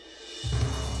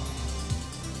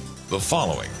The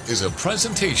following is a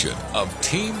presentation of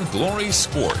Team Glory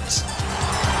Sports.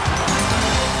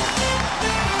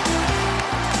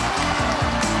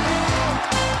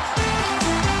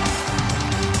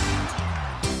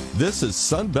 This is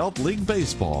Sunbelt League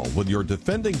Baseball with your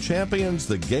defending champions,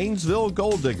 the Gainesville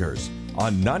Gol'diggers,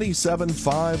 on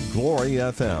 97.5 Glory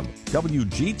FM,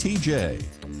 WGTJ.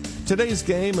 Today's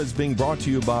game is being brought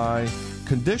to you by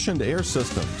Conditioned Air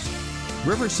Systems,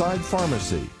 Riverside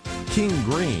Pharmacy, King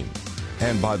Green,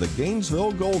 and by the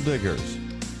Gainesville Gol'diggers.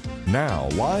 Now,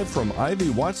 live from Ivy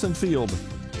Watson Field,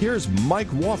 here's Mike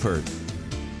Wofford.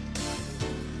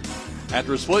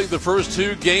 After splitting the first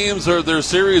two games of their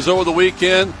series over the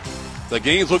weekend, the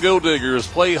Gainesville Gol'diggers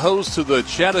play host to the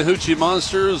Chattahoochee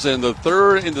Monsters in the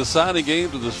third and deciding game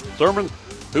to determine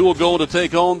who will go on to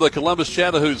take on the Columbus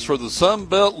Chattahoochees for the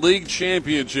Sunbelt League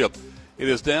Championship. It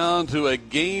is down to a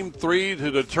Game 3 to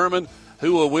determine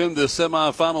who will win this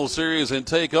semifinal series and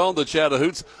take on the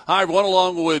Chattahoochees. Hi, everyone,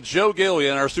 along with Joe Gailey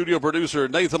and our studio producer,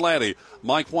 Nathan Laddie.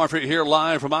 Mike Wofford here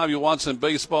live from Ivy Watson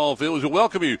Baseball Field. We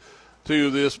welcome you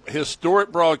to this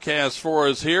historic broadcast for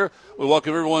us here. We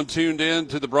welcome everyone tuned in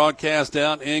to the broadcast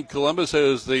down in Columbus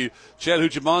as the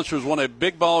Chattahoochee Monsters won a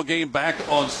big ball game back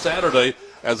on Saturday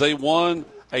as they won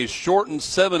a shortened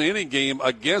 7-inning game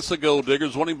against the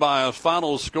Gol'diggers, winning by a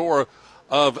final score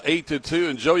of 8-2.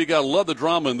 And Joe, you got to love the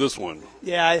drama in this one.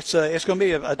 Yeah, it's going to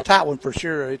be a tight one for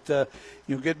sure. It's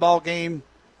good ball game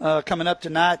coming up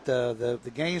tonight. The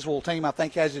Gainesville team, I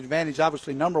think, has the advantage,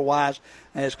 obviously, number-wise,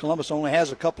 as Columbus only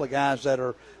has a couple of guys that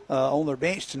are on their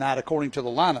bench tonight, according to the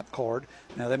lineup card.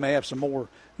 Now, they may have some more,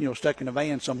 stuck in a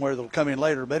van somewhere that'll come in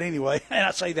later. But anyway, and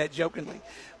I say that jokingly.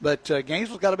 But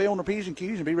Gainesville's got to be on their P's and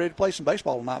Q's and be ready to play some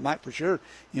baseball tonight, Mike, for sure.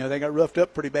 They got roughed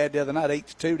up pretty bad the other night,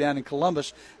 8-2 down in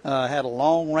Columbus. Had a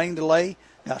long rain delay.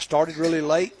 Got started really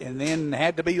late and then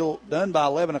had to be done by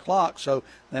 11 o'clock, so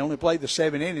they only played the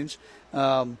 7 innings.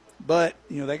 But,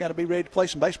 they got to be ready to play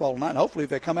some baseball tonight. And hopefully if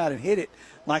they come out and hit it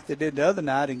like they did the other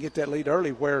night and get that lead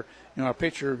early where, our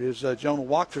pitcher is Jonah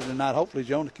Wachter tonight, hopefully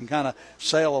Jonah can kind of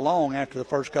sail along after the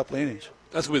first couple of innings.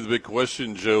 That's going to be the big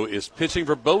question, Joe, is pitching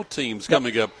for both teams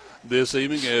coming up this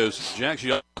evening as Jack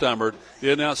Schottenheimer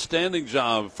did an outstanding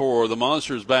job for the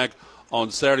Monsters back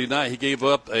on Saturday night. He gave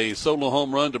up a solo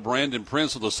home run to Brandon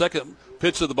Prince on the second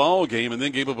pitch of the ball game and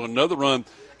then gave up another run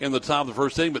in the top of the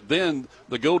first inning, but then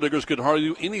the Gol'diggers could hardly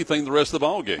do anything the rest of the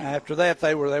ball game. After that,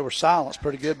 they were silenced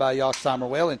pretty good by Schottenheimer.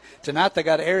 Well, and tonight they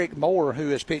got Eric Moore, who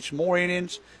has pitched more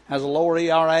innings, has a lower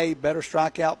ERA, better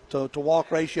strikeout to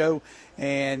walk ratio,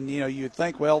 and you'd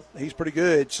think, well, he's pretty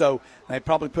good. So they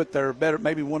probably put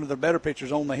maybe one of their better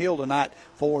pitchers on the hill tonight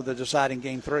for the deciding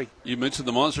Game 3. You mentioned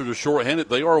the Monsters are shorthanded.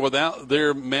 They are without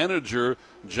their manager,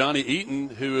 Johnny Eaton,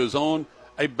 who is on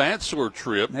a bachelor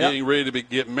trip, getting ready to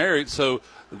get married. So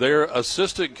their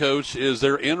assistant coach is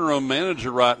their interim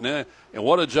manager right now. And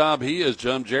what a job he has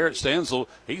done. Jarrett Stansel,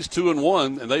 he's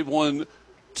 2-1, and they've won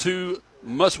 2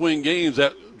 must-win games.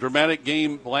 That dramatic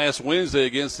game last Wednesday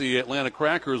against the Atlanta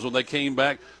Crackers when they came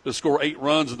back to score 8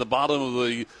 runs in the bottom of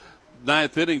the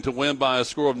 9th inning to win by a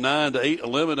score of 9-8,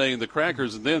 eliminating the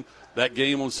Crackers. And then that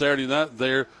game on Saturday night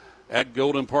there at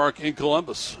Golden Park in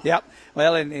Columbus. Yep.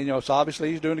 Well, and so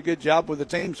obviously he's doing a good job with the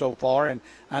team so far. And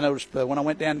I noticed when I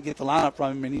went down to get the lineup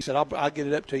from him, and he said, I'll get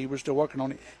it up to you. We're still working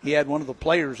on it. He had one of the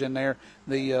players in there,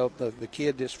 the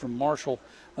kid that's from Marshall.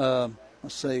 Let's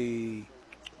see,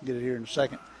 get it here in a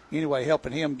second. Anyway,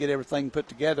 helping him get everything put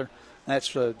together. That's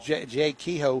Jay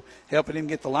Kehoe helping him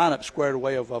get the lineup squared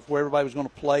away of where everybody was going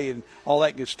to play and all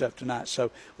that good stuff tonight.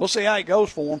 So we'll see how it goes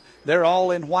for them. They're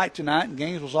all in white tonight, and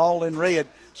Gainesville's all in red,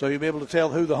 so you'll be able to tell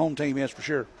who the home team is for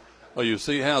sure. Well, you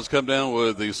see how it's come down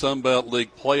with the Sunbelt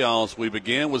League playoffs. We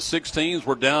began with 6 teams.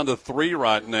 We're down to 3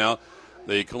 right now.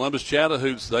 The Columbus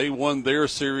Chattahoochees, they won their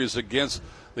series against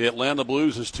the Atlanta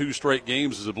Blues as 2 straight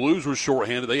games as the Blues were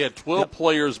shorthanded. They had 12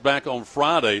 players back on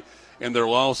Friday in their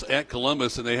loss at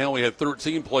Columbus, and they only had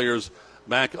 13 players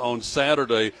back on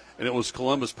Saturday, and it was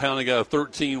Columbus pounding out a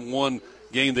 13-1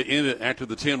 game that ended after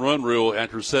the 10-run rule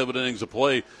after 7 innings of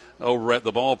play over at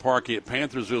the ballpark at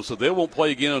Panthersville. So they won't play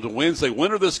again until Wednesday.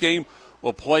 Winner of this game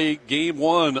will play Game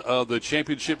 1 of the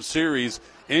championship series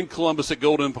in Columbus at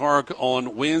Golden Park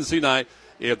on Wednesday night.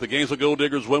 If the Gainesville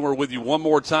Gol'diggers win, we're with you one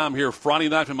more time here Friday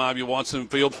night from Ivy Watson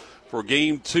Field for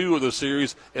Game 2 of the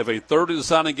series. If a third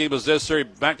deciding game is necessary,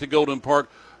 back to Golden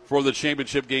Park for the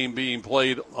championship game being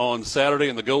played on Saturday.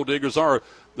 And the Gol'diggers are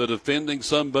the defending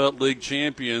Sunbelt League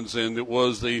champions, and it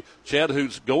was the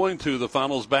Chattahoochees going to the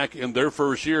finals back in their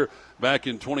first year back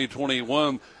in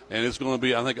 2021, and it's going to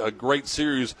be, I think, a great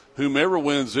series. Whomever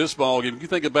wins this ball game, you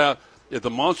think about if the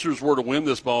Monsters were to win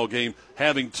this ball game,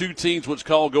 having two teams which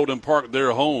call Golden Park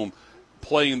their home,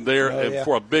 playing there and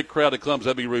for a big crowd that comes,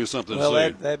 that'd be really something to see.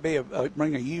 That'd be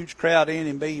bring a huge crowd in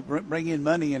and bring in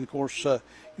money. And, of course, the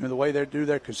way they do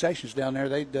their concessions down there,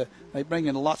 they bring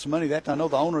in lots of money. That I know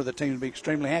the owner of the team would be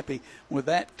extremely happy with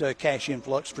that cash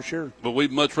influx for sure. But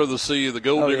we'd much rather see the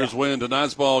Gol'diggers win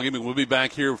tonight's ball game. We'll be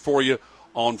back here for you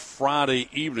on Friday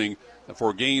evening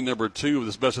for game number 2 of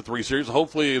this best-of-3 series.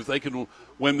 Hopefully, if they can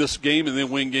win this game and then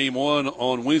win game 1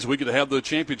 on Wednesday, we could have the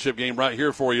championship game right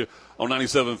here for you on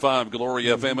 97.5 Glory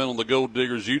FM and on the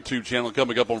Gol'diggers YouTube channel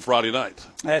coming up on Friday night.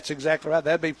 That's exactly right.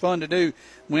 That'd be fun to do.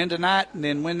 Win tonight and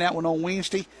then win that one on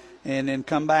Wednesday and then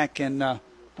come back and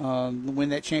win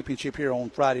that championship here on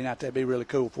Friday night. That'd be really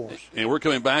cool for us. And we're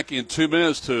coming back in 2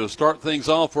 minutes to start things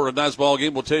off for tonight's ball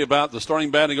game. We'll tell you about the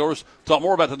starting batting orders, talk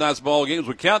more about tonight's ball game as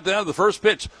we count down to the first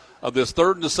pitch of this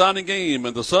third and deciding game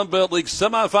in the Sun Belt League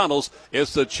semifinals.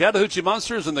 It's the Chattahoochee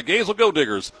Monsters and the Gainesville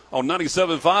Gol'diggers on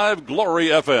 97.5 Glory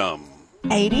FM.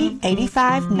 80,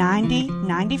 85, 90,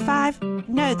 95?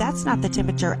 No, that's not the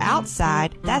temperature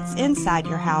outside. That's inside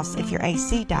your house if your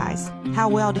AC dies. How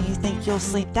well do you think you'll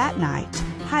sleep that night?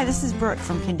 Hi, this is Brooke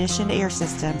from Conditioned Air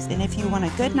Systems, and if you want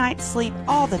a good night's sleep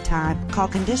all the time, call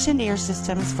Conditioned Air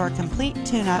Systems for a complete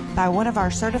tune-up by one of our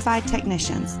certified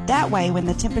technicians. That way, when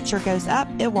the temperature goes up,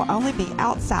 it will only be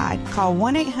outside. Call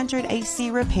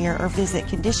 1-800-AC-REPAIR or visit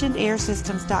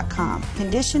ConditionedAirSystems.com.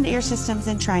 Conditioned Air Systems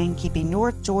and Train, keeping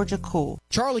North Georgia cool.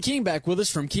 Charlie King back with us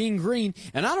from King Green,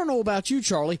 and I don't know about you,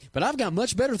 Charlie, but I've got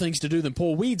much better things to do than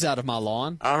pull weeds out of my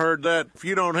lawn. I heard that. If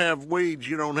you don't have weeds,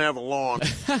 you don't have a lawn.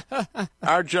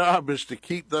 Our job is to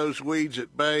keep those weeds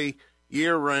at bay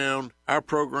year-round. Our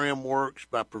program works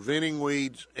by preventing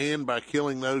weeds and by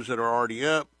killing those that are already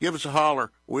up. Give us a holler.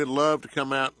 We'd love to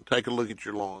come out and take a look at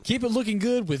your lawn. Keep it looking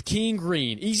good with King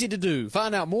Green. Easy to do.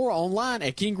 Find out more online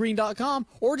at kinggreen.com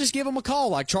or just give them a call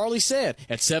like Charlie said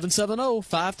at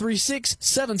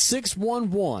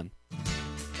 770-536-7611.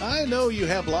 I know you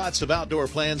have lots of outdoor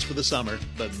plans for the summer,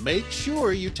 but make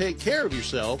sure you take care of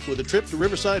yourself with a trip to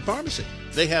Riverside Pharmacy.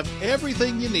 They have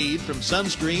everything you need, from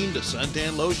sunscreen to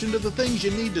suntan lotion to the things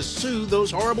you need to soothe those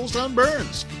horrible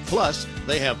sunburns. Plus,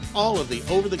 they have all of the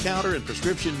over-the-counter and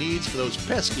prescription needs for those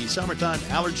pesky summertime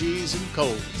allergies and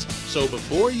colds. So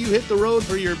before you hit the road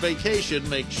for your vacation,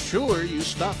 make sure you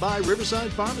stop by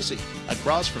Riverside Pharmacy,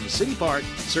 across from City Park,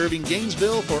 serving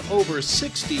Gainesville for over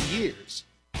 60 years.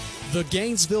 The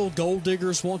Gainesville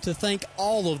Gol'diggers want to thank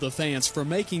all of the fans for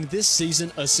making this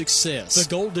season a success.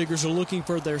 The Gol'diggers are looking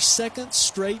for their second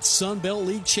straight Sun Belt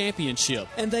League championship,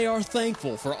 and they are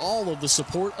thankful for all of the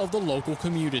support of the local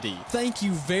community. Thank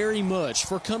you very much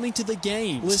for coming to the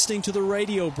games, listening to the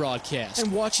radio broadcast,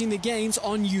 and watching the games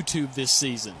on YouTube this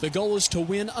season. The goal is to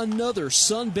win another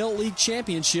Sun Belt League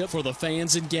championship for the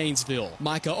fans in Gainesville.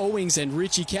 Micah Owings and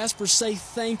Richie Casper say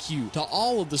thank you to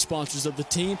all of the sponsors of the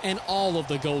team and all of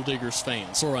the Gol'diggers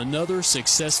fans for another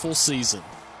successful season.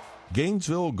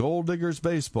 Gainesville Gol'diggers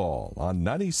baseball on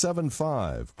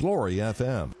 97.5 Glory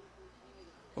FM.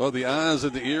 Well, the eyes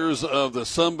and the ears of the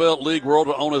Sun Belt League world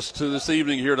are on us to this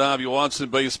evening here at Ivy Watson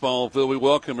Baseball Field. We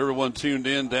welcome everyone tuned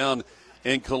in down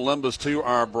in Columbus to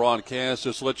our broadcast.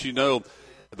 Just to let you know,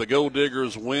 the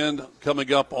Gol'diggers win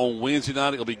coming up on Wednesday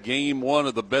night. It'll be game 1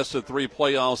 of the best-of-3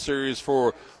 playoff series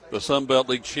for the Sun Belt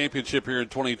League Championship here in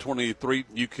 2023.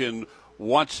 You can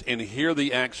watch and hear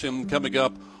the action coming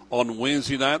up on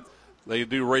Wednesday night. They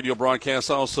do radio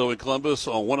broadcasts also in Columbus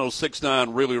on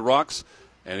 106.9 Really Rocks,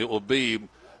 and it will be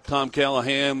Tom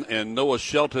Callahan and Noah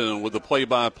Shelton with the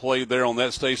play-by-play there on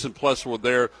that station, plus with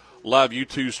their live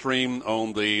YouTube stream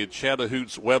on the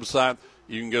Chattahoochee website.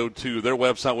 You can go to their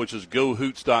website, which is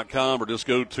gohoots.com, or just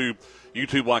go to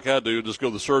YouTube like I do. Just go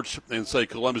to the search and say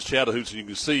Columbus Chattahoochee, and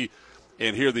you can see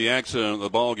and hear the action of the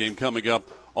ball game coming up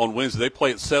on Wednesday. They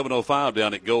play at 7:05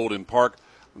 down at Golden Park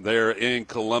there in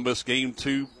Columbus. Game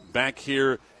 2 back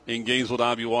here in Gainesville,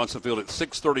 Ivy Watson Field at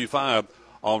 6:35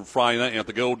 on Friday night. And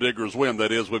the Gol'diggers win,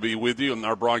 that is, we'll be with you. And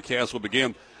our broadcast will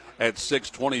begin at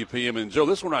 6:20 p.m. And, Joe,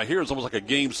 this one right here is almost like a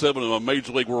Game 7 of a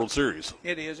Major League World Series.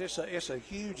 It is. It's a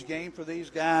huge game for these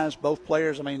guys, both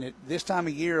players. I mean, at this time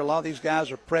of year, a lot of these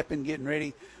guys are prepping, getting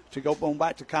ready to go on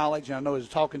back to college. And I know as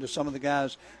talking to some of the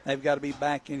guys, they've got to be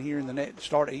back in here in the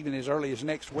start even as early as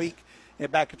next week, and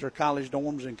back at their college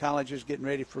dorms and colleges getting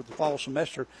ready for the fall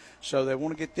semester. So they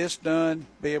want to get this done,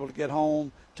 be able to get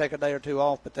home, take a day or two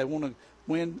off, but they want to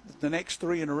win the next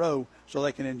 3 in a row so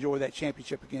they can enjoy that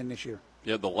championship again this year.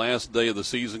 Yeah, the last day of the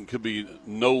season could be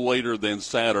no later than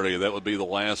Saturday. That would be the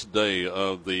last day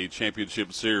of the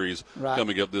championship series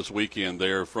coming up this weekend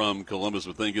there from Columbus.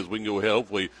 The thing is, we can go ahead,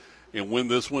 hopefully, and win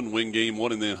this one, win game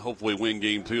one, and then hopefully win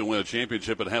game two and win a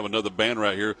championship and have another banner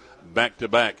right here,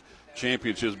 back-to-back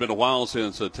championships. It's been a while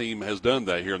since a team has done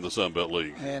that here in the Sun Belt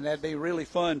League. And that'd be really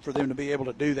fun for them to be able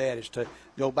to do that, is to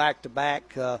go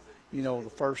back-to-back, the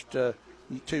first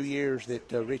 2 years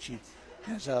that Richie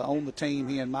has owned the team,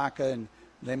 he and Micah, and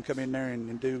them come in there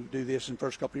and do this in the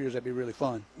first couple of years. That'd be really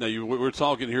fun. Now, we're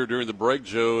talking here during the break,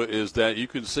 Joe, is that you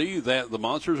can see that the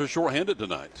Monsters are shorthanded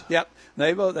tonight. Yep.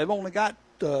 They've only got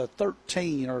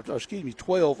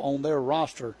 12 on their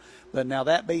roster. But now,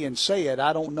 that being said,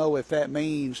 I don't know if that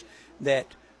means that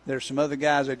there's some other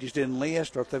guys that just didn't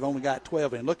list, or if they've only got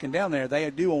 12. And looking down there, they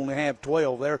do only have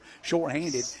 12. They're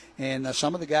shorthanded. And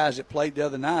some of the guys that played the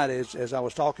other night, as I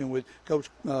was talking with Coach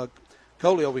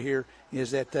Coley over here,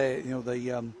 is that let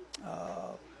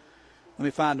me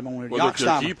find them on here. Well,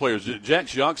 they're key players. Jack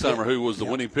Yoxheimer, who was the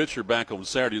winning pitcher back on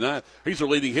Saturday night, he's their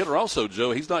leading hitter also,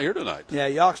 Joe. He's not here tonight. Yeah,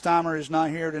 Yoxheimer is not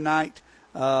here tonight.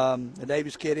 The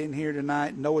Davis kid isn't here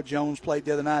tonight. Noah Jones played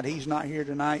the other night. He's not here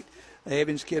tonight. The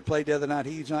Evans kid played the other night.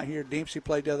 He's not here. Dempsey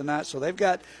played the other night. So they've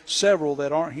got several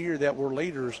that aren't here that were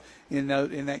leaders in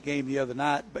that game the other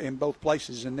night in both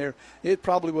places. And it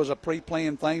probably was a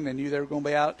pre-planned thing. They knew they were going to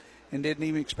be out and didn't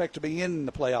even expect to be in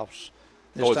the playoffs.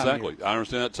 Oh, exactly. I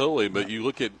understand that totally. But you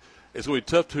look at, it's going to be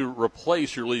tough to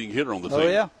replace your leading hitter on the team. Oh,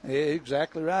 yeah,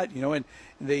 exactly right. And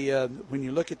when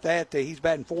you look at that, he's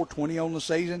batting .420 on the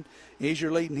season. He's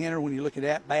your leading hitter. When you look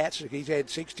at bats, he's had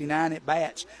 69 at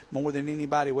bats, more than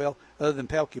anybody. Well, other than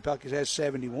Pelkey. Pelkey has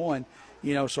 71.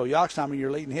 So Yoxheimer,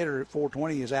 your leading hitter at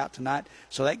 .420, is out tonight.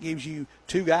 So that gives you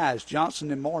two guys,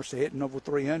 Johnson and Morris, hitting over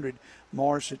 300.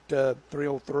 Morris at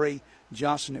 303,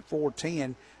 Johnson at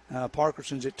 410.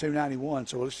 Parkerson's at 291.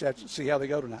 So we'll just have to see how they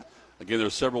go tonight. Again,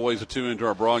 there's several ways to tune into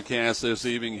our broadcast this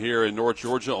evening here in North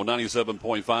Georgia on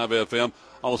 97.5 FM.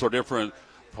 Also, our different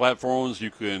platforms. You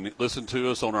can listen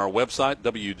to us on our website,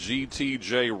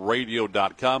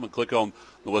 WGTJradio.com, and click on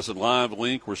the Listen Live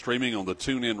link. We're streaming on the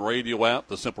TuneIn Radio app,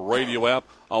 the Simple Radio app,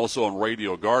 also on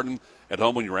Radio Garden. At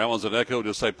home when you're Allen's and Echo,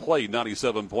 just say play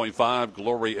 97.5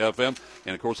 Glory FM.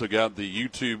 And, of course, we've got the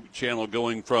YouTube channel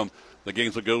going from the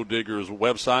Gainesville Gol'diggers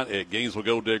website at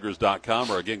GainesvilleGol'diggers.com,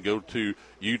 or, again, go to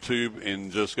YouTube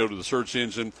and just go to the search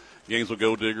engine, Gainesville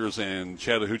Gol'diggers and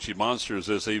Chattahoochee Monsters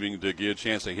this evening to get a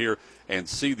chance to hear and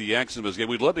see the action of this game.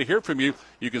 We'd love to hear from you.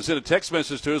 You can send a text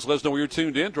message to us. Let us know where you're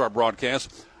tuned in to our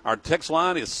broadcast. Our text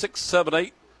line is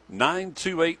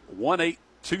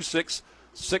 678-928-1826.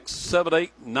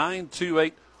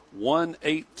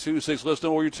 678-928-1826. Let us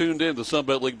know where you're tuned in to Sun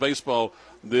Belt League Baseball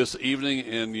this evening.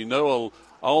 And all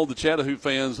the Chattahoochee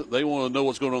fans, they want to know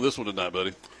what's going on this one tonight,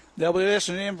 buddy. They'll be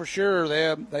listening in for sure.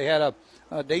 They had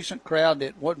a decent crowd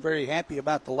that wasn't very happy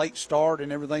about the late start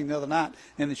and everything the other night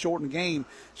and the shortened game.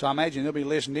 So I imagine they'll be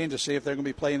listening in to see if they're going to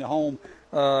be playing at home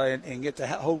and get to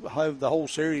have the whole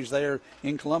series there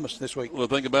in Columbus this week. Well,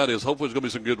 the thing about it is hopefully it's going to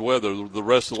be some good weather the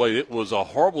rest of the way. It was a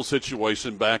horrible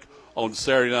situation back on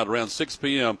Saturday night around 6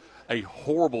 p.m. A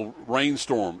horrible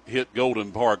rainstorm hit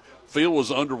Golden Park. Field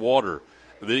was underwater.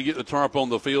 They didn't get the tarp on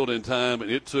the field in time, and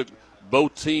it took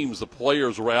both teams. The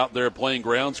players were out there playing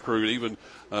grounds crew. Even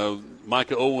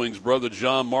Micah Owing's brother,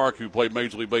 John Mark, who played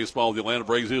Major League Baseball with the Atlanta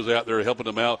Braves, he was out there helping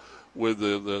them out with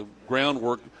the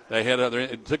groundwork they had out there.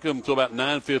 It took them to about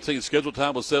 9:15. Scheduled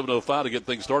time was 7:05 to get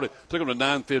things started. It took them to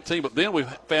 9:15. But then we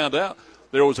found out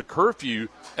there was a curfew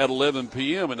at 11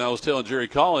 p.m., and I was telling Jerry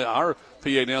Colley, our PA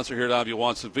announcer here at Ivy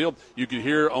Watson Field, you can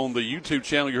hear on the YouTube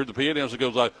channel, you heard the PA announcer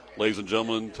goes like, ladies and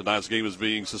gentlemen, tonight's game is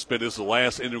being suspended. This is the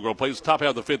last inning we're going to play. It's the top half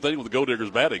of the fifth inning with the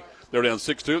Gol'diggers batting. They're down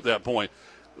 6-2 at that point.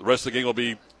 The rest of the game will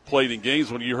be played in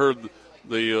games. When you heard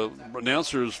the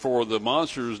announcers for the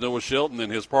Monsters, Noah Shelton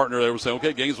and his partner, they were saying,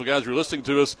 okay, Gainesville guys, you're listening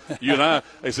to us. You and I,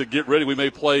 they said, get ready. We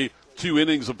may play 2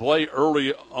 innings of play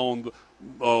early on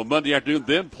Monday afternoon,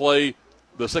 then play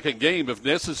the second game, if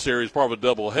necessary, as part of a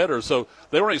doubleheader. So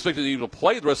they weren't expecting to even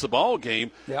play the rest of the ball game.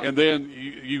 Yep. And then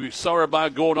you saw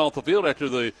everybody going off the field after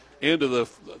the end of the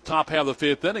top half of the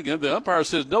fifth inning. And the umpire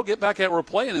says, no, get back out. We're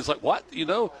playing. It's like, what?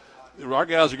 Our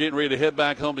guys are getting ready to head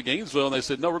back home to Gainesville. And they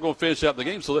said, no, we're going to finish out the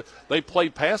game. So they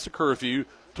played past the curfew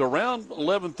to around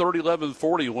 11:30,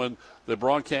 11:40 when the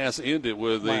broadcast ended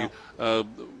with the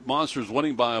Monsters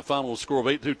winning by a final score of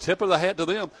 8-2. Tip of the hat to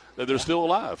them that they're still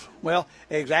alive. Well,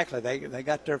 exactly. They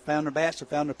found their bats, they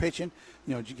found their pitching.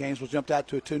 Gainesville jumped out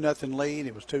to a 2-0 lead.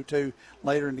 It was 2-2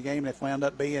 later in the game. They wound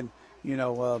up being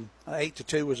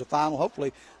 8-2 was the final.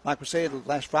 Hopefully, like we said,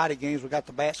 last Friday games, we got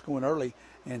the bats going early,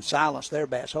 and silence their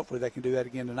bats. Hopefully they can do that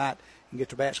again tonight and get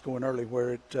their bats going early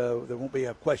where there won't be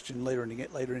a question later in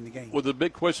the game. Well, the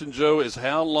big question, Joe, is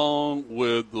how long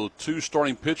will the two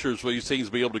starting pitchers for these teams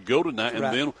be able to go tonight, and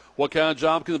then what kind of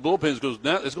job can the bullpens? Because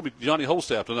now it's going to be Johnny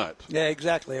Holstaff tonight. Yeah,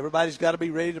 exactly. Everybody's got to be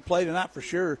ready to play tonight for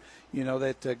sure.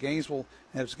 That Gainesville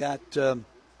has got,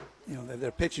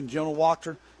 they're pitching Jonah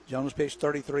Wachter. Jonah's pitched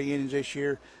 33 innings this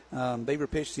year. Beaver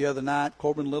pitched the other night.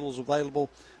 Corbin Little's available.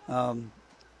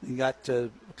 You got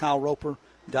Kyle Roper.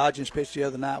 Dodgens pitched the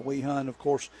other night. Weehunt, of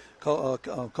course.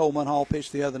 Coleman Hall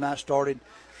pitched the other night, started.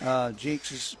 Jinx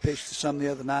has pitched some the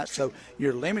other night. So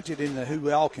you're limited in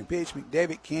who all can pitch.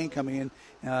 McDevitt can come in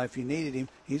if you needed him.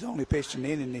 He's only pitched an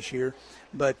inning this year.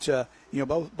 But,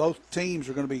 both teams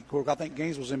are going to be – I think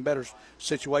Gainesville's in better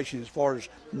situation as far as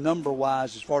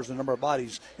number-wise, as far as the number of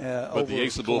bodies. But the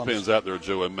ace of the bullpen's out there,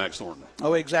 Joe, and Max Norton.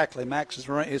 Oh, exactly. Max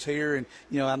is here, and,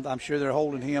 I'm sure they're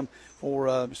holding him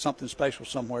for something special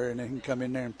somewhere, and they can come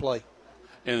in there and play.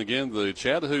 And, again, the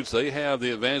Chattahoochee, they have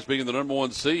the advantage being the number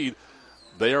one seed.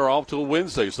 They are off till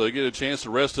Wednesday, so they get a chance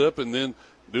to rest up and then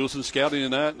do some scouting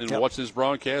tonight and watch this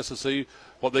broadcast to see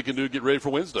what they can do to get ready for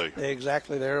Wednesday.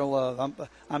 Exactly.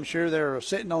 I'm sure they're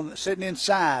sitting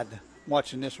inside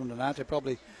watching this one tonight. They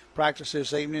probably practice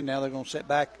this evening. Now they're going to sit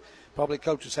back, probably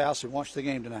coach's house, and watch the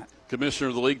game tonight. Commissioner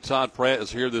of the league, Todd Pratt,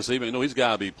 is here this evening. He's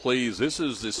got to be pleased. This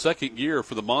is the second year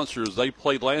for the Monsters. They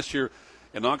played last year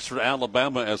in Oxford,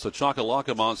 Alabama as the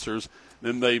Chakalaka Monsters.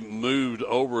 Then they moved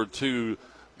over to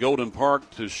Golden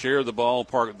Park to share the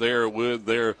ballpark there with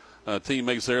their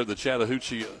teammates there, the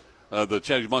Chattahoochee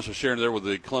Monsters sharing there with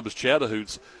the Columbus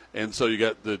Chattahoochee. And so you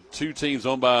got the two teams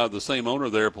owned by the same owner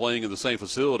there playing in the same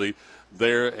facility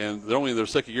there, and they're only in their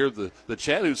second year. The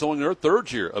Chattahoochee only in their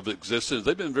third year of existence.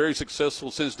 They've been very successful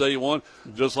since day one,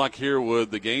 just like here with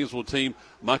the Gainesville team.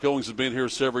 Mike Owens has been here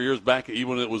several years back, even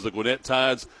when it was the Gwinnett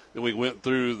Tides. Then we went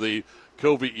through the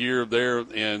COVID year there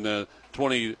in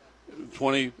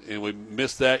 2020, and we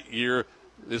missed that year.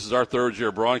 This is our third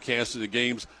year broadcasting the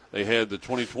games. They had the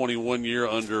 2021 year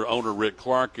under owner Rick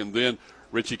Clark, and then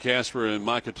Richie Casper and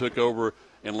Micah took over,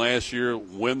 and last year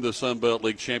win the Sun Belt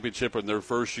League Championship in their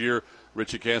first year.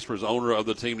 Richie Casper is owner of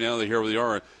the team now. Here they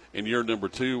are in year number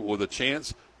 2 with a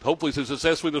chance, hopefully, to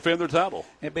successfully defend their title.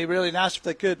 It'd be really nice if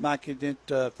they could, Mike.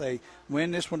 If they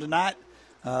win this one tonight,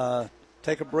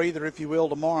 take a breather, if you will,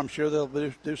 tomorrow. I'm sure they'll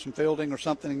do some fielding or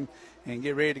something and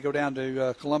get ready to go down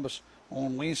to Columbus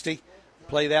on Wednesday,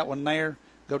 play that one there,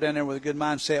 go down there with a good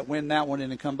mindset, win that one,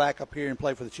 and then come back up here and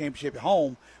play for the championship at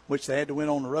home, which they had to win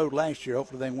on the road last year.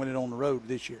 Hopefully they can win it on the road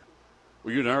this year.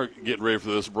 Well, you and I are getting ready for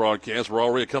this broadcast. We're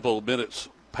already a couple of minutes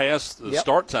past the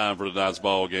start time for tonight's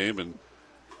ball game, and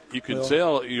you can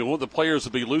tell you want the players to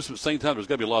be loose at the same time. There's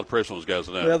got to be a lot of pressure on those guys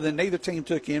tonight. Well, then neither team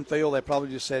took infield. They probably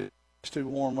just said it's too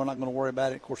warm. We're not going to worry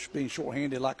about it. Of course, being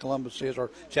shorthanded like Columbus is or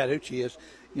Chattahoochee is,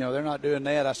 they're not doing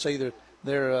that. I see that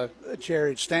their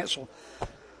Jared Stansel,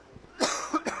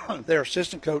 their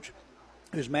assistant coach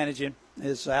who's managing,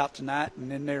 is out tonight,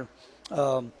 and then they're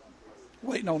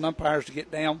waiting on umpires to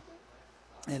get down.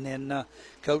 And then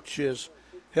coach is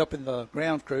helping the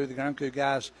ground crew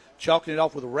guys, chalking it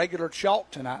off with a regular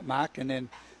chalk tonight, Mike. And then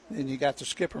you got the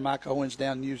skipper, Mike Owens,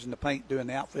 down using the paint, doing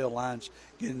the outfield lines,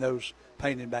 getting those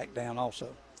painted back down also.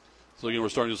 So, we're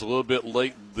starting just a little bit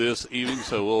late this evening,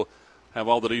 so we'll have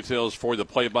all the details for the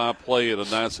play-by-play of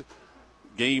tonight's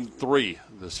Game 3.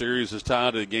 The series is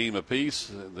tied at a game apiece.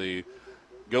 The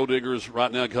Gol'diggers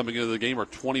right now coming into the game are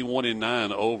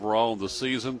 21-9 overall in the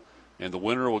season. And the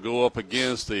winner will go up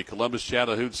against the Columbus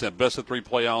Chattahoochee in best-of-3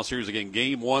 playoff series. Again,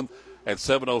 Game 1 at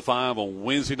 7:05 on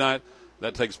Wednesday night.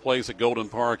 That takes place at Golden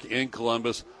Park in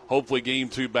Columbus. Hopefully Game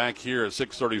 2 back here at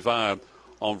 6:35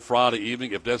 on Friday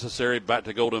evening. If necessary, back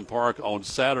to Golden Park on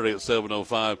Saturday at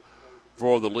 7:05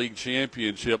 for the league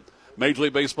championship. Major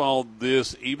League Baseball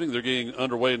this evening, they're getting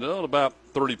underway in about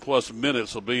 30-plus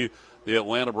minutes. Will be the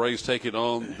Atlanta Braves taking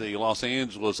on the Los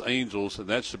Angeles Angels, and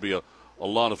that should be a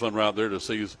lot of fun right there to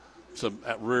see some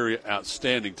really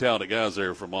outstanding, talented guys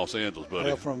there from Los Angeles, buddy.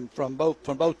 Well, from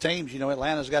both teams,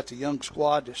 Atlanta's got the young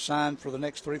squad that's signed for the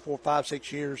next 3, 4, 5,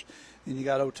 6 years, and you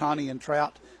got Ohtani and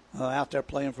Trout out there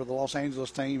playing for the Los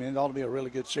Angeles team, and it ought to be a really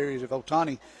good series if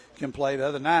Ohtani can play. The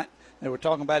other night, they were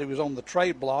talking about he was on the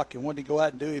trade block, and what did he go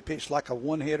out and do? He pitched like a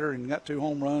one-hitter and got 2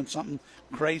 home runs, something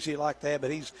crazy like that,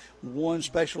 but he's one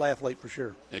special athlete for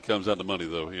sure. It comes out to money,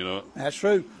 though, That's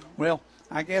true. Well,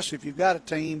 I guess if you've got a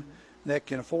team that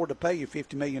can afford to pay you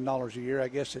 $50 million a year, I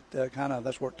guess it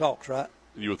that's where it talks, right?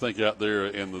 You would think out there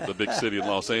in the big city in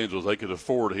Los Angeles they could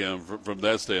afford him from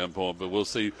that standpoint, but we'll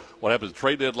see what happens.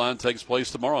 Trade deadline takes place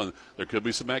tomorrow, and there could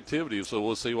be some activity, so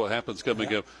we'll see what happens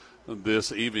coming up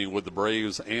this evening with the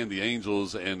Braves and the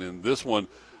Angels. And in this one,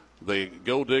 the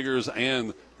Gol'diggers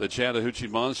and the Chattahoochee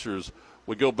Monsters.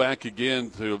 We go back again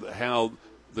to how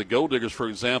the Gol'diggers, for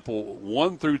example,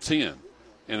 1 through 10.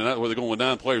 And where they're going with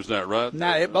 9 players now, right?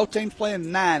 No, both teams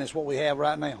playing 9 is what we have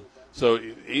right now. So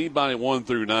anybody 1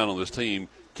 through 9 on this team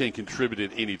can contribute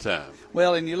at any time.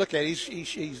 Well, and you look at it,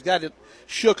 he's got it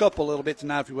shook up a little bit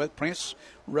tonight, if you will. Prince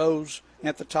Rose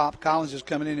at the top. Collins is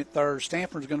coming in at third.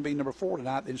 Stanford's going to be number 4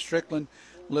 tonight. Then Strickland,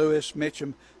 Lewis,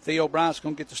 Mitchum. Theo Bryant's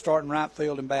going to get the start in right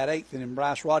field and bat 8th. And then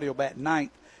Bryce Roddy will bat 9th.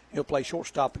 He'll play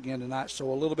shortstop again tonight.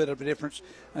 So a little bit of a difference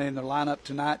in the lineup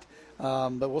tonight.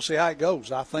 But we'll see how it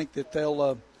goes. I think that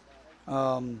they'll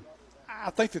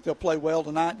play well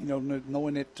tonight. You know,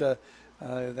 knowing that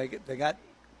they got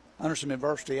under some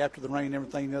adversity after the rain and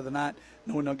everything the other night,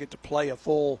 knowing they'll get to play a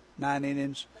full 9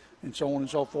 innings and so on and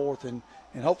so forth, and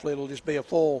hopefully it'll just be a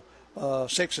full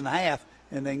 6.5,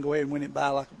 and then go ahead and win it by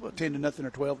like 10-0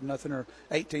 or 12-0 or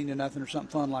 18-0 or something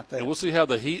fun like that. And we'll see how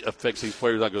the heat affects these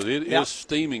players. It is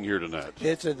steaming here tonight.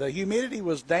 The humidity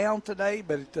was down today,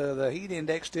 but the heat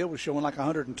index still was showing like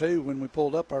 102 when we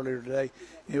pulled up earlier today.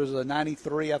 It was a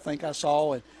 93, I think I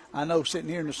saw, and I know sitting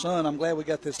here in the sun, I'm glad we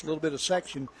got this little bit of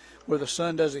section where the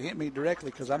sun doesn't hit me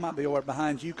directly, because I might be over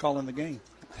behind you calling the game.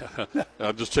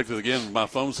 I just checked it again. My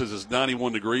phone says it's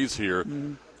 91 degrees here.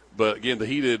 Mm-hmm. But, again, the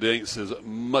heat index is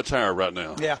much higher right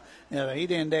now. Yeah, the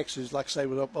heat index is, like I say,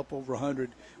 was up over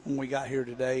 100 when we got here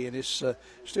today, and it's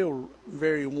still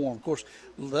very warm. Of course,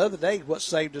 the other day what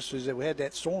saved us is that we had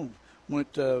that storm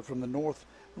went from the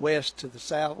northwest to the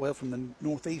south, well, from the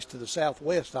northeast to the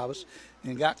southwest of us,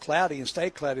 and got cloudy and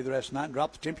stayed cloudy the rest of the night and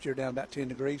dropped the temperature down about 10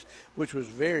 degrees, which was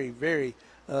very, very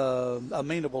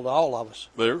amenable to all of us.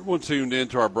 But everyone tuned in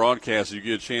to our broadcast. You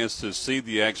get a chance to see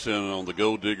the action on the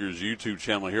Gol'diggers YouTube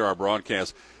channel. Hear our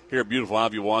broadcast here at beautiful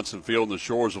Ivy Watson Field on the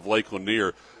shores of Lake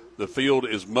Lanier. The field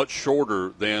is much shorter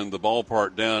than the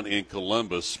ballpark down in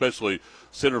Columbus, especially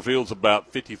center field's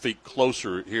about 50 feet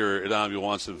closer here at Ivy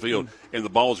Watson Field, and the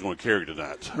ball is going to carry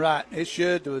tonight. Right, it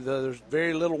should. There's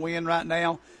very little wind right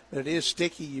now. It is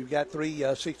sticky. You've got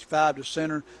 365 to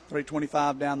center,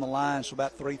 325 down the line, so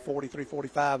about 340,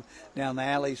 345 down the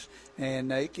alleys.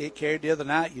 And it carried the other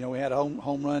night. You know, we had a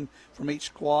home run from each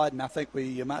squad, and I think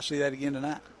we might see that again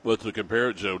tonight. Well, to compare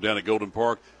it, Joe, down at Golden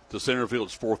Park, to center field,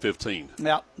 it's 415.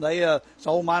 Yeah, it's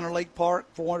old minor league park,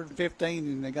 415,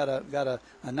 and they got a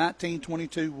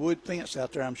 1922 wood fence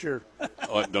out there, I'm sure.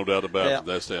 No doubt about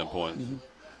that standpoint. Mm-hmm.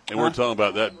 And we're talking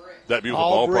about that beautiful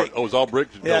all ballpark. Brick. Oh, it's all brick.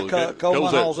 Yeah,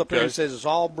 Coleman Hall's up there and says it's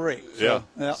all brick. So,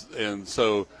 yeah. And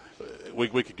so we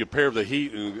could compare the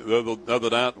heat. And the other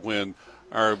night when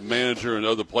our manager and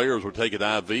other players were taking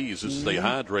IVs just to stay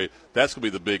hydrated, that's going to be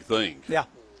the big thing. Yeah.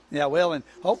 Yeah, well, and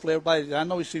hopefully everybody. I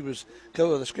know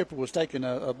the skipper was taking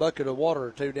a bucket of water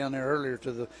or two down there earlier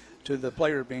to the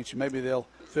player bench, and maybe they'll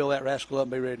fill that rascal up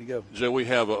and be ready to go. Joe, we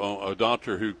have a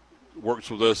doctor who works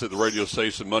with us at the radio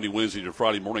station Monday, Wednesday, to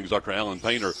Friday mornings, Dr. Alan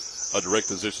Painter, a direct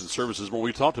physician services, where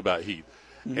we talked about heat.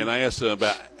 Mm-hmm. And I asked him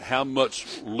about how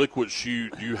much liquid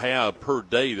you have per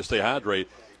day to stay hydrated.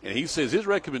 And he says his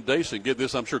recommendation, get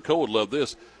this, I'm sure Cole would love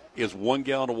this, is 1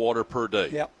 gallon of water per day.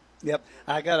 Yep.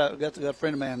 I got a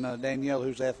friend of mine, Danielle,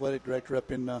 who's the athletic director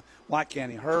up in White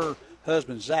County. Her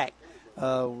husband, Zach,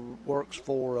 works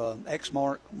for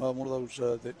Exmark, one of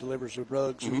those that delivers the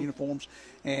drugs and uniforms.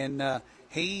 And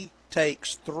he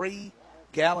takes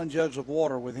 3-gallon jugs of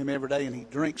water with him every day, and he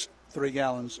drinks 3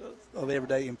 gallons of every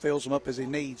day and fills them up as he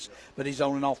needs. But he's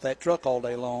on and off that truck all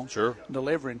day long,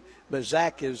 delivering. But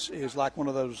Zach is like one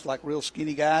of those like real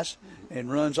skinny guys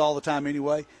and runs all the time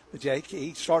anyway. But yeah,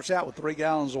 he starts out with 3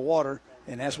 gallons of water,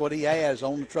 and that's what he has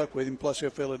on the truck with him. Plus he'll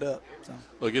fill it up. So.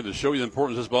 Well, again, to show you the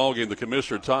importance of this ball game, the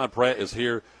commissioner Todd Pratt is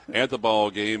here at the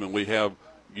ball game, and we have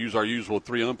our usual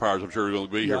 3 umpires. I'm sure we're going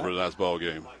to be here for tonight's ball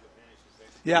game.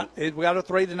 Yeah, we got a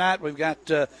 3 tonight. We've got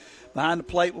behind the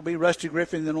plate will be Rusty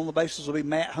Griffin. Then on the bases will be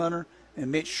Matt Hunter and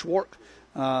Mitch Schwartz.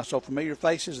 So familiar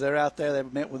faces. They're out there.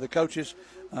 They've met with the coaches.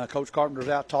 Coach Carpenter's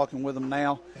out talking with them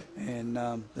now. And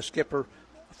the skipper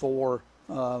for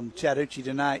Chattahoochee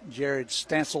tonight, Jared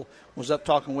Stansel, was up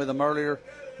talking with them earlier.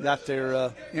 Got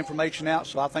their information out,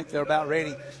 so I think they're about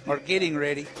ready or getting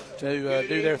ready to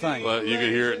do their thing. Well, you can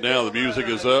hear it now. The music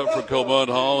is up from Coleman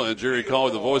Hall, and Jerry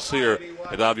Cawley, the voice here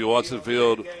at Ivy Watson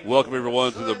Field. Welcome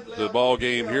everyone to the ball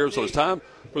game here. So it's time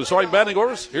for the starting batting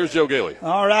orders. Here's Joe Gailey.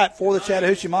 All right, for the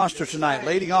Chattahoochee Monsters tonight,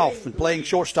 leading off and playing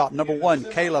shortstop, number 1,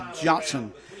 Caleb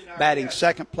Johnson. Batting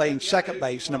second, playing second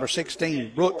base, number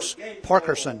 16, Brooks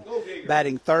Parkerson.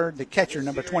 Batting third, the catcher,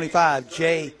 number 25,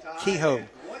 Jay Kehoe.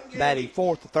 Batting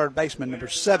fourth, the third baseman, number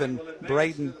 7,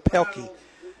 Braden Pelkey.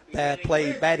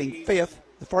 Batting fifth,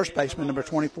 the first baseman, number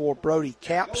 24, Brody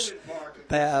Capps.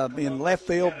 In left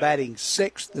field, batting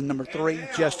 6th, the number 3,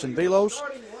 Justin Velos.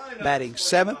 Batting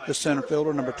 7th, the center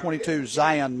fielder, number 22,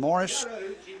 Zion Morris.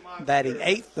 Batting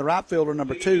 8th, the right fielder,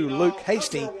 number 2, Luke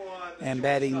Hasty. And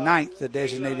batting 9th, the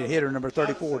designated hitter, number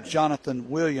 34, Jonathan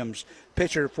Williams.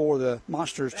 Pitcher for the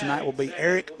Monsters tonight will be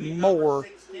Eric Moore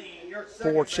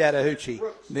for Chattahoochee.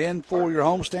 Then for your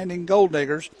homestanding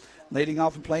Gol'diggers, leading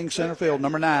off and playing center field,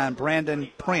 number 9, Brandon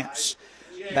Prince.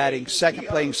 Batting second,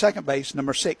 playing second base,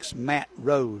 number 6, Matt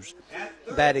Rose.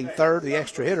 Batting third, the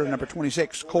extra hitter, number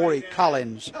 26, Corey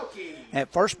Collins.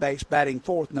 At first base, batting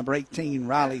fourth, number 18,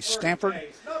 Riley Stanford.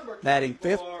 Batting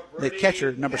fifth, the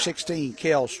catcher, number 16,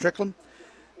 Kel Strickland.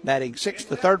 Batting sixth,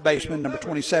 the third baseman, number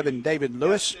 27, David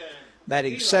Lewis.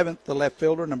 Batting seventh, the left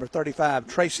fielder, number 35,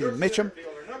 Tracy Mitchum.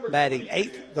 Batting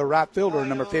eighth, the right fielder,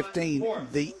 number 15,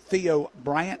 the Theo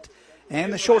Bryant.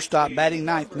 And the shortstop, batting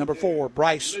ninth, number 4,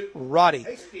 Bryce Roddy.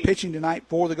 Pitching tonight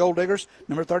for the Gol'diggers,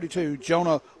 number 32,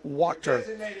 Jonah Wachter.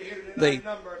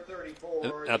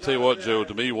 I'll tell you what, Joe,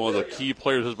 to me, one of the key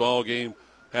players of this ball game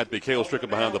had to be Kel Strickland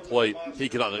behind the plate. He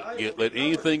cannot let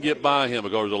anything get by him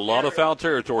because there's a lot of foul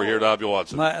territory here at Ivy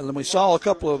Watson. And we saw a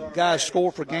couple of guys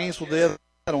score for Gainesville the other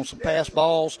night on some pass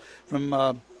balls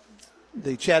from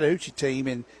the Chattahoochee team,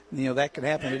 and that can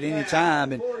happen at any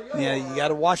time, and you got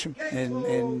to watch them, and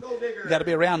you got to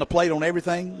be around the plate on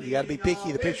everything. You got to be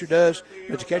picky. The pitcher does,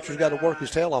 but the catcher's got to work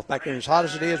his tail off back there. As hot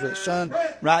as it is with the sun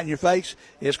right in your face,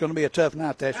 it's going to be a tough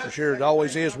night, that's for sure. It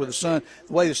always is with the sun.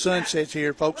 The way the sun sets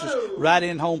here, folks, is right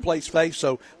in home plate's face.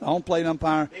 So the home plate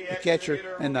umpire, the catcher,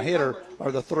 and the hitter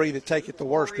are the three that take it the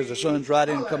worst because the sun's right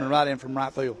in, coming right in from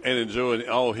right field. And enjoying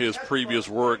all his previous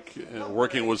work,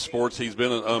 working with sports, he's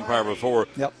been an umpire before.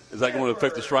 Yep. Is that going to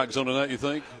affect the strike zone tonight, you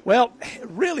think? Well,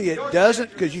 really it doesn't,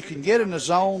 because you can get in the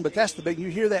zone, but that's the big – you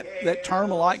hear that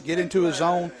term a lot, get into a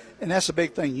zone, and that's the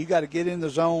big thing. You got to get in the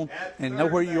zone and know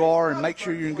where you are and make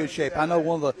sure you're in good shape. I know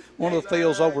one of the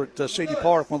fields over at City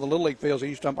Park, one of the Little League fields I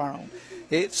used to umpire on,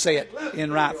 it's set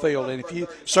in right field. And if you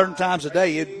certain times a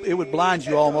day, it would blind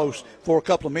you almost for a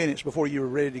couple of minutes before you were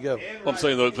ready to go. I'm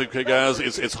saying, though, guys,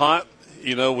 it's hot.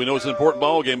 We know it's an important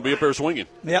ball game. Be up there swinging.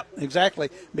 Yep, exactly.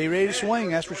 Be ready to swing,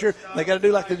 that's for sure. They got to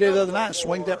do like they did the other night,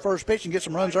 swing that first pitch and get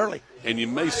some runs early. And you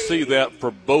may see that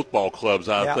for both ball clubs,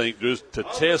 I think, just to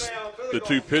test the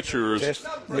two pitchers,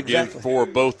 again, for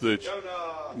both the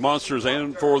Monsters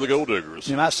and for the Gol'diggers.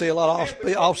 You might see a lot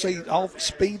of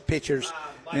off-speed pitchers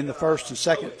in the first and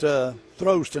second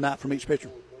throws tonight from each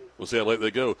pitcher. We'll see how late they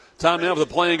go. Time now for the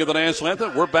playing of the national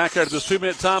anthem. We're back after this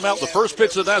 2-minute timeout. The first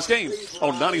pitch of tonight's game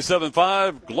on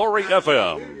 97.5 Glory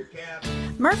FM.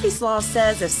 Murphy's Law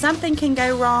says if something can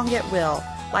go wrong, it will,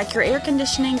 like your air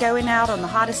conditioning going out on the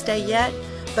hottest day yet.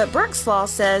 But Brooks Law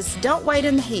says don't wait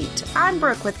in the heat. I'm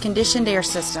Brooke with Conditioned Air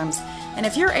Systems, and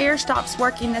if your air stops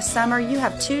working this summer, you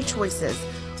have two choices.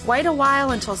 Wait a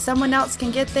while until someone else can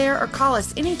get there, or call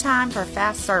us anytime for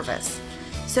fast service.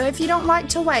 So if you don't like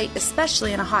to wait,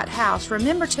 especially in a hot house,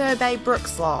 remember to obey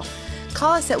Brooks Law.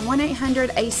 Call us at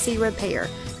 1-800-AC-REPAIR.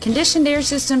 Conditioned Air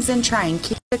Systems and Train.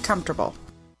 Keep it comfortable.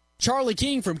 Charlie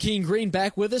King from King Green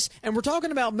back with us, and we're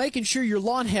talking about making sure your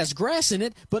lawn has grass in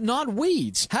it, but not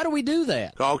weeds. How do we do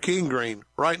that? Call King Green.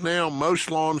 Right now,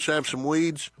 most lawns have some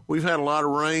weeds. We've had a lot of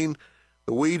rain.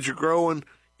 The weeds are growing.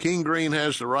 King Green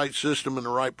has the right system and the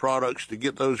right products to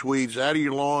get those weeds out of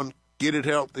your lawn, get it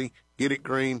healthy, get it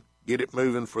green, get it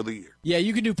moving for the year. Yeah,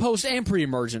 you can do post and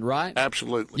pre-emergent, right?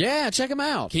 Absolutely. Yeah, check them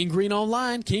out. King Green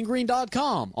online,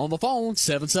 kinggreen.com. On the phone,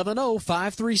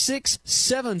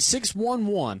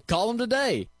 770-536-7611. Call them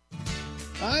today.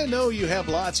 I know you have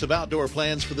lots of outdoor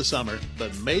plans for the summer,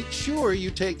 but make sure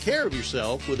you take care of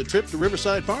yourself with a trip to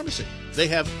Riverside Pharmacy. They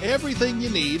have everything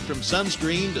you need, from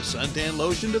sunscreen to suntan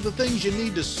lotion to the things you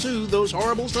need to soothe those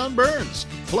horrible sunburns.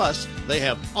 Plus, they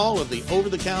have all of the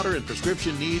over-the-counter and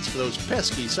prescription needs for those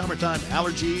pesky summertime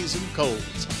allergies and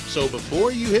colds. So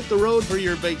before you hit the road for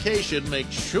your vacation,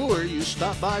 make sure you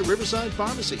stop by Riverside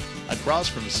Pharmacy, across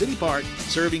from City Park,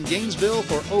 serving Gainesville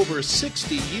for over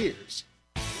 60 years.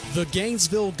 The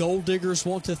Gainesville Gol'diggers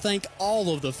want to thank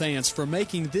all of the fans for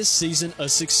making this season a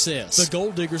success. The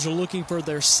Gol'diggers are looking for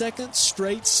their second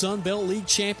straight Sun Belt League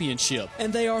championship,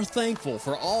 and they are thankful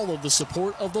for all of the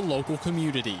support of the local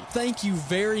community. Thank you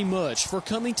very much for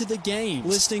coming to the games,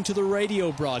 listening to the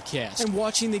radio broadcast, and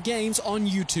watching the games on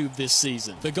YouTube this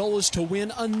season. The goal is to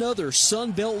win another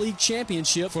Sun Belt League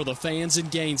championship for the fans in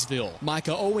Gainesville.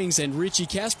 Micah Owings and Richie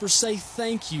Casper say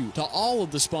thank you to all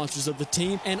of the sponsors of the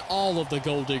team and all of the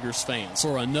Gol'diggers fans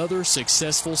for another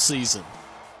successful season.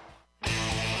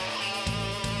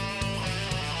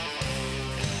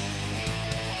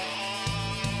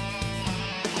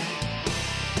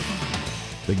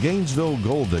 The Gainesville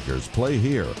Gol'diggers play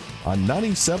here on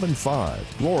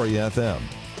 97.5 Glory FM,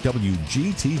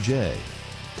 WGTJ.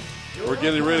 We're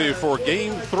getting ready for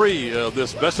Game 3 of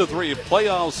this best-of-3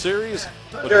 playoff series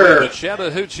between the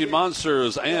Chattahoochee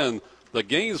Monsters and the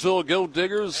Gainesville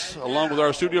Gol'diggers, along with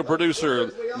our studio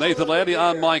producer, Nathan Laddie.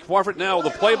 I'm Mike Warford. Now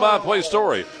with the play-by-play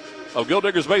story of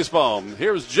Gol'diggers baseball.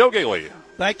 Here's Joe Gailey.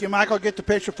 Thank you, Michael. Get the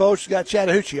picture, folks. You got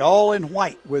Chattahoochee all in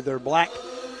white with their black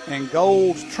and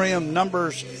gold trim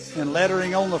numbers and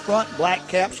lettering on the front, black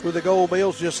caps with the gold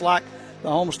bills, just like the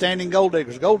homestanding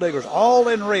Gol'diggers. Gol'diggers all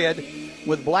in red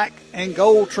with black and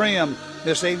gold trim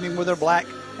this evening with their black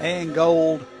and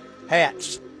gold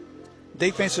hats.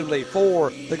 Defensively for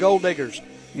the Gol'diggers,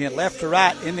 in left to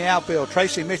right in the outfield,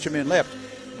 Tracy Mitchum in left,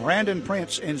 Brandon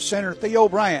Prince in center, Theo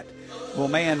Bryant will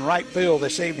man right field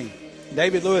this evening.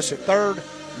 David Lewis at third,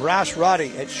 Bryce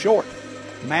Roddy at short,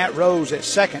 Matt Rose at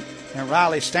second, and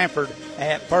Riley Stanford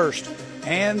at first.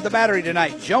 And the battery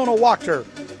tonight, Jonah Wachter,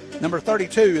 number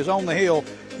 32, is on the hill,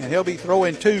 and he'll be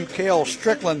throwing to Kel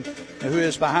Strickland, who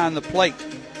is behind the plate.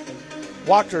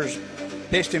 Wachter's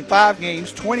pitched in 5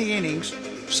 games, 20 innings,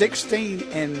 16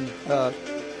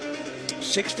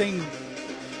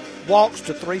 walks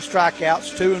to 3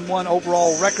 strikeouts, 2-1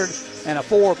 overall record, and a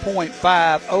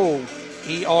 4.50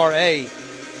 ERA.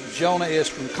 Jonah is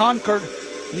from Concord,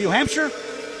 New Hampshire,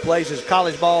 plays his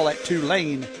college ball at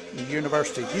Tulane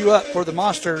University. Due up for the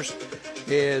Monsters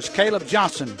is Caleb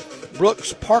Johnson,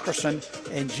 Brooks Parkerson,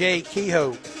 and Jay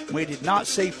Kehoe. We did not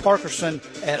see Parkerson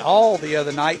at all the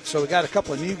other night, so we got a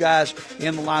couple of new guys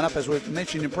in the lineup. As we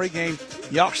mentioned in pregame,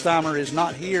 Yochsteimer is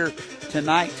not here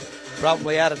tonight,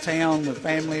 probably out of town with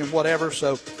family and whatever.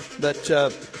 But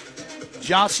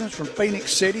Johnson's from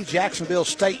Phoenix City, Jacksonville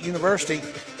State University,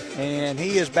 and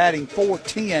he is batting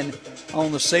 .410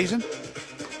 on the season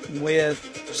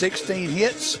with 16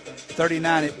 hits,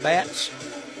 39 at-bats.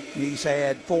 He's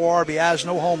had 4 RBIs,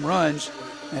 no home runs,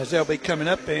 as they'll be coming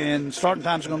up, and starting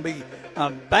times are going to be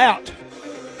about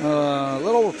a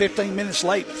little over 15 minutes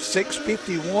late,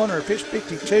 6:51 or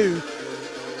 6:52.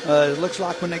 It looks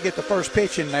like when they get the first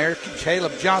pitch in there.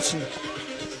 Caleb Johnson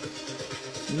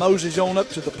moses on up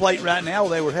to the plate right now.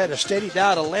 They had a steady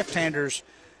diet of left-handers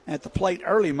at the plate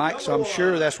early, Mike, so I'm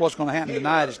sure that's what's going to happen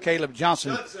tonight is Caleb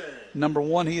Johnson, number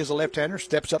 1, he is a left-hander,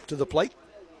 steps up to the plate,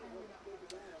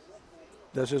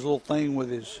 does his little thing with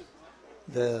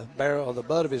the barrel of the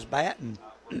butt of his bat and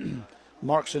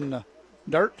marks in the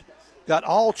dirt. Got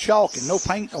all chalk and no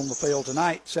paint on the field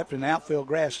tonight, except in the outfield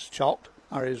grass is chalked,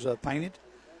 or is painted.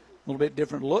 A little bit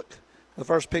different look. The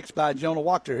first pitch by Jonah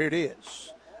Wachter. Here it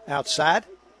is. Outside.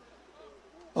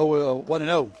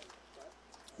 1-0.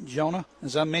 Jonah,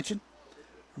 as I mentioned,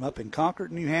 from up in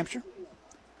Concord, New Hampshire,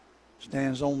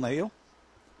 stands on the hill.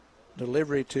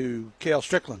 Delivery to Kel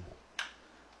Strickland.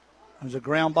 There's a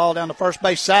ground ball down the first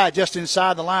base side, just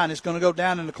inside the line. It's going to go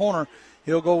down in the corner.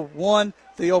 He'll go 1.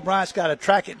 Theo Bryant's got to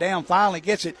track it down, finally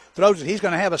gets it, throws it. He's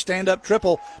going to have a stand-up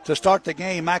triple to start the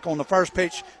game. Mike, on the first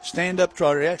pitch, stand-up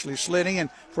trotter. He actually slid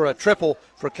in for a triple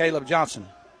for Caleb Johnson.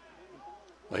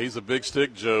 He's a big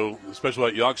stick, Joe, especially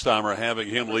like Yochsteimer, having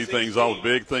him lead things off.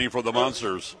 Big thing for the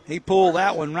Monsters. He pulled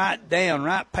that one right down,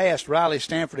 right past Riley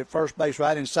Stanford at first base,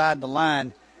 right inside the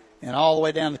line, and all the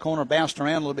way down the corner, bounced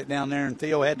around a little bit down there, and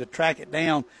Theo had to track it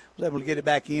down, was able to get it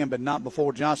back in, but not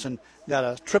before Johnson got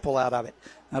a triple out of it.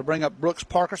 Now to bring up Brooks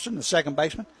Parkerson, the second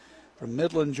baseman from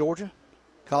Midland, Georgia.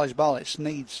 College ball at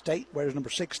Sneed State, wears number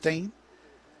 16.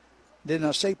 Did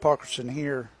not see Parkerson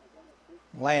here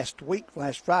last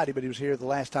Friday, but he was here the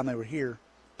last time they were here,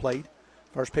 played.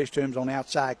 First pitch to him is on the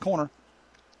outside corner.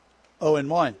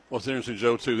 0-1. What's interesting,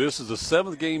 Joe, too, this is the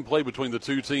 7th game played between the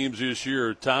two teams this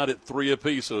year, tied at 3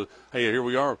 apiece. So, hey, here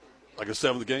we are, like a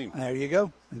 7th game. There you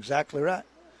go. Exactly right.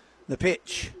 The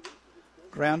pitch.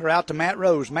 Grounder out to Matt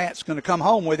Rose. Matt's going to come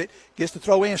home with it. Gets the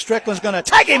throw in. Strickland's going to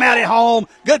take him out at home.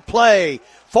 Good play.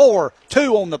 4-2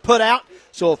 on the putout.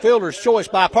 So a fielder's choice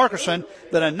by Parkerson,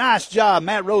 but a nice job.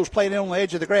 Matt Rose played it on the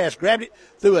edge of the grass, grabbed it,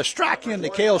 threw a strike into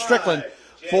Kel Strickland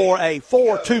for a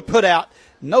 4-2 putout.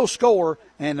 No score,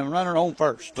 and the runner on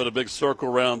first. Put a big circle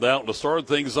around that one to start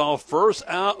things off. First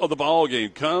out of the ball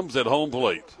game comes at home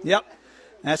plate. Yep.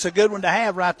 That's a good one to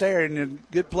have right there, and a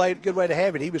good play, good way to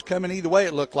have it. He was coming either way,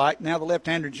 it looked like. Now the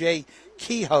left-hander, Jay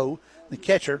Kehoe, the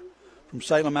catcher from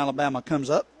Salem, Alabama, comes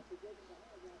up.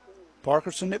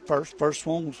 Parkerson at first.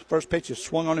 First pitch is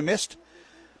swung on and missed.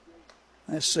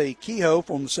 Let's see. Kehoe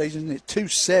from the season at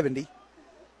 270.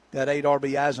 Got 8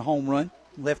 RBIs, a home run.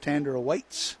 Left-hander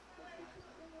awaits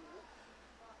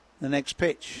the next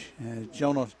pitch.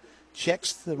 Jonah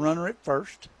checks the runner at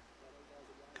first.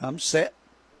 Comes set.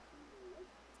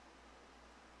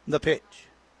 The pitch.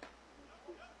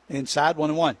 inside,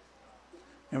 1-1.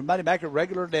 Everybody back at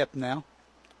regular depth now.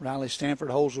 Riley Stanford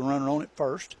holds the runner on at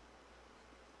first.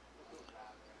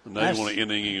 Now you want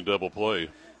an inning double play.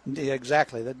 Yeah,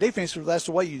 exactly. The defense, that's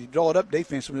the way you draw it up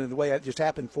defensively, the way that just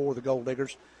happened for the Gold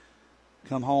Diggers.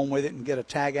 Come home with it and get a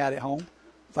tag out at home.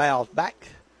 Fouls back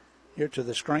here to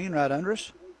the screen right under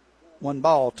us. 1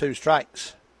 ball, 2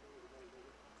 strikes.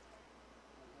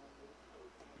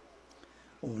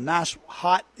 Well, nice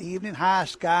hot evening, high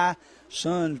sky,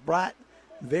 sun's bright.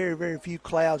 Very, very few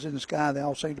clouds in the sky. They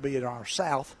all seem to be in our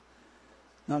south.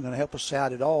 Not going to help us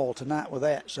out at all tonight with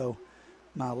that. So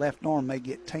my left arm may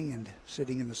get tanned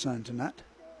sitting in the sun tonight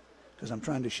because I'm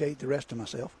trying to shade the rest of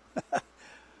myself.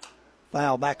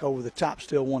 Foul back over the top,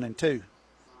 still 1-2.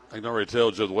 I can already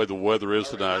tell, Joe, the way the weather is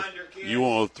tonight, you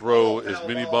want to throw as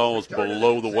many balls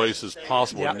below the waist as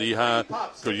possible, knee high,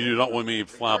 because you do not want many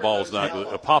fly balls tonight.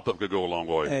 A pop-up could go a long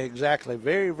way. Exactly.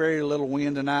 Very, very little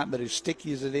wind tonight, but as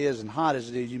sticky as it is and hot as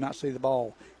it is, you might see the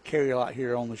ball carry a lot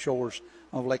here on the shores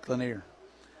of Lake Lanier.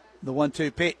 The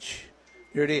 1-2 pitch.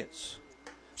 Here it is.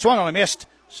 Swung on and missed.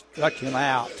 Struck him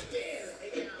out.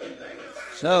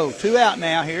 So 2 out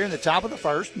now here in the top of the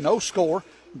first. No score.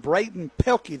 Braden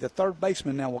Pelkey, the third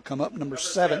baseman, now will come up, number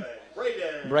 7.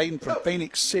 Braden from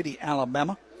Phoenix City,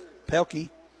 Alabama. Pelkey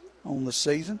on the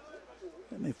season.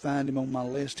 Let me find him on my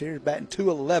list here. He's batting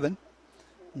 .211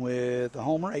 with a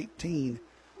homer, 18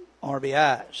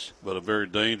 RBIs. But a very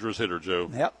dangerous hitter,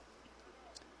 Joe. Yep.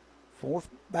 4th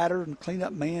batter and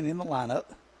cleanup man in the lineup.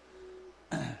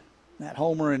 That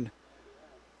homer and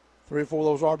 3 or 4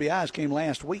 of those RBIs came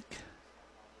last week.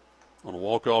 On a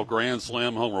walk-off grand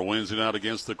slam homer Wednesday night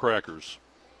against the Crackers.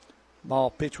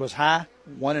 Ball pitch was high,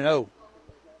 1-0.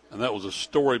 And that was a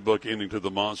storybook ending to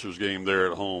the Monsters game there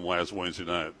at home last Wednesday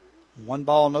night. 1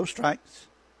 ball, no strikes.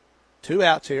 2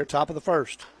 outs here, top of the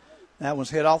first. That one's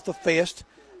hit off the fist,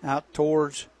 out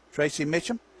towards Tracy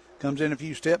Mitchum. Comes in a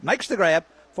few steps, makes the grab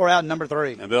for out number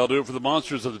 3. And they'll do it for the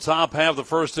Monsters at the top half of the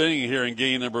first inning here in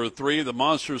game number 3. The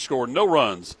Monsters scored no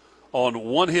runs on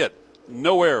 1 hit.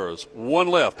 No errors, 1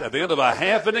 left. At the end of a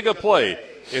half inning of play,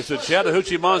 it's the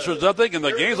Chattahoochee Monsters nothing, and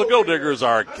the Gainesville Gol'diggers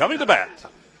are coming to bat.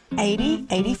 80,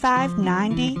 85,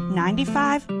 90,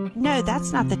 95. No,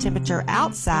 that's not the temperature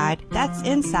outside. That's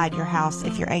inside your house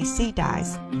if your AC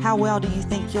dies. How well do you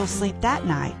think you'll sleep that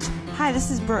night? Hi, this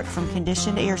is Brooke from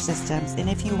Conditioned Air Systems, and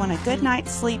if you want a good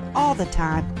night's sleep all the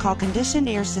time, call Conditioned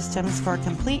Air Systems for a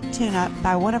complete tune-up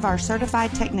by one of our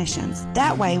certified technicians.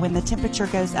 That way, when the temperature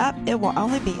goes up, it will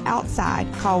only be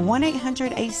outside. Call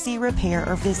 1-800-AC-REPAIR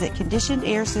or visit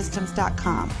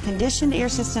ConditionedAirSystems.com. Conditioned Air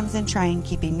Systems and Train,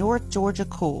 keeping North Georgia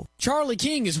cool. Charlie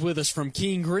King is with us from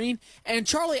King Green. And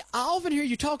Charlie, I often hear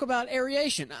you talk about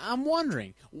aeration. I'm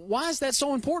wondering, why is that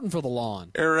so important for the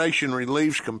lawn? Aeration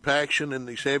relieves compaction in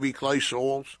these heavy clay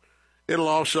soils. It'll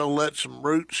also let some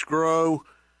roots grow.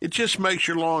 It just makes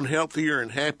your lawn healthier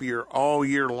and happier all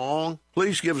year long.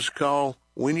 Please give us a call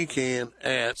when you can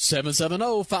at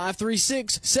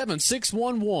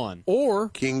 770-536-7611 or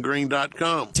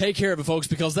kinggreen.com. Take care of it, folks,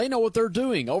 because they know what they're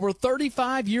doing. Over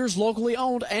 35 years locally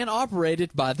owned and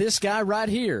operated by this guy right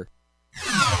here.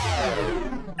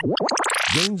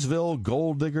 Gainesville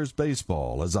Gol'diggers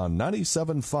baseball is on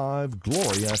 97.5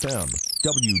 Glory FM,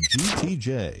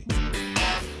 WGTJ.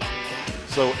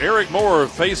 So Eric Moore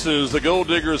faces the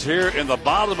Gol'diggers here in the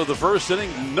bottom of the first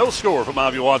inning. No score from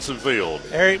Ivy Watson Field.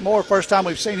 Eric Moore, first time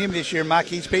we've seen him this year, Mike.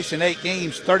 He's pitched in 8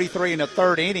 games, 33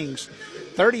 1/3 innings,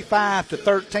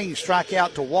 35-13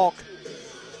 strikeout to walk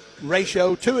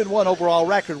ratio, 2-1 overall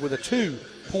record with a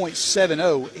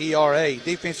 2.70 ERA.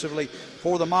 Defensively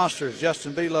for the Monsters,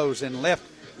 Justin Velos in left,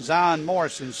 Zion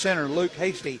Morris in center, Luke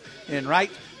Hasty in right.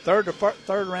 Third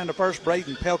around the first,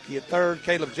 Braden Pelkey at third,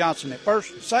 Caleb Johnson at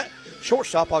first.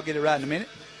 Shortstop, I'll get it right in a minute.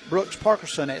 Brooks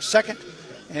Parkerson at second,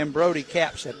 and Brody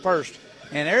Capps at first.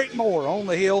 And Eric Moore on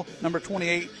the hill, number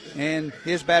 28, and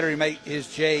his battery mate is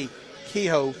Jay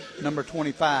Kehoe, number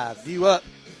 25. Due up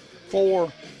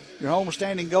for your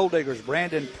homestanding Gol'diggers,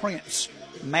 Brandon Prince,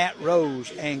 Matt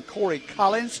Rose, and Corey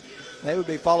Collins. They would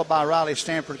be followed by Riley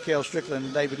Stanford, Kel Strickland,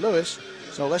 and David Lewis.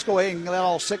 So let's go ahead and let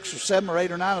all 6 or 7 or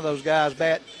 8 or 9 of those guys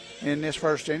bat in this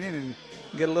first inning and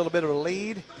get a little bit of a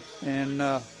lead and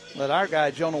let our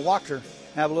guy, Jonah Wachter,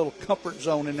 have a little comfort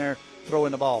zone in there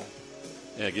throwing the ball.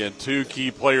 Yeah, again, 2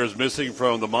 key players missing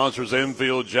from the Monsters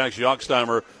infield. Jack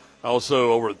Jocksteimer,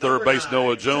 also over at third base.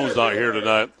 Noah Jones not here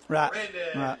tonight. Right.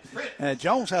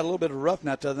 Jones had a little bit of a rough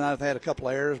night the other night. I've had a couple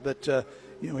of errors, but,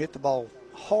 hit the ball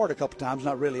hard a couple times,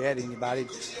 not really at anybody.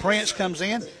 Prince comes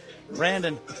in.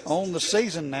 Brandon on the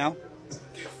season now,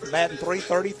 batting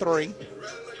 .333.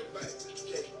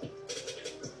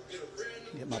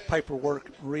 Get my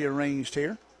paperwork rearranged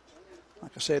here.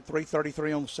 Like I said,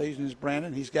 .333 on the season is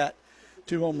Brandon. He's got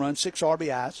 2 home runs, 6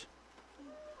 RBIs.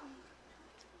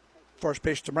 First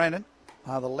pitch to Brandon.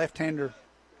 The left-hander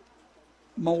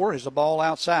Moore is the ball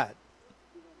outside.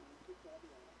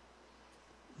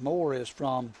 Moore is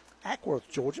from Ackworth,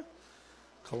 Georgia.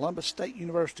 Columbus State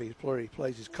University is where he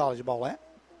plays his college ball at.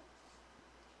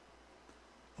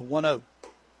 A 1-0.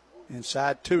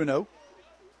 Inside 2-0.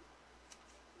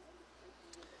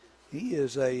 He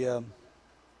is a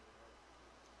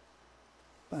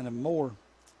Moore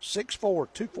 6'4",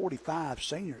 245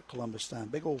 senior at Columbus time.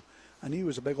 Big old. I knew he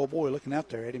was a big old boy looking out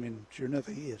there at him, and sure enough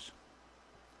he is.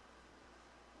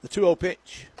 The 2-0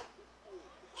 pitch.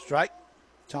 Strike.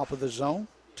 Top of the zone.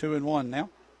 2-1 now.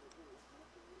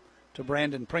 To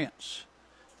Brandon Prince.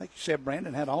 I think you said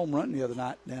Brandon had a home run the other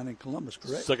night down in Columbus,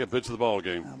 correct? Second pitch of the ball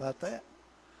game. How about that?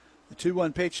 The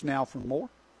 2-1 pitch now from Moore.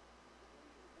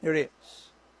 Here it is.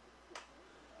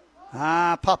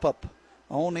 High pop-up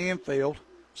on the infield.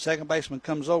 Second baseman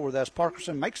comes over. That's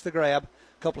Parkerson. Makes the grab.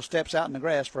 A couple of steps out in the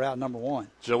grass for out number 1.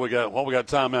 Joe, we got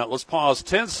timeout. Let's pause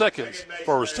 10 seconds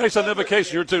for station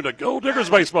identification. You're tuned to Gol'diggers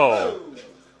Baseball.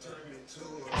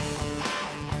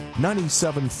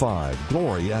 97.5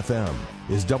 Glory FM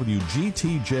is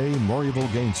WGTJ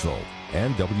Murrayville, Gainesville,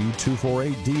 and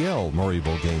W248DL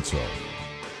Murrayville, Gainesville.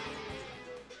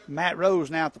 Matt Rose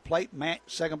now at the plate. Matt,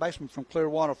 second baseman from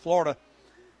Clearwater, Florida.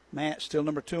 Matt still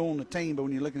number 2 on the team, but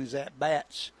when you're looking at his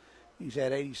at-bats, he's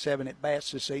had 87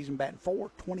 at-bats this season, batting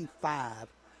 .425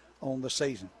 on the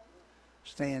season.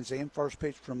 Stands in. First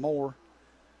pitch from Moore.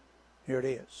 Here it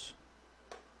is.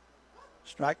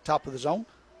 Strike, top of the zone.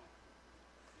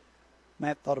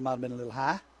 Matt thought it might have been a little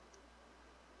high.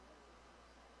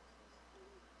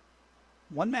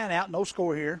 1 man out, no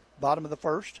score here. Bottom of the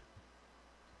first.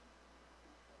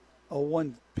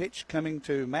 0-1 pitch coming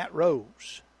to Matt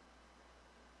Rose.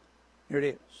 Here it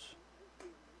is.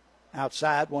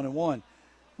 Outside, 1-1.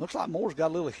 Looks like Moore's got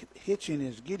a little hitch in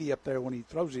his giddy up there when he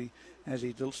throws. As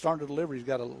he started to deliver, he's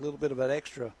got a little bit of an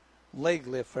extra leg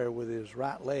lift there with his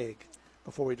right leg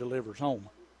before he delivers home.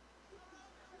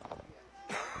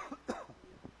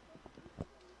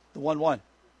 The 1-1.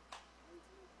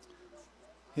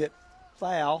 Hit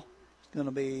foul. It's going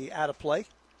to be out of play.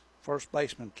 First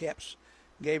baseman Caps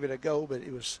gave it a go, but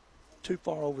it was too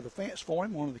far over the fence for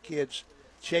him. One of the kids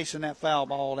chasing that foul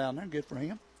ball down there. Good for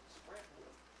him.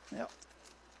 Yep.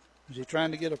 Is he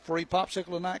trying to get a free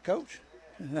popsicle tonight, Coach?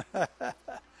 The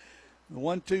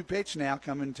 1-2 pitch now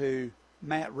coming to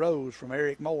Matt Rose from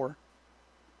Eric Moore.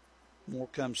 Moore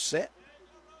comes set.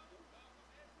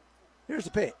 Here's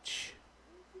the pitch.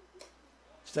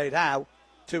 Stayed high,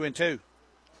 2-2.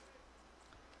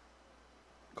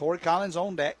 Corey Collins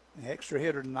on deck, the extra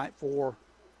hitter tonight for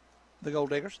the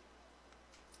Gol'diggers.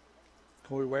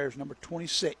 Corey wears number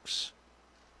 26.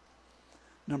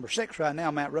 Number 6 right now,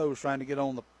 Matt Rose trying to get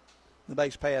on the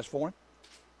base pass for him.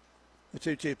 The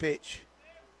 2-2 pitch.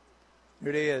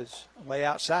 Here it is. Way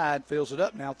outside, fills it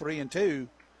up now, 3-2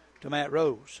 to Matt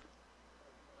Rose.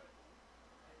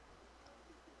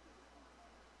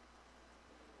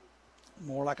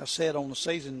 More, like I said, on the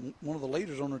season, one of the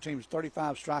leaders on their team is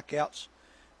 35 strikeouts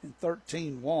and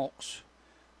 13 walks,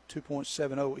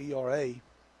 2.70 ERA.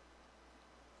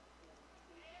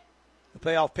 The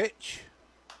payoff pitch.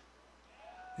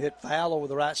 Hit foul over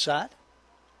the right side.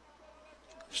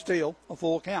 Still a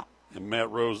full count. And Matt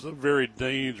Rose is a very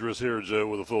dangerous hitter, Joe,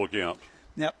 with a full count.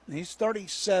 Yep, he's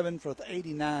 37 for the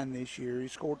 89 this year. He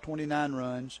scored 29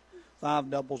 runs, 5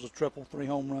 doubles, a triple, 3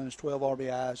 home runs, 12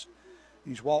 RBIs.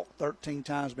 He's walked 13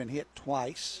 times, been hit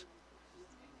twice.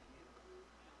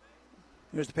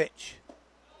 Here's the pitch.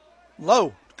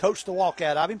 Low. Coached the walk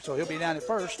out of him, so he'll be down at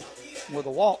first with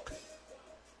a walk.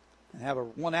 And have a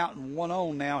 1 out and 1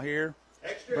 on now here.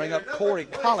 Bring up Corey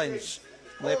Collins,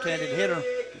 left-handed hitter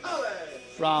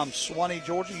from Swanee,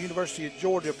 Georgia, University of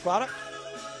Georgia product.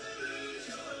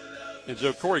 And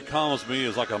Joe, Corey Collins to me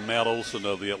is like a Matt Olson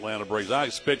of the Atlanta Braves. I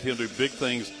expect him to do big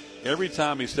things every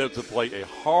time he steps to the plate. A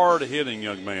hard-hitting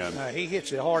young man. He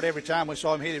hits it hard every time. We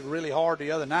saw him hit it really hard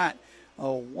the other night.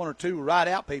 1 or 2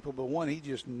 right-out people, but one he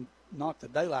just knocked the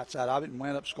daylights out of it and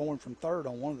wound up scoring from third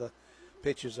on one of the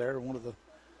pitches there.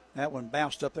 That one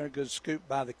bounced up there. Good scoop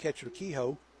by the catcher,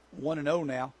 Kehoe. 1-0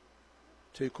 now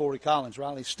to Corey Collins.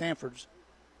 Riley Stanford's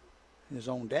is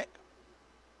on deck.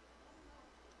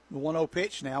 The 1-0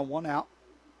 pitch now, 1 out.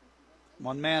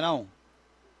 1 man on.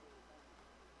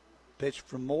 Pitch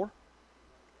from Moore.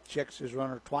 Checks his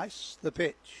runner twice. The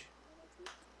pitch.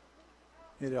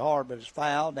 Hit it hard, but it's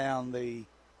foul down the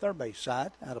third base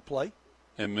side, out of play.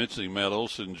 And mentioning Matt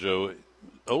Olson, Joe,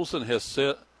 Olson has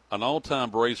set an all-time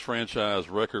Braves franchise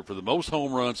record for the most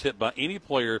home runs hit by any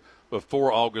player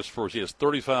before August 1st. He has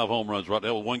 35 home runs right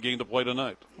now with one game to play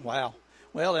tonight. Wow.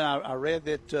 Well, and I read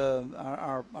that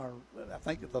our I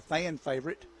think the fan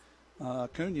favorite,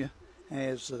 Acuna,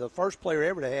 is the first player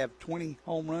ever to have 20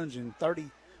 home runs and 30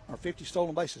 or 50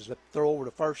 stolen bases. To throw over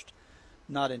to first,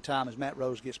 not in time as Matt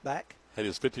Rose gets back. Had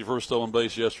his 51st stolen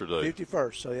base yesterday.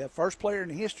 51st. So, yeah, first player in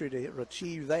history to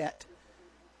achieve that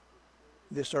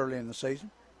this early in the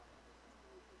season.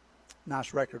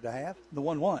 Nice record to have. The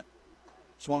 1-1.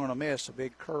 Swung on a miss, a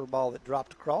big curveball that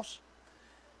dropped across.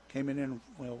 Came in,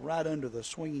 well, right under the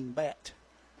swinging bat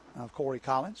of Corey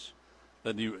Collins.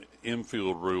 That new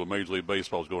infield rule of Major League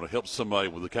Baseball is going to help somebody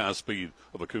with the kind of speed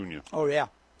of Acuna. Oh, yeah.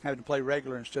 Having to play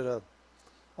regular instead of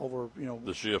over,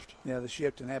 the shift. Yeah, the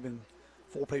shift, and having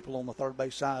 4 people on the third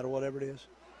base side or whatever it is.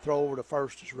 Throw over to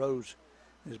first as Rose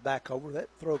is back over. That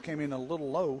throw came in a little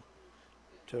low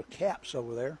to Caps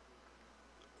over there.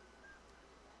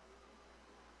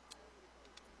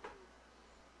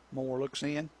 Moore looks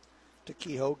in. To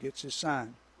Kehoe, gets his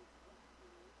sign.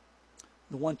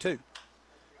 The 1-2.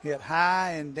 Hit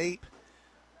high and deep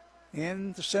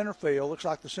in the center field. Looks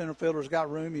like the center fielder's got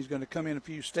room. He's going to come in a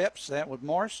few steps. That would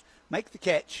Morris make the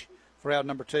catch for out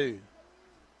number 2.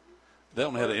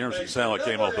 That one had an interesting sound that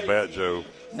came off the bat, Joe.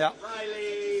 Yeah.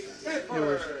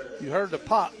 You heard the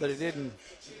pop, but it didn't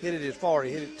hit it as far.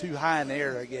 He hit it too high in the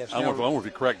air, I guess. I wonder if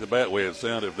he cracked the bat the way it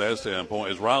sounded from that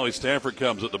standpoint. As Riley Stanford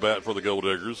comes at the bat for the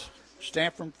Gol'diggers.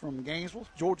 Stanford from Gainesville,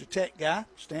 Georgia Tech guy.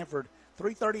 Stanford,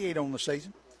 .338 on the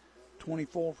season,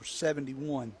 24 for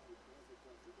 71.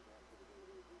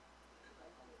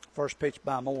 First pitch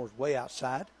by Moore is way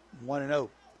outside, 1-0.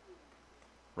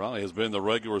 Riley has been the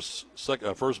regular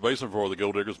first baseman for the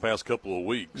Gol'diggers past couple of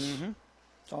weeks. Mm-hmm.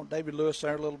 Saw David Lewis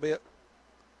there a little bit.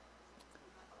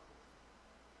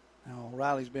 Now,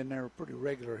 Riley's been there pretty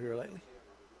regular here lately.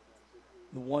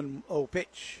 The 1-0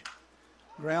 pitch.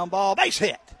 Ground ball, base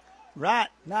hit. Right,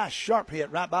 nice sharp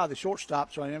hit right by the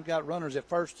shortstop, so they've got runners at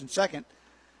first and second.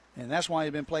 And that's why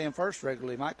he's been playing first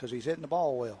regularly, Mike, because he's hitting the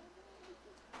ball well.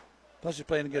 Plus he's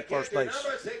playing a good first base.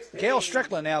 Cale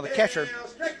Strickland now, the catcher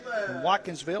from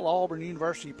Watkinsville, Auburn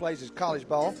University, plays his college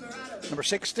ball. Number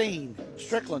 16,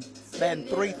 Strickland, batting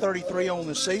 .333 on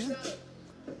the season,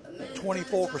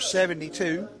 24 for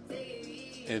 72.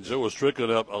 And Joe was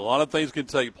Strickland up. A lot of things can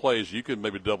take place. You can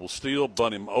maybe double steal,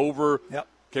 bunt him over. Yep.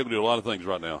 Capable do a lot of things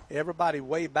right now. Everybody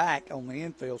way back on the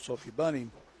infield, so if you bunt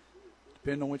him,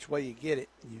 depending on which way you get it,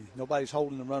 nobody's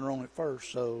holding the runner on at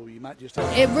first, so you might just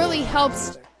have it really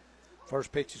helps.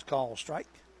 First pitch is called strike.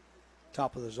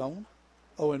 Top of the zone.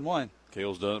 0-1.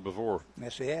 Cale's done it before.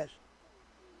 Yes, he has.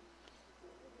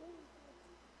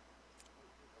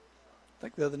 I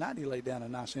think the other night he laid down a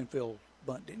nice infield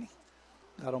bunt, didn't he?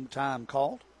 Got on time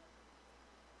called.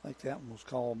 I think that one was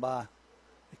called by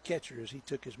the catcher as he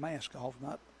took his mask off.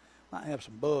 Might have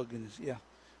some bug in his,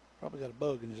 probably got a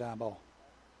bug in his eyeball.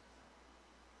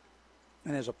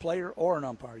 And as a player or an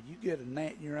umpire, you get a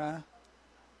gnat in your eye,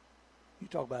 you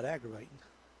talk about aggravating.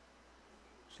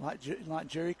 It's like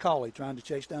Jerry Cawley trying to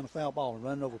chase down a foul ball and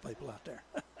running over people out there.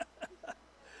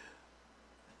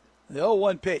 The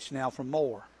 0-1 pitch now from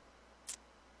Moore.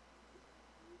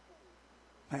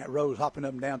 Matt Rose hopping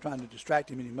up and down trying to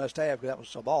distract him, and he must have, because that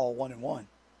was a ball, 1-1.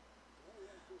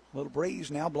 Little breeze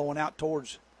now blowing out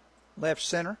towards left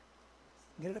center.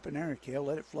 Get it up in there, Kel.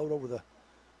 Let it float over the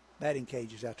batting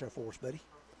cages out there for us, buddy.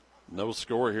 No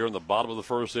score here in the bottom of the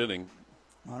first inning.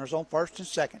 Runners on first and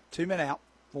second. 2 men out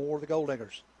for the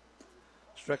Gol'diggers.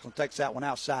 Strickland takes that one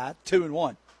outside.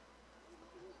 2-1.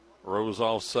 Rose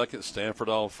off second, Stanford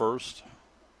off first.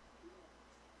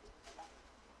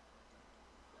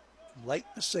 Late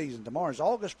in the season. Tomorrow's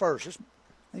August 1st.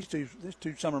 These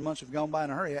two summer months have gone by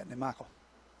in a hurry, hasn't they, Michael?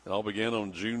 It all began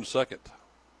on June 2nd.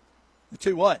 The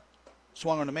 2-1.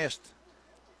 Swung on the mist.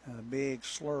 A big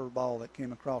slur ball that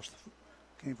came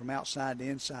from outside to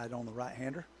inside on the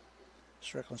right-hander.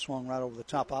 Strickland swung right over the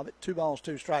top of it. 2 balls,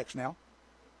 2 strikes now.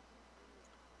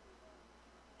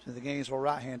 To the Gainesville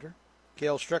right-hander,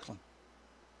 Cale Strickland.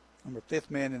 Number 5th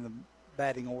man in the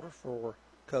batting order for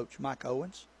Coach Mike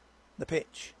Owens. The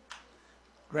pitch.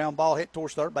 Ground ball hit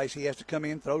towards third base. He has to come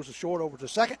in, throws the short over to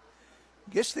second.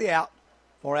 Gets the out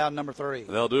for out number 3.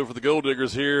 That'll do it for the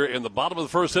Gol'diggers here in the bottom of the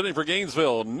first inning for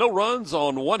Gainesville. No runs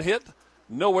on 1 hit,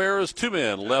 No errors, 2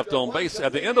 men left on base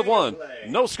at the end of 1.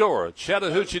 No score.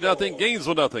 Chattahoochee nothing,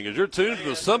 Gainesville nothing. As you're tuned to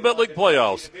the Sun Belt League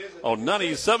playoffs on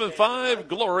 97.5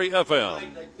 Glory FM.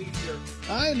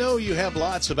 I know you have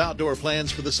lots of outdoor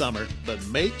plans for the summer, but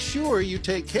make sure you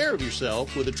take care of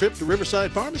yourself with a trip to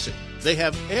Riverside Pharmacy. They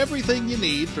have everything you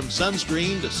need, from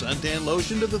sunscreen to suntan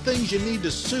lotion to the things you need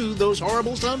to soothe those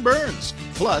horrible sunburns.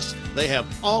 Plus, they have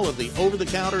all of the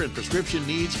over-the-counter and prescription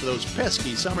needs for those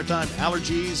pesky summertime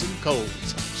allergies and colds.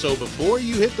 So before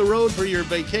you hit the road for your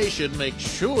vacation, make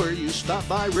sure you stop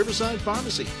by Riverside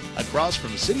Pharmacy, across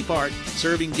from City Park,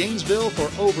 serving Gainesville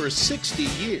for over 60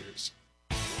 years.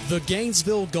 The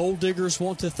Gainesville Gol'diggers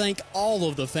want to thank all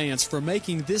of the fans for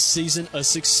making this season a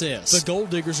success. The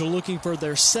Gol'diggers are looking for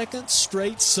their second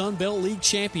straight Sun Belt League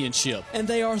championship, and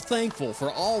they are thankful for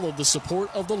all of the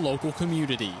support of the local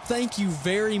community. Thank you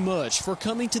very much for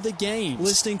coming to the games,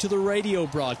 listening to the radio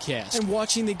broadcast, and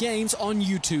watching the games on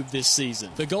YouTube this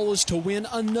season. The goal is to win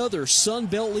another Sun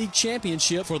Belt League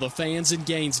championship for the fans in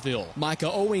Gainesville.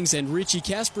 Micah Owings and Richie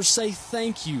Casper say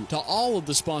thank you to all of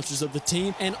the sponsors of the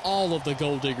team and all of the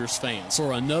Gol'diggers fans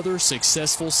for another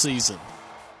successful season.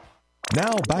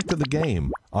 Now back to the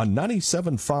game on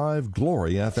 97.5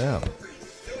 Glory FM.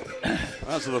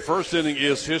 So the first inning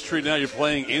is history. Now you're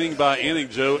playing inning by inning,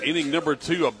 Joe. Inning number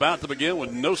 2 about to begin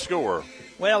with no score.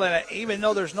 Well, and even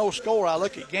though there's no score, I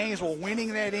look at Gainesville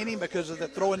winning that inning because of the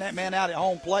throwing that man out at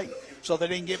home plate so they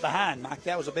didn't get behind, Mike.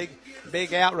 That was a big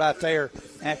out right there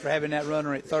after having that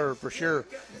runner at third for sure.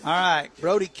 All right,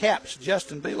 Brody Capps,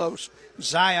 Justin Belos,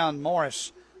 Zion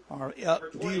Morris are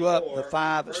due up the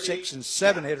 5, 6, and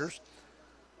 7 hitters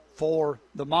for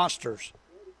the Monsters.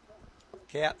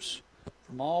 Capps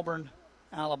from Auburn,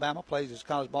 Alabama, plays his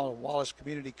college ball at Wallace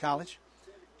Community College.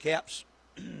 Capps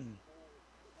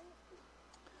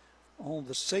on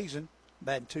the season,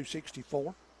 batting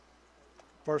 .264.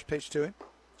 First pitch to him,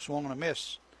 swung on a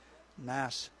miss.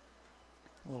 Nice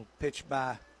little pitch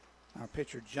by our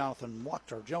pitcher, Jonah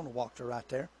Wachter right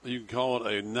there. You can call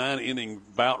it a 9-inning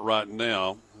bout right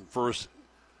now. First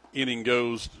inning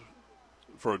goes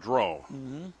for a draw.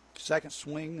 Mm-hmm. Second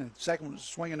swing and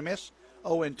a miss.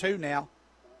 0-2 now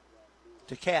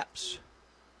to Capps.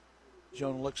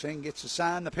 Jonah looks in, gets a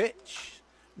sign, the pitch.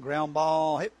 Ground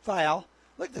ball, hit foul.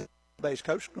 Look at the base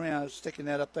coach sticking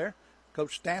that up there.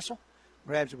 Coach Stansel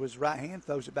grabs it with his right hand,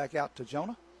 throws it back out to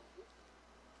Jonah.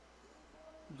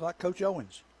 Looks like Coach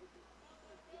Owens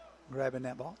grabbing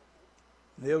that ball.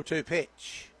 The 0-2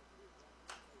 pitch.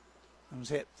 It was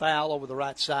hit foul over the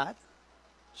right side.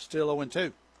 Still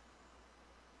 0-2.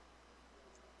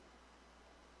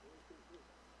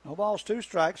 No balls, 2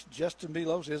 strikes. Justin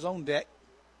Belos, his own deck.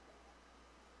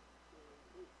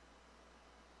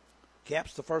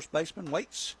 Capps, the first baseman,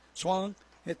 waits, swung,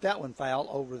 hit that one foul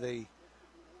over the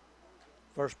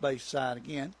first base side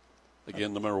again.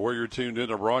 Again, no matter where you're tuned in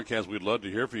to broadcast, we'd love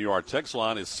to hear from you. Our text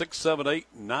line is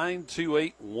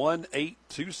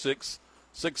 678-928-1826.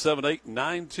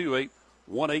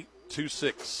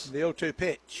 678-928-1826. The 0-2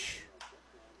 pitch.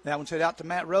 That one's hit out to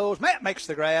Matt Rose. Matt makes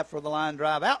the grab for the line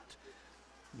drive out.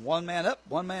 1 man up,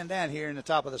 1 man down here in the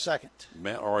top of the second.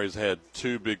 Matt always had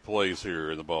 2 big plays here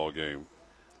in the ball game.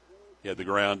 He had the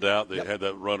ground out. They had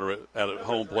that runner out at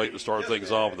home plate to start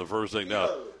things off in the first inning. Now,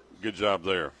 good job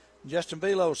there. Justin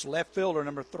Belos, left fielder,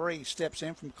 number 3, steps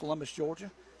in from Columbus,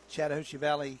 Georgia. Chattahoochee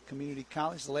Valley Community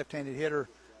College. The left-handed hitter,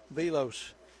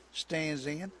 Belos, stands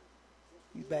in.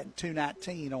 He's batting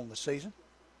 .219 on the season.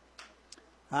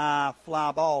 High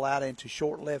fly ball out into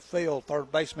short left field.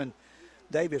 Third baseman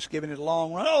Davis giving it a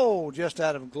long run. Oh, just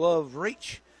out of glove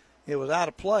reach. It was out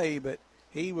of play, but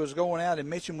he was going out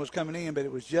and Mitchum was coming in, but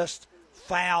it was just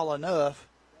foul enough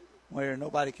where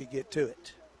nobody could get to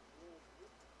it.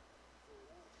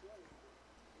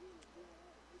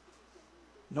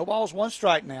 No balls, 1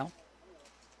 strike now.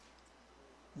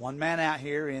 1 man out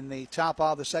here in the top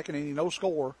of the second inning. No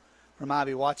score from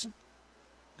Ivy Watson.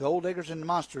 Gol'diggers and the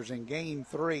Monsters in Game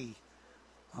 3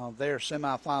 of their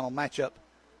semifinal matchup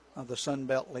of the Sun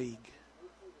Belt League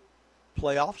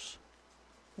playoffs.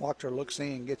 Wachter looks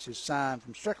in, gets his sign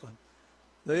from Strickland.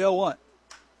 The 0-1.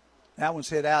 That one's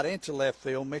hit out into left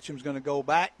field. Mitchum's going to go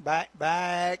back,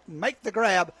 make the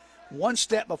grab 1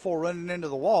 step before running into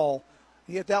the wall.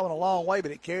 He hit that one a long way,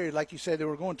 but it carried like you said they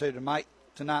were going to tonight,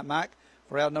 Mike,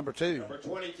 for out number 2. Number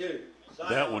 22.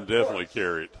 That one definitely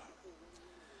carried.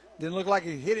 Didn't look like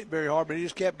he hit it very hard, but he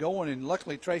just kept going, and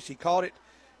luckily Tracy caught it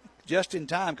just in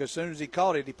time because as soon as he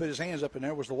caught it, he put his hands up, and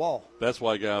there was the wall. That's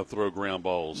why you got to throw ground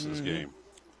balls this game.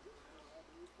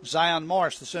 Zion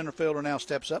Morris, the center fielder, now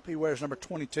steps up. He wears number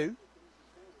 22.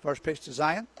 First pitch to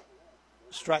Zion.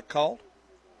 Strike called.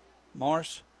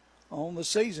 Morris on the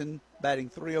season batting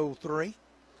 .303,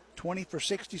 20 for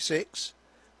 66,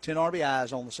 10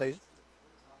 RBIs on the season.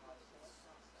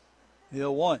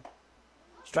 Hill 1.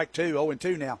 Strike 2,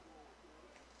 0-2 now.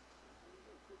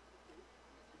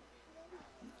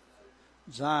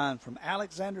 Zion from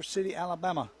Alexander City,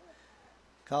 Alabama.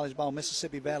 College ball,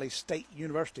 Mississippi Valley State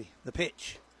University. The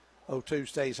pitch. 0-2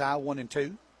 stays high,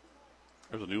 1-2.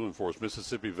 There's a new one for us,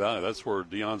 Mississippi Valley. That's where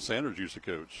Deion Sanders used to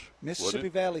coach. Mississippi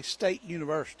Valley State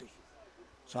University.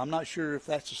 So I'm not sure if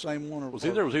that's the same one or was he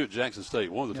there or was he at Jackson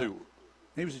State? One of the two.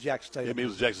 He was at Jackson State. Yeah, he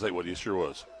was at Jackson State, what he sure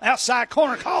was. Outside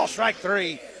corner call, strike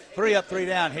 3. 3 up, 3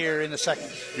 down here in the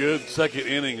second. Good second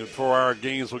inning for our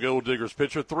Gainesville Gol'diggers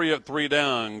pitcher. 3 up, 3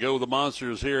 down. Go the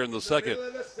Monsters here in the second.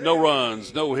 No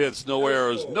runs, no hits, no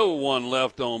errors, no one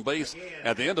left on base.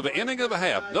 At the end of an inning of a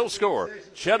half, no score.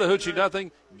 Chattahoochee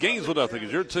nothing, Gainesville nothing.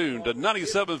 Is your tune to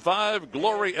 97.5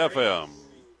 Glory FM.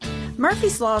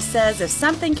 Murphy's Law says if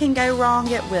something can go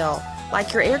wrong, it will.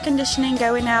 Like your air conditioning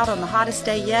going out on the hottest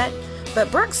day yet.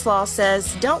 But Brooks Law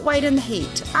says don't wait in the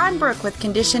heat. I'm Brooke with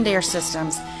Conditioned Air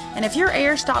Systems. And if your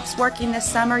air stops working this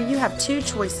summer, you have 2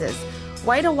 choices.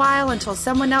 Wait a while until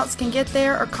someone else can get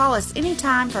there or call us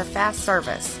anytime for fast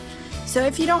service. So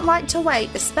if you don't like to wait,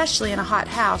 especially in a hot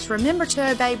house, remember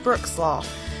to obey Brooks Law.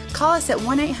 Call us at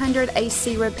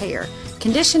 1-800-AC-REPAIR.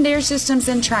 Conditioned Air Systems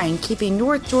and Train, keeping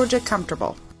North Georgia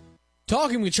comfortable.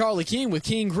 Talking with Charlie King with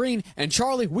King Green, and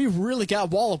Charlie, we really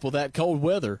got walloped with that cold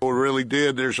weather. We really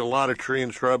did. There's a lot of tree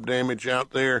and shrub damage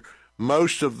out there.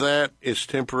 Most of that is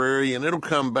temporary, and it'll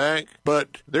come back,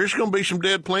 but there's going to be some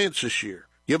dead plants this year.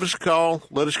 Give us a call.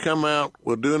 Let us come out.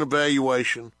 We'll do an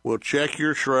evaluation. We'll check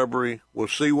your shrubbery. We'll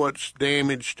see what's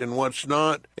damaged and what's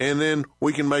not, and then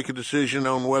we can make a decision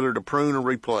on whether to prune or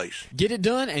replace. Get it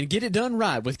done and get it done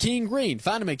right with King Green.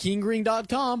 Find him at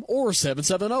kinggreen.com or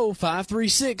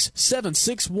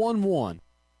 770-536-7611.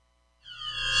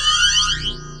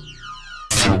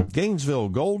 Gainesville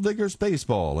Gol'diggers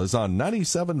baseball is on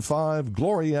 97.5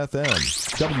 Glory FM,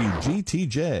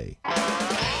 WGTJ.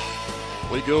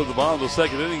 We go to the bottom of the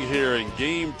second inning here in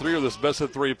Game 3 of this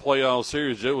best-of-3 playoff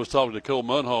series. Joe was talking to Cole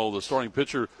Munhall, the starting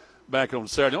pitcher, back on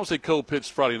Saturday. I want to see Cole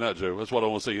pitch Friday night, Joe. That's what I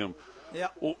want to see him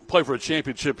play for a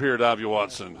championship here at Ivy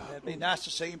Watson. It'd be nice to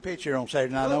see him pitch here on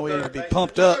Saturday night. I know he'd be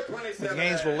pumped up with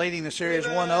Gainesville leading the series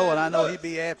 1-0, and I know he'd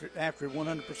be after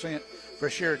 100% for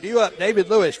sure. Due up, David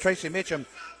Lewis, Tracy Mitchum,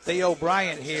 Theo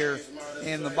Bryant here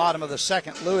in the bottom of the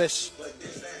second. Lewis,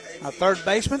 our third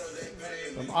baseman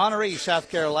from Honoree, South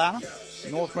Carolina,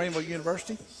 North Greenville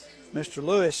University. Mr.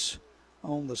 Lewis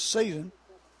on the season,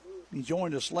 he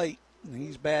joined us late, and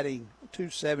he's batting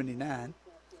 .279.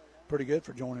 Pretty good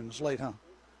for joining us late, huh?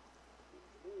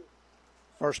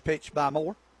 First pitch by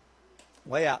Moore,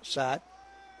 way outside,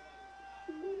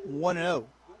 1-0.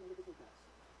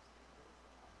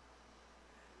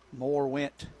 Moore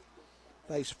went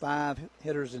face 5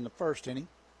 hitters in the first inning.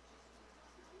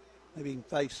 Maybe he can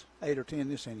face 8 or 10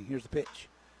 this inning. Here's the pitch.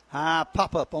 High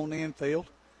pop-up on the infield.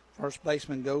 First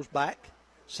baseman goes back.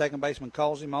 Second baseman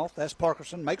calls him off. That's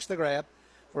Parkerson. Makes the grab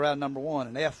for out number 1.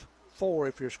 An F4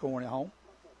 if you're scoring at home.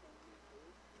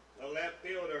 The left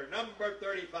fielder, number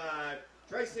 35,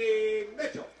 Tracy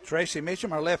Mitchell. Tracy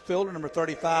Mitchum, our left fielder, number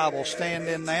 35, will stand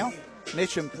in now.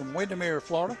 Mitchum from Windermere,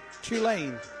 Florida,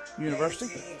 Tulane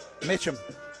University. Mitchum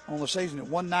on the season at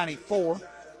 194.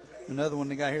 Another one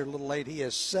that got here a little late. He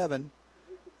has 7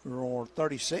 for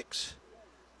 36.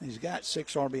 He's got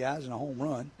 6 RBIs and a home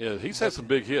run. Yeah, he's had some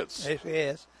big hits. Yes, he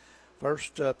has.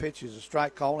 First pitch is a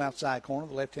strike call outside corner.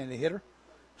 The left-handed hitter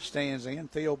stands in.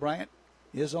 Theo Bryant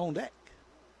is on deck.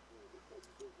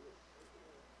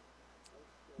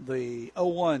 The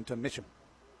 0-1 to Mitchum.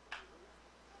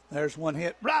 There's one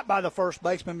hit right by the first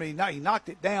baseman. He knocked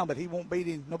it down, but he won't beat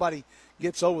him. Nobody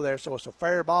gets over there, so it's a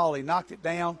fair ball. He knocked it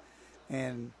down,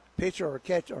 and pitcher or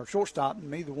catcher or shortstop,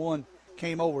 neither one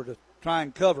came over to try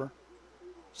and cover.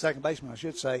 Second baseman, I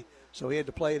should say. So he had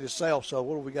to play it himself. So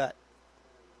what do we got?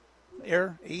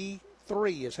 Error,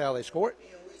 E3 is how they score it.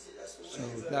 So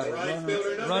we've got a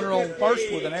runner on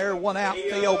first with an error, 1 out.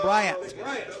 Theo Bryant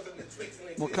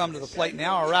will come to the plate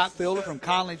now. Our right fielder from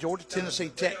Conley, Georgia, Tennessee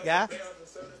Tech guy.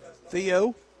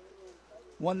 Theo,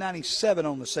 197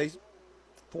 on the season,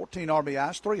 14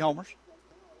 RBIs, 3 homers.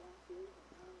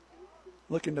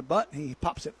 Looking to bunt, he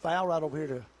pops it foul right over here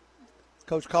to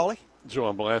Coach Cawley. Joe,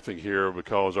 I'm laughing here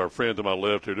because our friend to my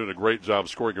left here doing a great job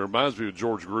scoring. It reminds me of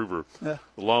George Groover, a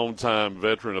longtime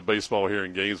veteran of baseball here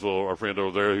in Gainesville, our friend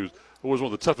over there who's was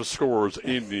one of the toughest scorers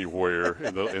anywhere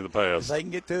in the past. If they can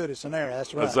get to it, it's an error.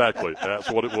 That's right. Exactly. That's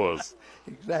what it was.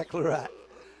 Exactly right.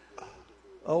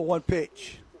 0-1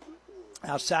 pitch.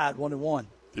 Outside, 1-1.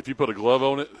 If you put a glove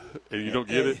on it and you don't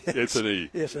get it, it's an E.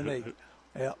 It's an E.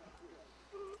 Yep.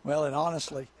 Well, and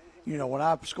honestly, you know, when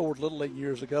I scored Little League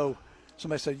years ago,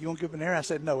 somebody said, "You want to give an error?" I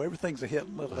said, "No, everything's a hit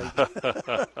in Little League."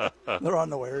 There are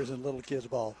no errors in little kids'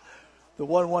 ball. The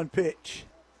 1-1 pitch.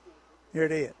 Here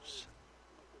it is.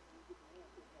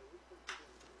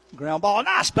 Ground ball.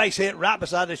 Nice base hit right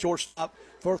beside the shortstop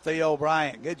for Theo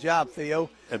Bryant. Good job, Theo.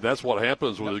 And that's what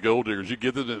happens with the Gol'diggers. You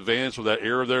give them an advantage with that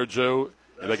error there, Joe,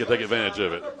 and they can take advantage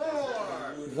of it.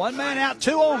 1 man out,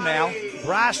 2 on now.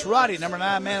 Bryce Roddy, number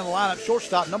 9 man in the lineup,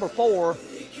 shortstop, number 4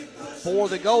 for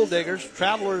the Gol'diggers.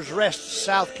 Travelers Rest,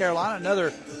 South Carolina,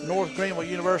 another North Greenville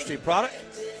University product.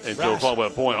 And Joe, talk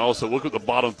about a point also, look what the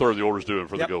bottom third of the order's doing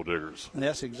for the Gol'diggers.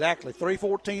 Yes, exactly.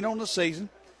 314 on the season,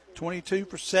 22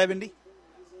 for 70,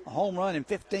 a home run and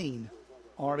 15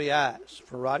 RBIs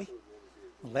for Roddy.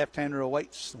 The left-hander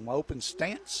awaits some open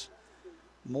stance.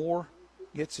 Moore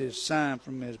gets his sign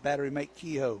from his battery mate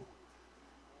Kehoe.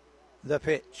 The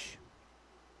pitch.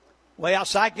 Way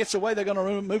outside, gets away. They're going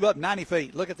to move up 90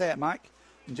 feet. Look at that, Mike.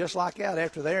 And just like that,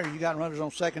 after there, you got runners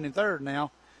on second and third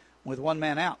now with 1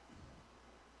 man out.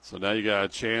 So now you got a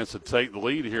chance to take the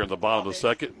lead here in the bottom of the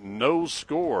second. No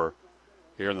score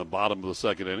here in the bottom of the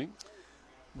second inning.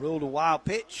 Ruled a wild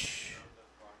pitch,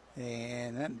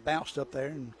 and that bounced up there,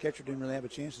 and catcher didn't really have a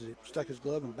chance as it stuck his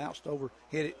glove and bounced over,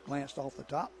 hit it, glanced off the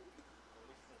top.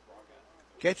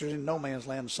 Catcher's in no man's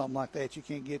land with something like that. You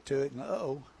can't get to it, and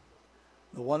uh-oh.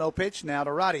 The 1-0 pitch now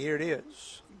to Roddy. Here it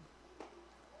is.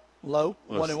 Low,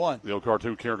 1-1. The old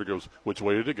cartoon character goes, which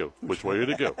way did it go? Which way did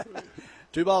it go?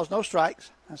 2 balls, no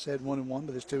strikes. I said 1-1,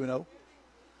 but it's 2-0.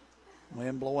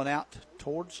 Wind blowing out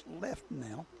towards left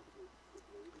now.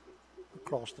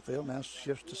 Across the field. Now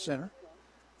shifts to center.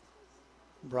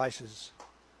 Bryce is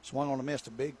swung on a miss.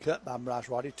 A big cut by Bryce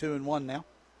Roddy. 2-1 now.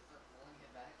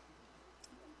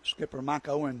 Skipper Mike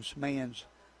Owens mans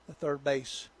the third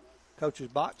base coach's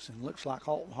box, and looks like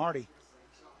Halton Hardy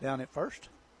down at first.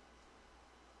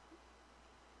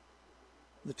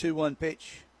 The 2-1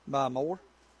 pitch by Moore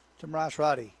to Bryce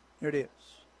Roddy. Here it is.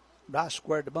 Bryce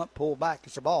squared the bunt, pulled back.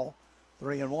 It's a ball.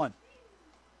 3-1.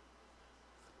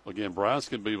 Again, Bryce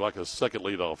can be like a second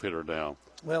leadoff hitter now.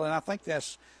 Well, and I think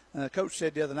that's Coach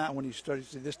said the other night when he started,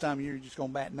 he said this time of year he's just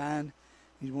going to bat 9.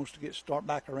 He wants to start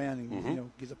back around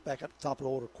and get it back up the top of the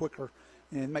order quicker,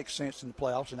 and it makes sense in the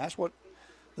playoffs. And that's what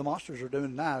the Monsters are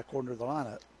doing tonight, according to the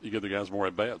lineup. You give the guys more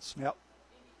at bats. Yep.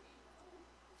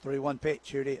 3-1 pitch.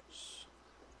 Here it is.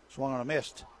 Swung on a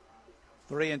missed.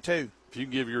 3-2. If you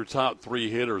give your top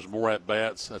 3 hitters more at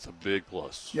bats, that's a big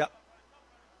plus. Yep.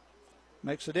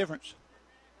 Makes a difference.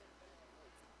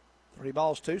 3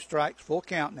 balls, 2 strikes, full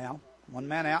count now. 1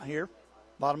 man out here.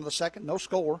 Bottom of the second, no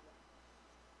score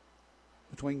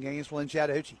between Gainesville and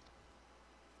Chattahoochee.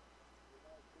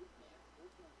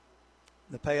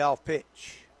 The payoff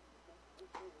pitch.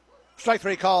 Strike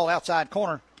 3 call outside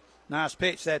corner. Nice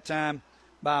pitch that time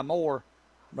by Moore.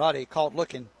 Roddy caught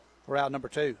looking for out number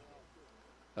 2.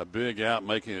 A big out,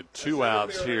 making it 2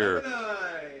 outs here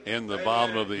in the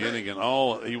bottom of the inning. And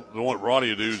all he wanted Roddy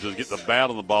to do is just get the bat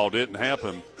on the ball. Didn't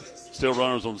happen. Still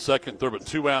runners on second, third, but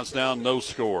 2 outs now, no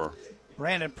score.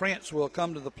 Brandon Prince will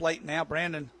come to the plate now.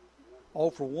 Brandon 0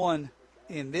 for 1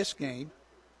 in this game.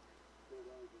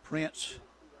 Prince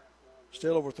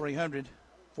still over 300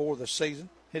 for the season,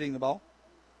 hitting the ball.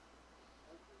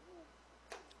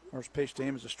 First pitch to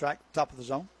him is a strike, top of the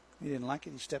zone. He didn't like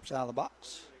it. He steps out of the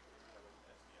box.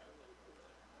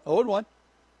 0-1.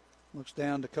 Looks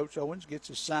down to Coach Owens, gets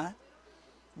his sign.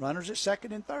 Runners at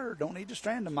second and third. Don't need to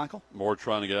strand them, Michael. Moore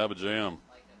trying to get out of a jam.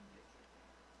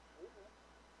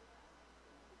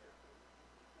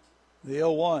 The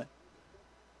 0-1.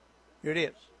 Here it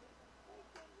is.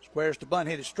 Squares to bunt,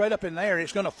 hit it straight up in the air.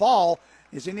 It's going to fall.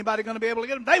 Is anybody going to be able to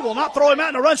get him? They will not throw him out,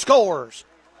 and the run scores.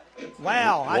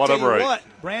 Wow. I tell you what,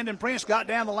 Brandon Prince got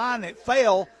down the line. It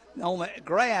fell on the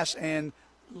grass, and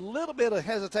a little bit of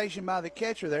hesitation by the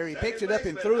catcher there. He picked it up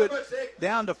and threw it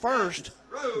down to first.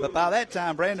 But by that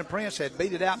time, Brandon Prince had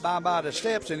beat it out by the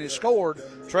steps and had scored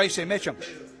Tracy Mitchum.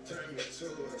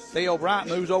 Theo Bryant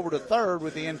moves over to third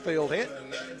with the infield hit.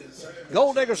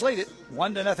 Gol'diggers lead it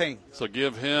 1-0. So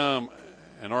give him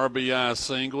an RBI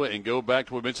single and go back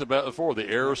to what we mentioned about before, the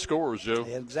error scores, Joe.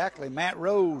 Exactly. Matt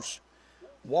Rose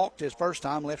walked his first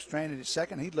time, left stranded at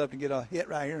second. He'd love to get a hit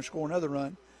right here and score another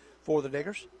run for the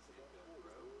Diggers.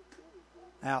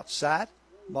 Outside,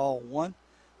 ball 1.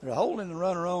 They're holding the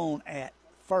runner on at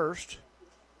first,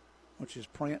 which is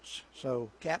Prince. So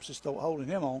Capps is still holding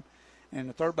him on. And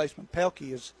the third baseman,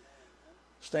 Pelkey, is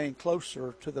staying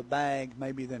closer to the bag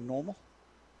maybe than normal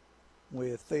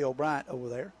with Theo Bryant over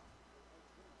there.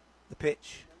 The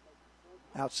pitch.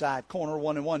 Outside corner,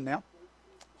 1-1 now.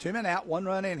 2 men out, 1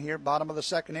 run in here, bottom of the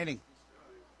second inning.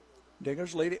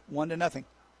 Diggers lead it 1-0.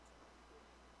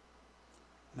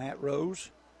 Matt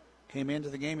Rose came into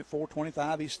the game at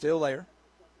 4:25. He's still there.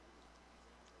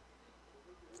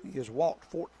 He has walked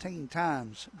 14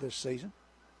 times this season,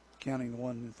 counting the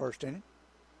one in the first inning.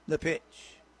 The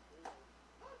pitch.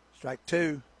 Strike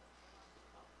 2.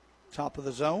 Top of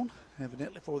the zone,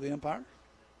 evidently for the umpire.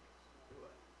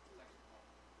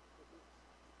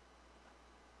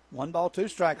 1 ball, 2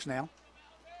 strikes now.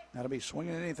 That'll be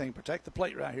swinging at anything. Protect the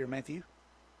plate right here, Matthew.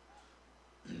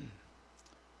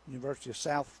 University of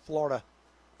South Florida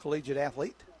collegiate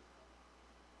athlete.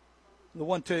 The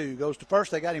 1-2 goes to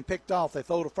first. They got him picked off. They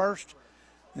throw to first,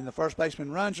 and the first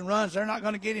baseman runs and runs. They're not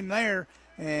going to get him there,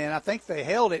 and I think they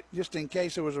held it just in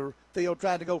case there was Theo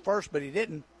tried to go first, but he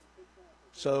didn't.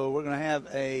 So we're going to have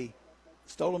a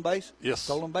stolen base? Yes.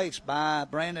 Stolen base by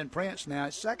Brandon Prince now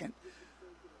at second.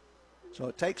 So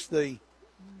it takes the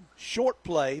short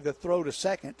play, the throw to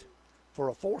second, for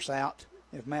a force out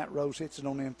if Matt Rose hits it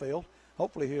on the infield.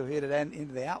 Hopefully he'll hit it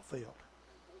into the outfield.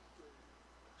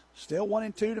 Still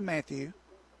 1-2 to Matthew.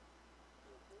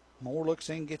 Moore looks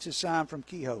in, gets his sign from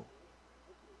Kehoe.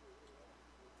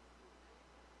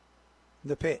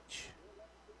 The pitch.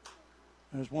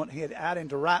 There's one hit out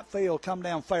into right field, come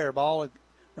down fair ball.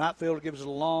 Right fielder gives it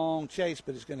a long chase,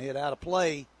 but it's going to hit out of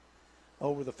play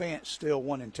over the fence. Still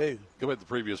 1-2. Go back to the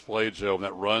previous play, Joe, and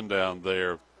that run down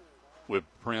there with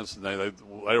Prince. And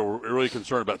they were really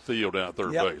concerned about Theo down at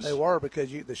third base. They were,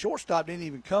 because the shortstop didn't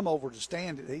even come over to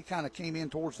stand. He kind of came in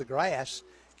towards the grass.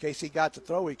 In case he got to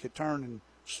throw, he could turn and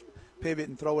pivot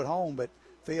and throw it home. But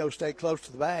Theo stayed close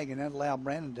to the bag, and that allowed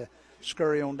Brandon to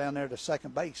scurry on down there to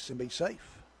second base and be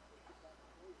safe.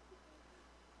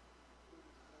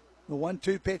 The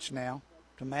 1-2 pitch now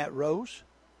to Matt Rose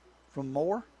from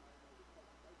Moore.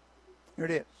 Here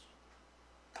it is.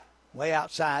 Way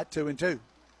outside, 2-2.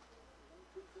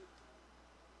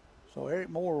 So Eric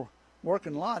Moore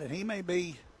working a lot, and he may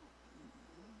be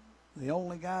the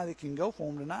only guy that can go for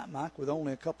him tonight, Mike, with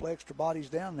only a couple extra bodies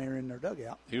down there in their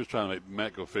dugout. He was trying to make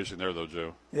Matt go fishing there, though,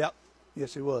 Joe. Yep.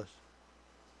 Yes, he was.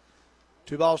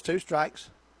 2 balls, 2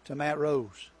 strikes to Matt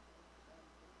Rose.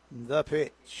 The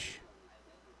pitch.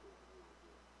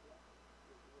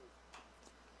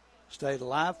 Stayed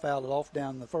alive, fouled it off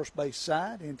down the first base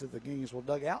side into the Gainesville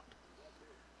dugout.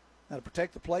 Got to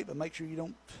protect the plate, but make sure you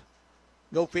don't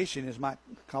go fishing, as Mike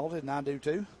called it, and I do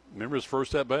too. Remember his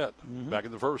first at bat, back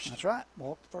in the first. That's right.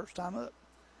 Walked the first time up.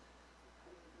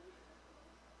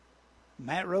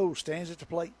 Matt Rose stands at the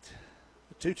plate.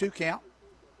 The 2-2 count.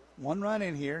 1 run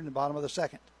in here in the bottom of the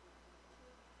second.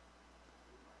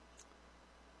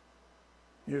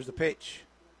 Here's the pitch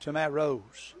to Matt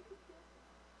Rose.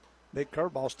 Big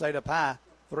curveball, stayed up high.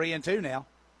 3-2 now.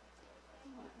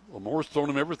 Well, Moore's thrown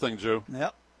him everything, Joe.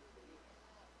 Yep.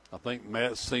 I think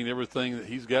Matt's seen everything that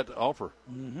he's got to offer.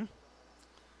 Mm-hmm.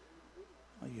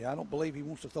 Well, yeah, I don't believe he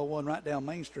wants to throw one right down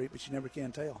Main Street, but you never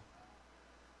can tell.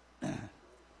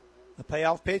 The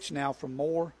payoff pitch now from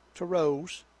Moore to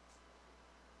Rose.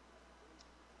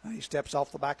 Now he steps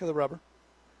off the back of the rubber,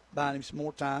 buying him some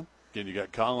more time. Again, you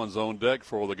got Collins on deck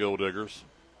for the Gol'diggers.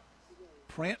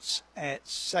 Prince at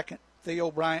second,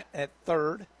 Theo Bryant at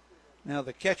third. Now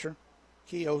the catcher,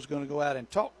 Keogh's going to go out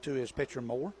and talk to his pitcher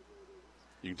Moore.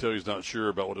 You can tell he's not sure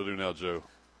about what to do now, Joe.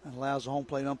 That allows the home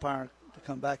plate umpire to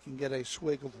come back and get a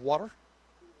swig of water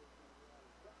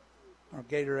or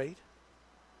Gatorade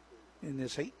in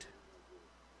this heat.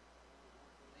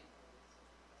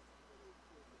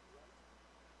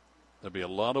 There'll be a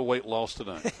lot of weight loss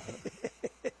tonight.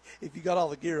 If you got all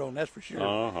the gear on, that's for sure.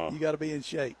 Uh-huh. You got to be in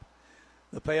shape.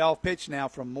 The payoff pitch now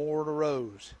from Moore to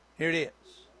Rose. Here it is.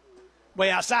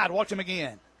 Way outside. Watch him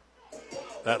again.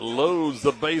 That loads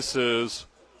the bases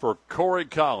for Corey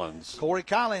Collins. Corey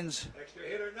Collins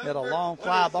hit a long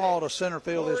fly ball to center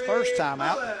field his first time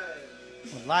out.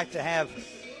 Would like to have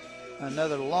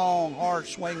another long, hard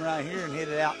swing right here and hit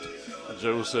it out.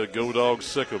 Joe said, go Dogs,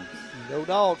 sick 'em. Go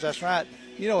Dogs, that's right.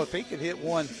 You know, if he could hit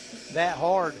one that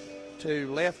hard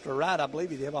to left or right, I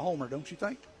believe he'd have a homer, don't you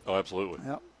think? Oh, absolutely.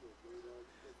 Yep.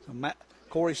 So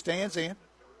Corey stands in.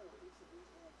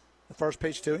 The first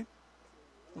pitch to him.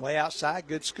 Way outside.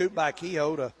 Good scoop by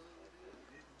Kehoe to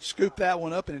scoop that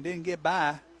one up, and it didn't get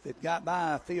by. If it got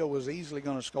by, Theo was easily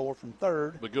going to score from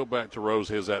third. But go back to Rose,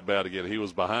 his at bat again. He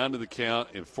was behind in the count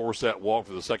and forced that walk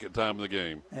for the second time in the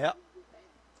game. Yep.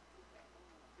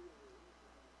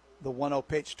 The 1-0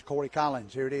 pitch to Corey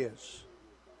Collins. Here it is.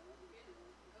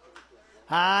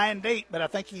 High and deep, but I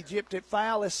think he gypped it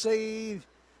foul. Let's see.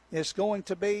 It's going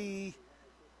to be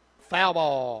foul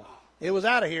ball. It was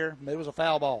out of here, but it was a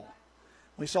foul ball.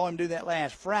 We saw him do that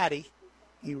last Friday.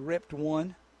 He ripped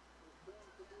one,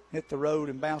 hit the road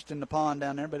and bounced in the pond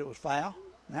down there, but it was foul.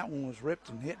 That one was ripped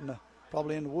and hit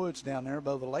probably in the woods down there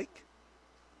above the lake.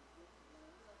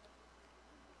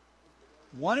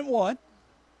 1-1.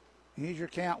 Here's your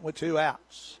count with 2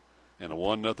 outs. And a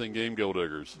 1-0 game,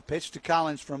 Gol'diggers. Pitch to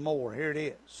Collins from Moore. Here it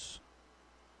is.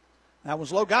 That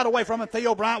one's low. Got away from it.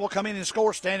 Theo Bryant will come in and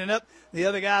score standing up. The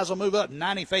other guys will move up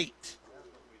 90 feet.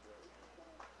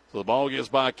 So the ball gets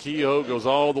by Kehoe, goes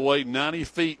all the way 90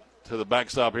 feet to the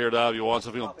backstop here at Ivy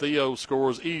Watsonfield. Theo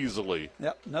scores easily.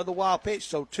 Yep, another wild pitch.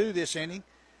 So 2 this inning.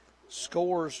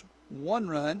 Scores 1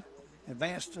 run.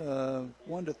 Advanced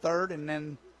 1 to third, and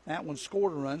then that one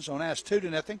scored a run. So now it's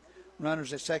 2-0.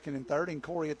 Runners at second and third, and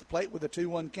Corey at the plate with a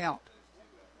 2-1 count.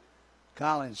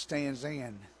 Collins stands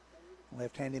in.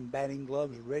 Left-handed batting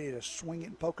gloves ready to swing it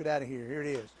and poke it out of here. Here it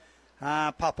is.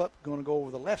 High pop-up, going to go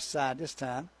over the left side this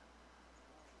time.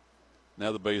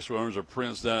 Now the base runners are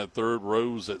Prince down at third,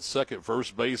 Rose at second.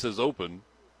 First base is open.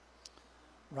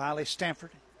 Riley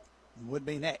Stanford would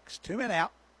be next. 2 men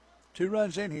out. 2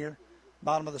 runs in here.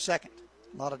 Bottom of the second.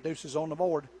 A lot of deuces on the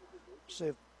board. See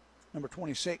if number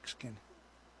 26 can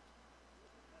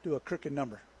do a crooked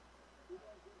number.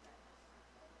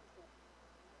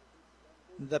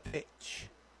 The pitch.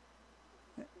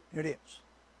 Here it is.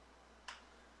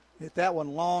 Hit that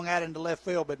one long out into left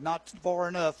field, but not far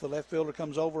enough. The left fielder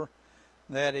comes over.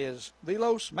 That is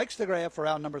Velos, makes the grab for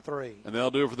out number 3. And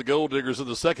they'll do it for the Gol'diggers in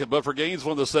the second. But for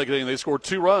Gainesville in the second inning, they scored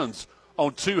 2 runs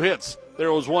on 2 hits.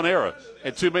 There was 1 error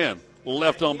and 2 men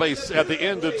left on base at the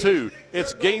end of 2.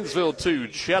 It's Gainesville 2,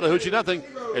 Chattahoochee nothing,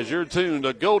 as you're tuned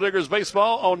to Gol'diggers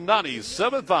Baseball on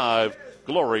 97.5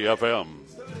 Glory FM.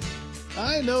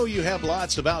 I know you have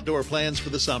lots of outdoor plans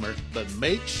for the summer, but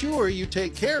make sure you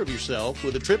take care of yourself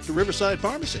with a trip to Riverside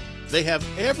Pharmacy. They have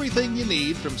everything you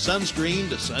need, from sunscreen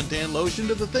to suntan lotion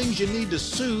to the things you need to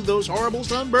soothe those horrible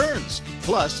sunburns.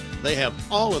 Plus, they have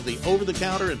all of the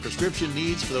over-the-counter and prescription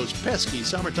needs for those pesky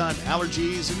summertime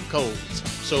allergies and colds.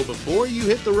 So before you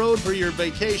hit the road for your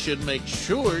vacation, make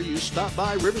sure you stop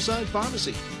by Riverside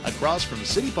Pharmacy, across from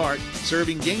City Park,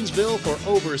 serving Gainesville for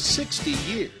over 60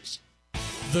 years.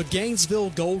 The Gainesville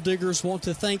Gol'diggers want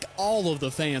to thank all of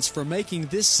the fans for making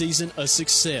this season a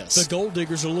success. The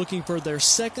Gol'diggers are looking for their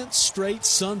 2nd straight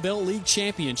Sun Belt League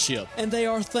championship, and they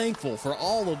are thankful for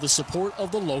all of the support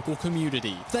of the local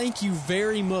community. Thank you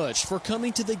very much for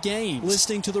coming to the games,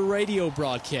 listening to the radio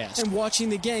broadcast, and watching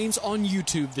the games on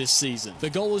YouTube this season. The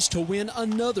goal is to win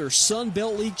another Sun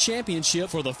Belt League championship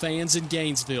for the fans in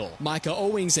Gainesville. Micah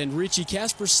Owings and Richie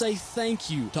Casper say thank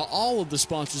you to all of the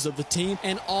sponsors of the team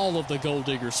and all of the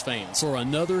Gol'diggers fans for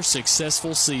another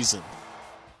successful season.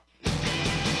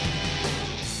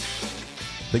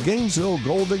 The Gainesville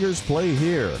Gol'diggers play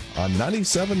here on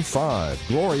 97.5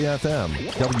 Glory FM,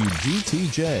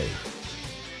 WGTJ.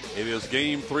 It is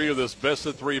game 3 of this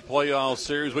best-of-3 playoff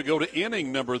series. We go to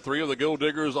inning number 3 of the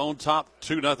Gol'diggers on top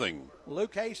 2-0.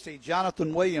 Luke Hasty,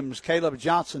 Jonathan Williams, Caleb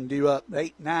Johnson due up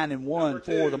 8, 9, and 1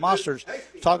 for the Monsters.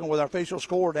 Talking with our official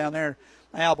scorer down there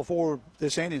now before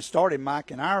this inning started, Mike,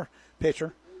 and our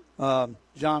pitcher,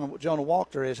 Jonah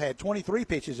Walker, has had 23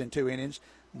 pitches in 2 innings.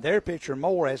 Their pitcher,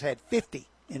 Moore, has had 50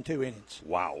 in 2 innings.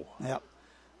 Wow. Yep.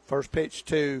 First pitch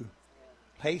to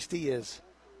Hasty is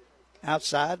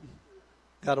outside.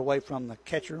 Got away from the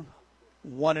catcher,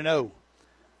 1-0.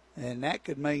 And that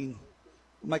could make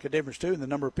a difference, too, in the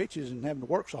number of pitches and having to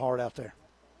work so hard out there.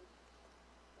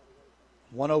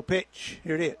 1-0 pitch.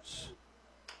 Here it is.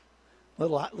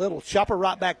 Little chopper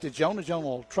right back to Jonah. Jonah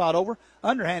will trot over.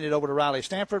 Underhanded over to Riley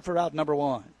Stanford for out number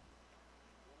 1.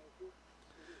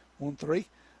 1-3.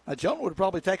 Jonah would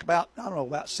probably take about 10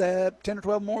 or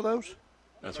 12 more of those.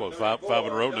 That's what, five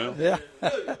in a row now? Yeah.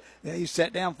 Yeah, he's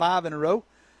set down 5 in a row.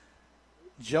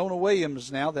 Jonah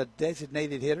Williams now, the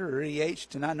designated hitter, or EH,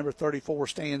 tonight number 34,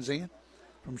 stands in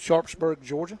from Sharpsburg,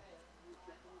 Georgia.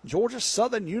 Georgia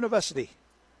Southern University,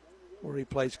 where he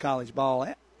plays college ball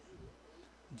at.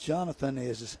 Jonathan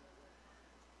is,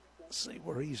 let's see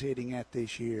where he's hitting at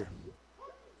this year.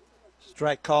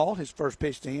 Strike called, his first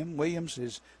pitch to him. Williams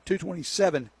is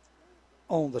 227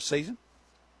 on the season.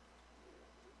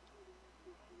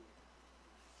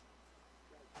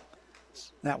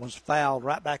 That one's fouled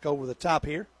right back over the top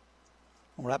here.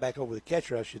 Right back over the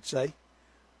catcher, I should say.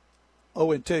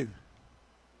 0-2.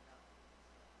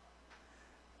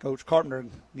 Coach Carpenter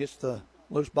gets the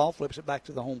loose ball, flips it back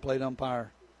to the home plate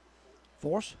umpire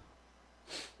for us.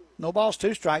 No balls,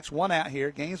 2 strikes, 1 out here.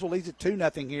 Gainesville leads it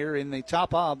 2-0 here in the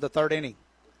top of the 3rd inning.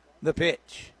 The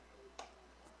pitch.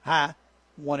 High,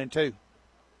 1-2.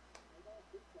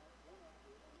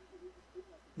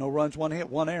 No runs, 1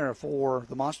 hit, 1 error for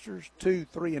the Monsters.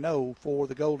 2-3-0 for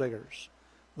the Gol'diggers.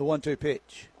 The 1-2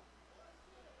 pitch.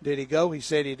 Did he go? He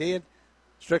said he did.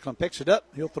 Strickland picks it up.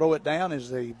 He'll throw it down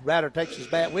as the batter takes his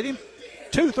bat with him.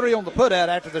 2-3 on the putout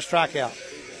after the strikeout.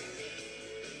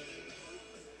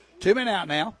 2 men out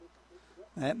now.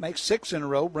 That makes 6 in a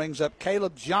row. Brings up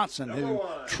Caleb Johnson, who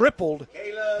tripled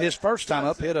his first time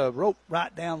up. Hit a rope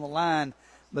right down the line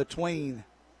between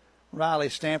Riley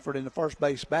Stanford and the first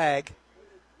base bag.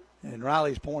 And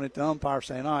Riley's pointing at the umpire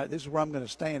saying, all right, this is where I'm going to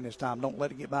stand this time. Don't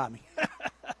let it get by me.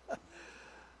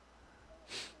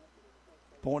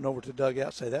 Pointing over to the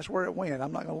dugout, say, that's where it went.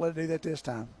 I'm not going to let it do that this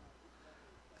time.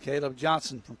 Caleb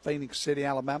Johnson from Phoenix City,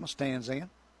 Alabama, stands in.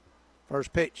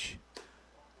 First pitch.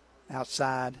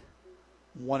 Outside,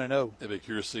 1-0. I'd be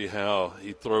curious to see how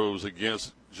he throws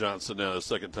against Johnson now the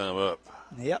second time up.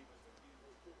 Yep.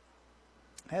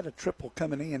 Had a triple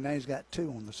coming in. Now he's got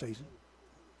 2 on the season.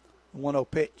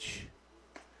 1-0 pitch.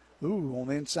 Ooh, on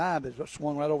the inside, but it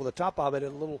swung right over the top of it. A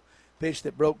little pitch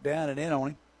that broke down and in on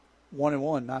him.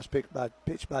 1-1. Nice pitch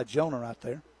by Jonah right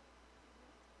there.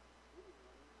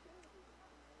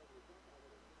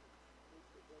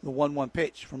 The 1-1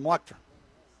 pitch from Wachter.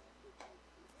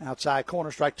 Outside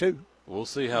corner, strike 2. We'll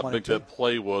see how big that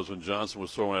play was when Johnson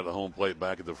was throwing at the home plate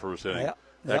back at the first inning. Yep.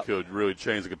 That could really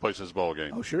change the complexion of this ball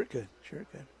game. Oh, sure it could. Sure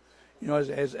it could. You know,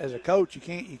 as a coach, you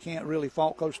can't really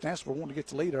fault Coach Stanford for wanting to get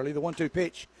the lead early. The 1-2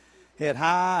 pitch, hit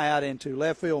high out into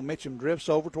left field. Mitchum drifts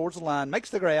over towards the line,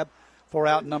 makes the grab for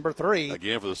out number 3.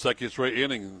 Again, for the second straight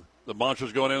inning, the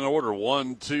Monsters going in order.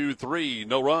 1, 2, 3.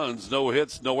 No runs, no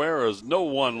hits, no errors, no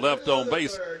one left on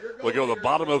base. We go to the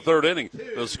bottom of the third inning.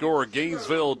 The score,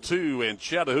 Gainesville 2 and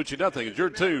Chattahoochee nothing. It's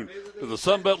your tune to the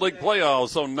Sunbelt League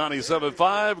playoffs on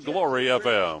 97.5 Glory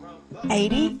FM.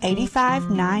 80,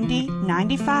 85, 90,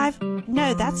 95.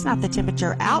 No, that's not the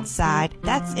temperature outside.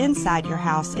 That's inside your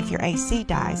house if your AC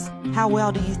dies. How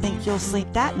well do you think you'll sleep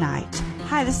that night?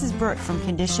 Hi, this is Brooke from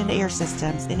Conditioned Air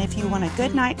Systems, and if you want a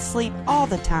good night's sleep all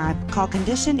the time, call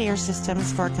Conditioned Air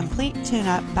Systems for a complete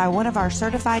tune-up by one of our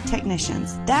certified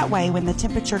technicians. That way, when the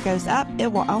temperature goes up, it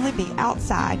will only be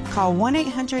outside. Call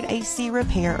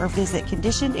 1-800-AC-REPAIR or visit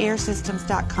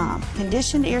ConditionedAirSystems.com.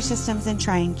 Conditioned Air Systems and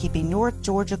Train, keeping North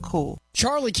Georgia cool.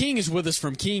 Charlie King is with us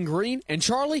from King Green. And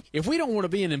Charlie, if we don't want to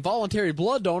be an involuntary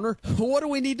blood donor, what do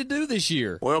we need to do this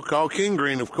year? Well, call King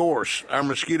Green, of course. Our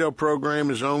mosquito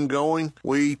program is ongoing.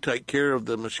 We take care of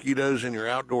the mosquitoes in your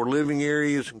outdoor living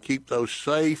areas and keep those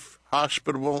safe,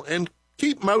 hospitable, and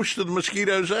keep most of the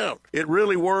mosquitoes out. It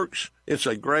really works. It's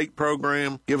a great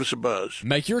program. Give us a buzz.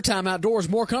 Make your time outdoors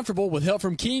more comfortable with help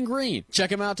from King Green. Check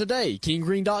them out today,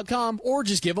 kinggreen.com, or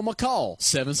just give them a call,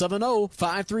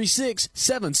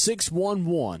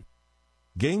 770-536-7611.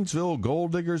 Gainesville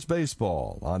Gol'diggers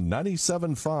baseball on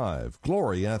 97.5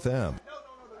 Glory FM.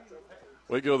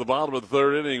 We go to the bottom of the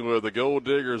third inning with the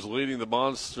Gol'diggers leading the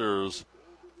Monsters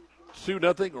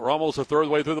 2-0. We're almost a third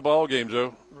way through the ball game,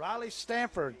 Joe. Riley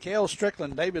Stanford, Cale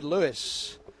Strickland, David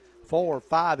Lewis, 4,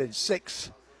 5, and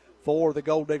 6 for the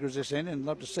Gol'diggers this inning.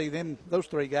 Love to see them, those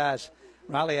 3 guys.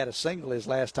 Riley had a single his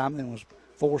last time, then was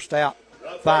forced out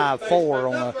 5-4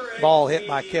 on a ball hit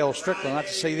by Cale Strickland. Love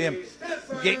to see them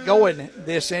get going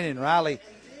this inning. Riley,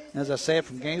 as I said,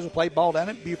 from Gainesville, played ball down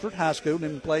at Buford High School,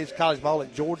 then plays college ball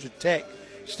at Georgia Tech.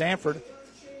 Stanford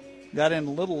got in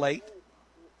a little late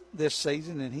this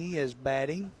season, and he is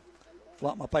batting.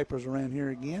 Flop my papers around here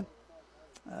again.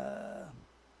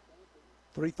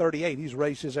 338. He's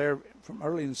raised his air from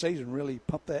early in the season, really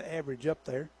pumped that average up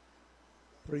there.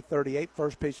 338.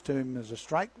 First pitch to him is a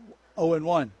strike.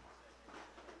 0-1.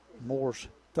 Moore's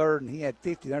third, and he had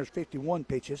 50. There's 51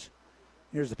 pitches.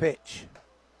 Here's the pitch.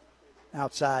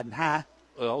 Outside and high.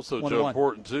 Also, Joe,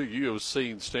 important, too, you have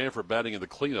seen Stanford batting in the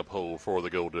cleanup hole for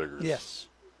the Gol'diggers. Yes.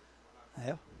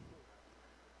 Yeah.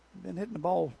 Been hitting the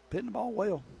ball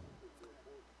well.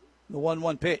 The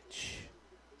 1-1 pitch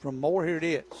from Moore. Here it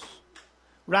is.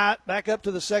 Right back up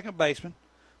to the second baseman.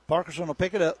 Parkerson will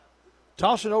pick it up.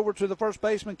 Toss it over to the first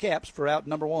baseman, Caps, for out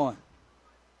number 1.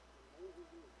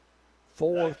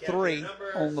 4-3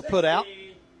 on the putout.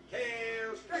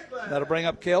 That'll bring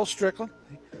up Cale Strickland.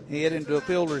 He hit into a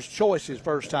fielder's choice his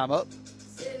first time up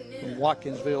from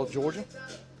Watkinsville, Georgia.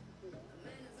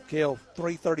 Cale,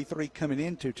 333 coming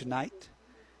into tonight.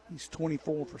 He's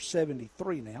 24 for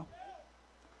 73 now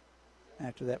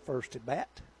after that first at bat.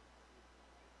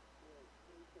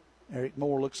 Eric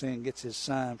Moore looks in and gets his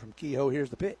sign from Kehoe. Here's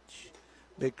the pitch.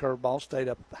 Big curveball, stayed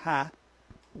up high.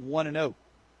 1-0.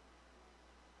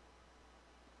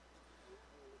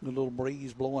 The little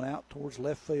breeze blowing out towards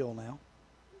left field now,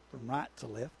 from right to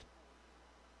left.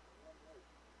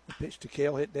 The pitch to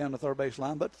Kell, hit down the third base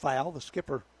line, but foul. The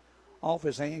skipper off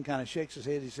his hand, kind of shakes his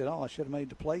head. He said, I should have made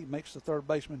the play. Makes the third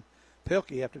baseman,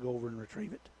 Pelkey, have to go over and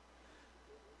retrieve it.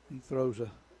 He throws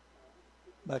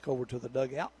back over to the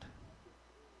dugout.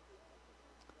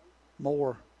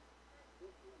 Moore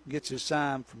gets his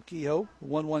sign from Kehoe.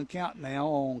 1-1 count now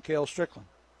on Kell Strickland.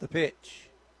 The pitch.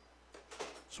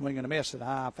 Swing and a miss at a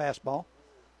high fastball.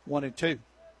 1-2.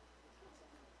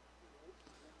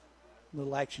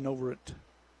 Little action over at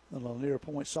the Lanier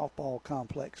Point Softball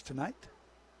Complex tonight.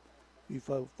 A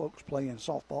few folks playing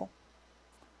softball.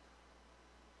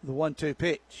 The 1-2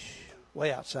 pitch.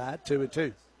 Way outside.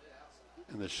 2-2.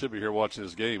 And they should be here watching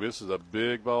this game. This is a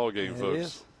big ball game,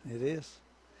 folks. It is.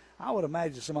 I would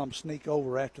imagine some of them sneak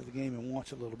over after the game and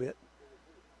watch a little bit.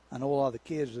 I know a lot of the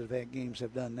kids that have had games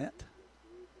have done that.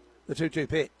 The 2-2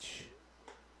 pitch.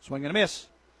 Swing and a miss.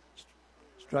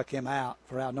 Struck him out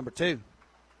for out number 2.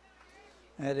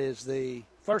 That is the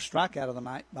first strikeout of the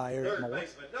night by Eric Moore. Third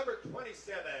baseman, number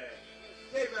 27,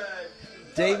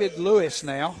 David Lewis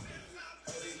now.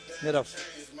 Hit a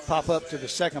pop up to the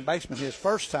second baseman his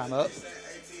first time up.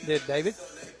 Did David.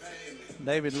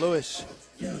 David Lewis.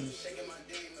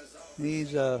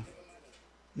 He's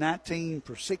 19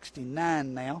 for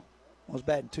 69 now. Was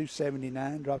batting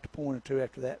 .279. Dropped a point or two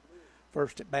after that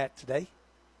first at bat today.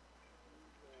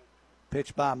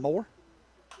 Pitch by Moore.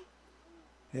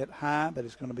 Hit high, but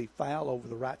it's going to be foul over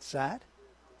the right side.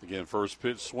 Again, first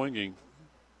pitch swinging.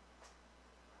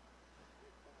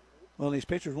 Well, these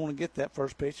pitchers want to get that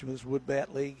first pitch with this wood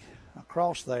bat league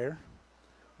across there.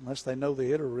 Unless they know the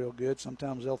hitter real good,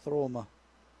 sometimes they'll throw them a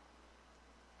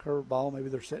curveball. Maybe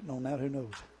they're sitting on that. Who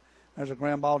knows? There's a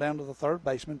ground ball down to the third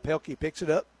baseman. Pelkey picks it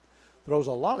up, throws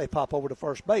a lollipop over to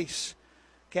first base.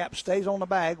 Cap stays on the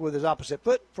bag with his opposite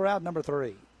foot for out number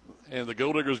 3. And the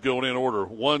Gol'diggers going in order.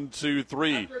 1, 2,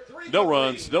 3. No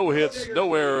runs, no hits,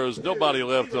 no errors, nobody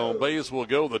left on base. We'll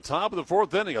go the top of the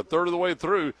 4th inning, a third of the way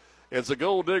through. It's the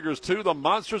Gol'diggers 2, the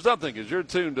Monsters nothing. As you're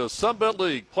tuned to Sunbelt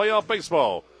League Playoff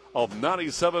Baseball of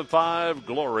 97.5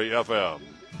 Glory FM.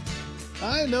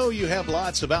 I know you have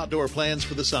lots of outdoor plans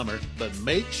for the summer, but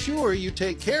make sure you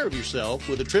take care of yourself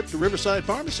with a trip to Riverside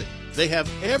Pharmacy. They have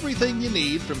everything you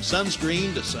need, from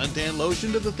sunscreen to suntan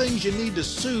lotion to the things you need to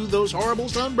soothe those horrible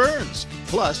sunburns.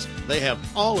 Plus, they have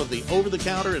all of the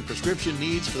over-the-counter and prescription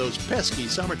needs for those pesky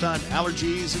summertime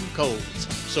allergies and colds.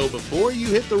 So before you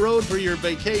hit the road for your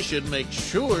vacation, make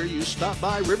sure you stop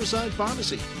by Riverside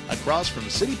Pharmacy, across from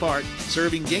City Park,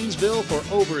 serving Gainesville for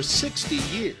over 60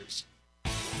 years.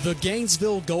 The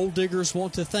Gainesville Gol'diggers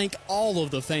want to thank all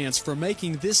of the fans for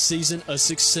making this season a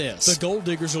success. The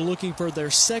Gol'diggers are looking for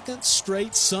their second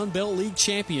straight Sun Belt League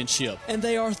championship, and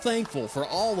they are thankful for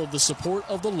all of the support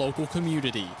of the local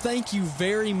community. Thank you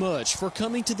very much for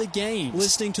coming to the games,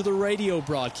 listening to the radio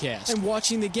broadcast, and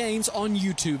watching the games on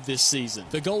YouTube this season.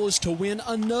 The goal is to win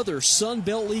another Sun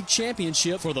Belt League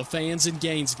championship for the fans in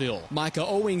Gainesville. Micah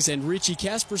Owings and Richie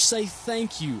Casper say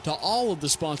thank you to all of the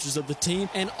sponsors of the team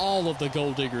and all of the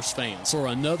Gol'diggers fans for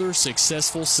another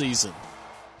successful season.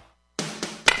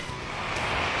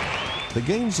 The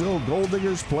Gainesville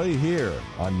Gol'diggers play here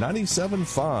on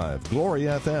 97.5 Glory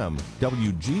FM,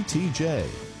 WGTJ.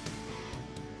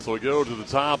 So we go to the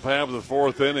top half of the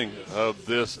 4th inning of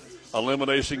this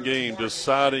elimination game,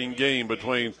 deciding game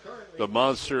between the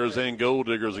Monsters and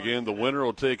Gol'diggers. Again, the winner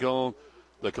will take on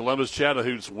the Columbus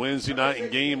Chattahoochee Wednesday night in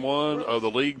Game 1 of the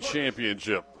league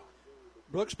championship.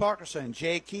 Brooks Parkinson,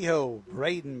 Jay Kehoe,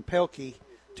 Braden Pelkey,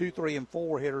 2, 3, and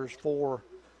 4 hitters for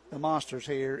the Monsters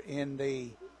here in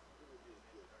the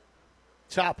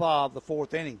top of the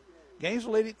 4th inning.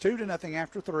 Gainesville lead it 2-0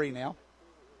 after 3 now.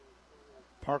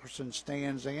 Parkinson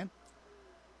stands in.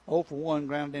 0 for 1,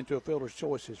 grounded into a fielder's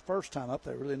choice his first time up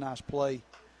there. Really nice play.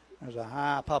 There's a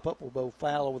high pop-up, will go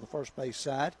foul over the first base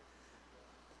side.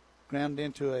 Grounded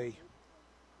into a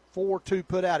 4-2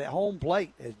 put out at home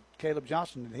plate as Caleb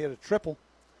Johnson had hit a triple.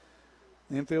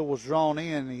 The infield was drawn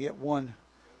in, and he hit one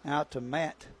out to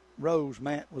Matt Rose.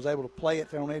 Matt was able to play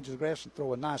it there on the edge of the grass and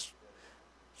throw a nice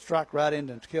strike right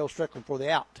into Kell Strickland for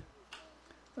the out.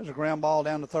 There's a ground ball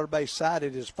down the third base side.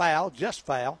 It is foul, just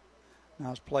foul.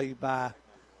 Nice play by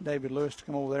David Lewis to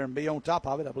come over there and be on top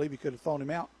of it. I believe he could have thrown him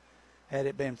out had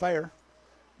it been fair.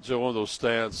 So one of those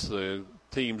stats the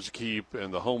teams keep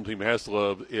and the home team has to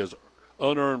love is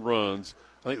unearned runs.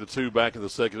 I think the 2 back in the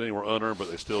 2nd inning were unearned,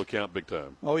 but they still count big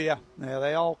time. Oh, yeah. Yeah,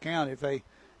 they all count.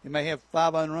 You may have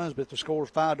 5 unearned runs, but if the score is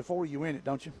 5-4, you win it,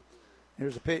 don't you?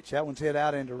 Here's a pitch. That one's hit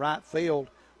out into right field.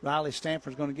 Riley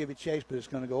Stanford's going to give it chase, but it's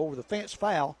going to go over the fence,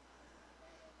 foul.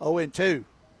 0-2.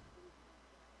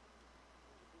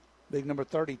 Big number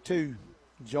 32,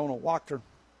 Jonah Wachter,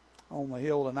 on the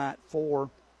hill tonight for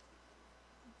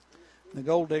The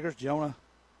Gol'diggers, Jonah,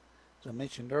 as I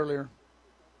mentioned earlier,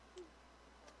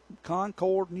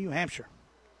 Concord, New Hampshire.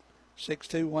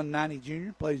 6'2", 190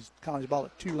 junior, plays college ball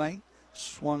at Tulane.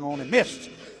 Swung on and missed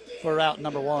for out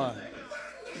number 1.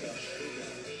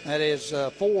 That is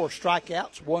 4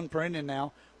 strikeouts, 1 per inning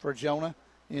now for Jonah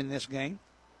in this game.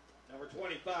 Number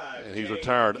 25. And he's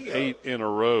retired 8 in a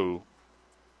row.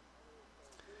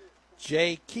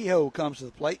 Jay Kehoe comes to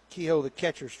the plate. Kehoe, the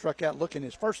catcher, struck out looking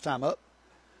his first time up.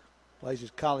 Plays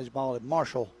his college ball at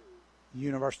Marshall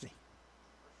University.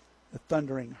 The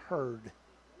Thundering Herd.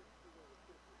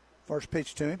 First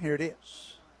pitch to him. Here it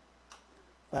is.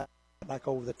 Back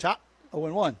over the top.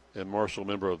 0-1. And Marshall,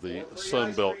 member of the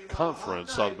Sun Belt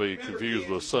Conference, not to be confused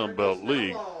with Sun Belt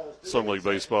League, Sun League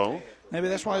Baseball. Maybe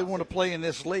that's why he wanted to play in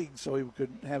this league, so he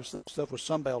could have some stuff with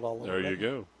Sun Belt all over. There you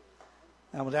go.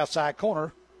 That was outside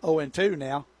corner. 0-2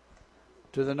 now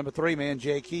to the number 3 man,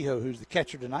 Jay Kehoe, who's the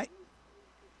catcher tonight.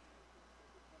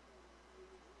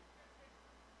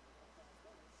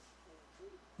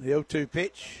 The 0-2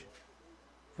 pitch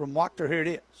from Wachter. Here it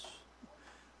is.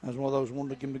 That was one of those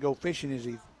wanted him to go fishing as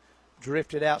he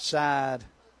drifted outside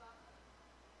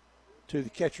to the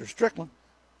catcher, Strickland,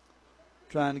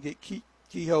 trying to get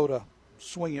Kehoe to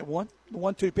swing at one. The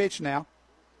 1-2 pitch now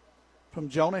from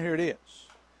Jonah. Here it is.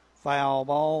 Foul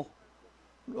ball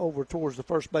over towards the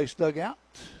first base dugout.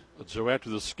 So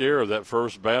after the scare of that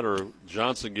first batter,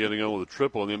 Johnson getting on with a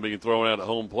triple and then being thrown out at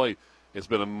home plate, it's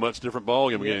been a much different ball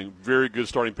game. We're getting very good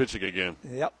starting pitching again.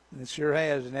 Yep, it sure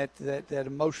has, and that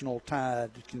emotional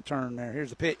tide can turn there. Here's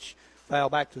the pitch. Foul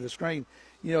back to the screen.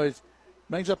 You know, it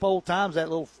brings up old times, that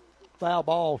little foul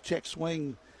ball check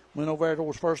swing went over there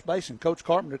towards first base, and Coach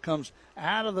Carpenter comes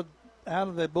out of the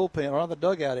bullpen or out of the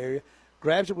dugout area,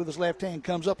 grabs it with his left hand,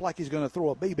 comes up like he's going to throw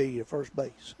a BB at first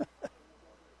base.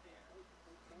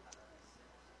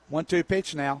 1-2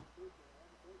 pitch now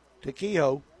to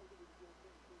Kehoe.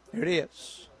 Here it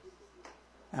is.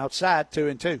 Outside,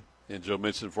 2-2. And Joe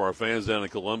mentioned for our fans down in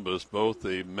Columbus, both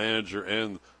the manager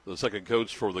and the second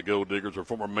coach for the Gol'diggers are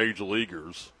former major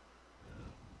leaguers.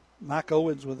 Mike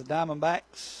Owens with the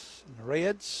Diamondbacks and the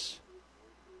Reds.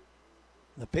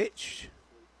 The pitch.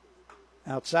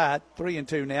 Outside,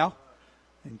 3-2 now.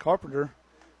 And Carpenter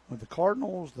with the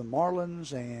Cardinals, the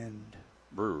Marlins, and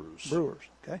Brewers.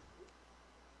 Okay.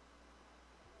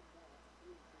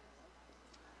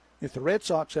 If the Red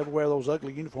Sox ever wear those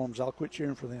ugly uniforms, I'll quit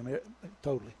cheering for them.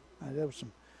 Totally. There was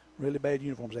some really bad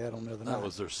uniforms they had on the other night. That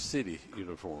was their city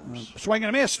uniforms. Swing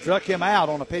and a miss. Struck him out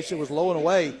on a pitch that was low and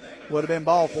away. Would have been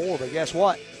ball 4, but guess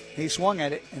what? He swung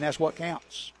at it, and that's what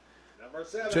counts.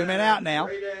 2 men out now.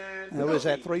 That was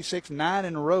at 3, 6, 9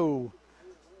 in a row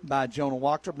by Jonah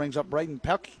Wachter. Brings up Braden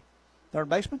Pelkey, third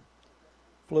baseman.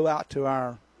 Flew out to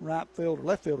our left fielder,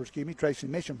 Tracy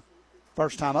Mitchum.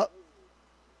 First time up.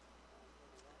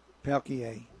 Pelkey,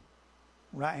 a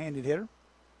right-handed hitter.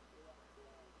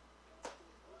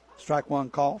 Strike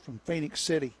 1 call from Phoenix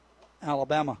City,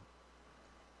 Alabama.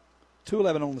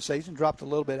 2-11 on the season. Dropped a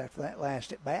little bit after that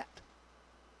last at bat.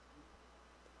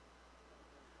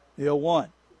 The 0-1.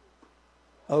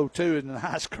 0-2 is a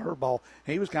nice curveball.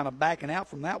 He was kind of backing out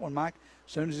from that one, Mike,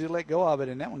 as soon as he let go of it,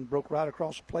 and that one broke right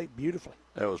across the plate beautifully.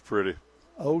 That was pretty.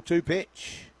 0-2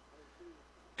 pitch.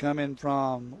 Coming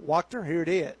from Wachter. Here it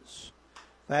is.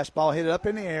 Fastball hit up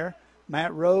in the air.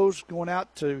 Matt Rose going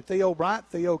out to Theo Bryant.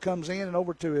 Theo comes in and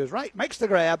over to his right. Makes the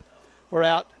grab. We're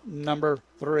out number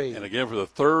 3. And again, for the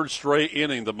third straight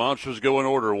inning, the Monsters go in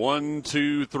order. 1,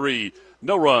 2, 3.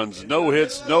 No runs, no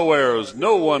hits, no errors,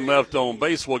 no one left on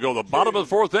base. We'll go to the bottom of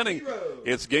the 4th inning.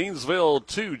 It's Gainesville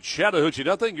 2, Chattahoochee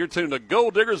nothing. You're tuned to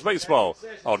Gol'diggers Baseball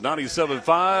on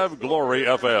 97.5 Glory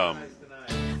FM.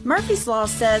 Murphy's Law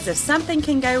says if something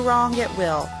can go wrong, it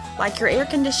will. Like your air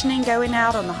conditioning going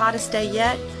out on the hottest day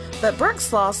yet. But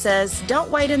Brooks Law says don't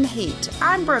wait in the heat.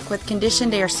 I'm Brooke with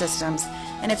Conditioned Air Systems.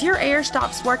 And if your air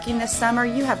stops working this summer,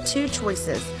 you have 2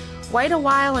 choices. Wait a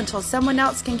while until someone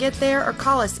else can get there or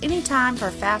call us anytime for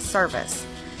fast service.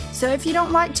 So if you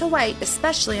don't like to wait,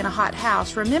 especially in a hot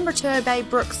house, remember to obey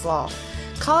Brooks Law.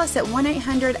 Call us at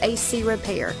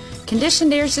 1-800-AC-REPAIR.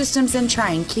 Conditioned Air Systems and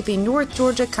Train, keeping North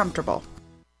Georgia comfortable.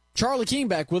 Charlie King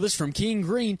back with us from King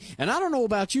Green. And I don't know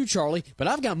about you, Charlie, but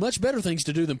I've got much better things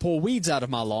to do than pull weeds out of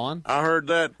my lawn. I heard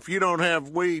that. If you don't have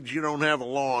weeds, you don't have a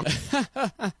lawn.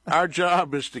 Our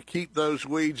job is to keep those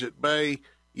weeds at bay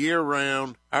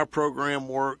year-round. Our program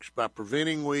works by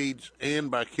preventing weeds and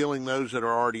by killing those that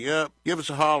are already up. Give us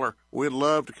a holler. We'd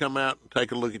love to come out and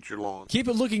take a look at your lawn. Keep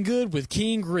it looking good with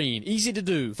King Green. Easy to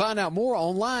do. Find out more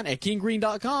online at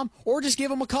kinggreen.com or just give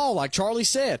them a call like Charlie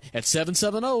said at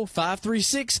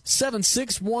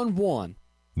 770-536-7611.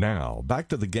 Now, back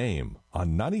to the game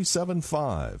on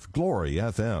 97.5 Glory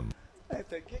FM.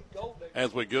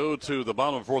 As we go to the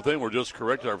bottom of the fourth inning, we're just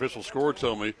corrected. Our official score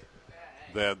told me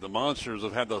that the Monsters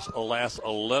have had the last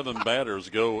 11 batters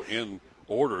go in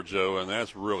order, Joe, and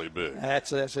that's really big.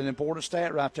 That's an important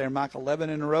stat right there, Mike. 11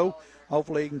 in a row.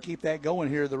 Hopefully he can keep that going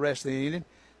here the rest of the inning,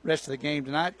 rest of the game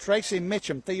tonight. Tracy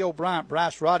Mitchum, Theo Bryant,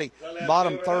 Bryce Roddy,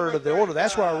 bottom third of the order.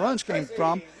 That's where our runs came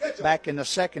from back in the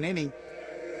second inning.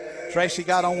 Tracy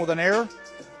got on with an error,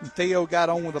 and Theo got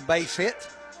on with a base hit.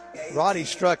 Roddy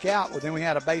struck out, but then we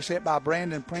had a base hit by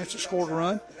Brandon Prince that scored a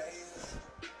run.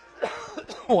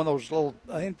 One of those little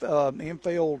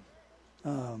infield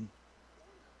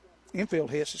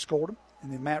hits that scored him.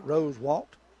 And then Matt Rose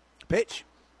walked. Pitch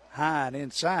high and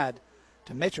inside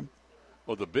to Mitchum.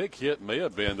 Well, the big hit may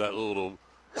have been that little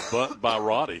bunt by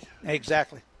Roddy.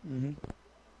 Exactly. Mm-hmm.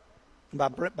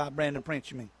 By Brandon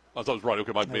Prince, you mean? I thought it was Roddy.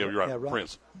 Okay, you're right. Yeah,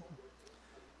 Prince.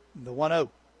 The 1-0.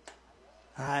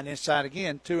 High and inside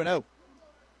again, 2-0.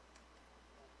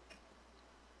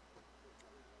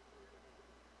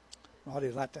 Roddy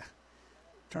would like to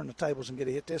turn the tables and get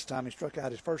a hit this time. He struck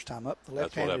out his first time up. The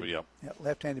That's what happened, yeah.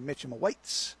 Left-handed Mitchum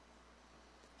awaits.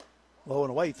 Low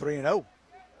and away, 3-0.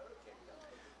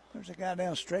 There's a guy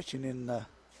down stretching in the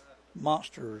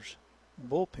Monsters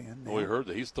bullpen now. Well, we heard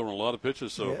that he's thrown a lot of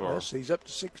pitches so far. Yes, he's up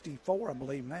to 64, I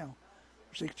believe, now.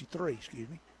 63, excuse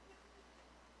me.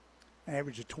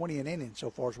 Average of 20 an inning so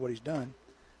far is what he's done.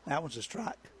 That one's a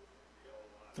strike.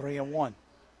 3-1.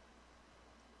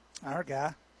 Our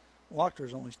guy,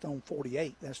 Walker's only thrown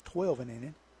 48. That's 12 an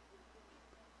inning.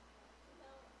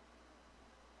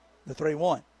 The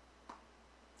 3-1.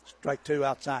 Strike two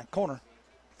outside corner.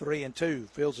 3-2.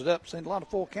 Fills it up. Seen a lot of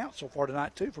full counts so far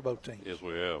tonight, too, for both teams. Yes,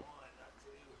 we have.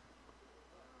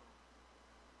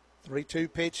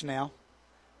 3-2 pitch now.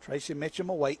 Tracy Mitchum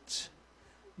awaits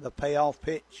the payoff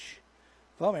pitch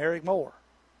from Eric Moore.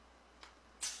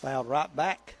 Fouled right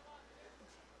back.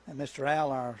 And Mr.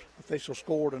 Al, our official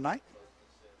score tonight.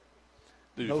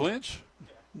 Did you flinch?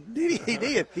 Did he? He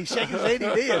did. He shook his head. He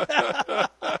did.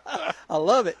 I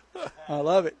love it. I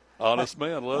love it. Honest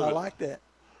man, love it. I like that.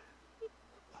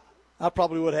 I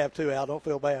probably would have too, Al. Don't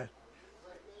feel bad.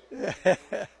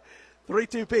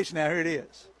 3-2 pitch now. Here it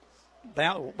is.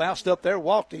 Bounced up there,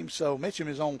 walked him, so Mitchum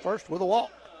is on first with a walk.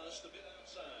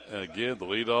 And again, the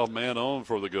leadoff man on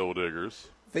for the Gol'diggers.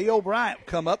 Theo Bryant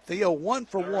come up. Theo 1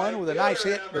 for 1 with a nice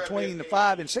hit between the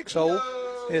 5 and 6 hole.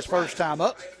 His first time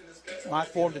up. Like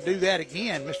for him to do that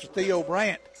again. Mr. Theo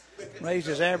Bryant raised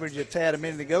his average a tad a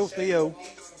minute ago. Theo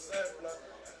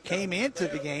came into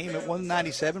the game at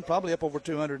 197, probably up over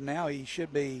 200 now. He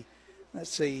should be,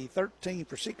 13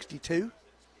 for 62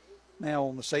 now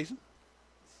on the season.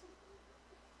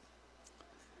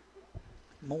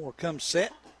 Moore comes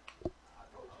set.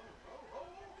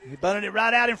 He bunted it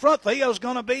right out in front. Theo's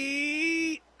going to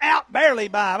be out barely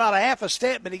by about a half a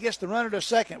step, but he gets the runner to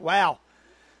second. Wow.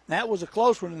 That was a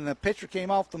close one, and the pitcher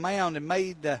came off the mound and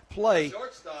made the play.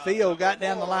 Theo got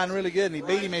down the line really good, and he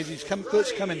beat him as his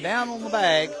foot's coming down on the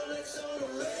bag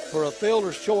for a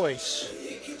fielder's choice.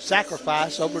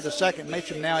 Sacrifice over to second.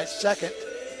 Mitchum now at second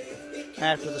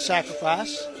after the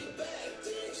sacrifice.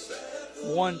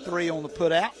 1-3 on the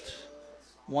put out.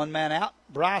 One man out.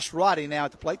 Bryce Roddy now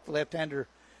at the plate, the left-hander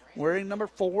wearing number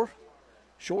 4.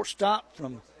 Shortstop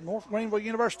from North Greenville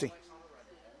University.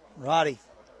 Roddy.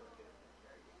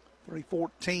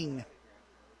 3-14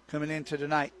 coming into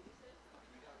tonight.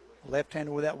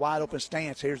 Left-hander with that wide-open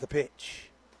stance. Here's the pitch.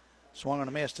 Swung on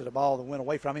a miss to the ball that went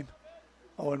away from him.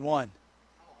 0-1.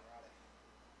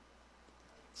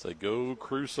 Say go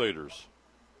Crusaders.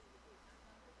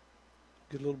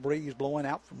 Good little breeze blowing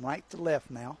out from right to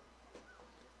left now.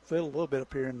 Feel a little bit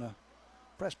up here in the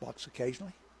press box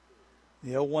occasionally.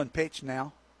 The 0-1 pitch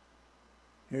now.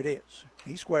 Here it is.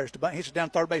 He squares the bunt, hits it down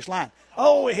third base line.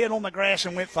 Oh, it hit on the grass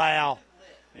and went foul.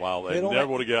 Wow, they never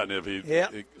would have gotten it if he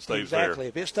stays fair. Exactly.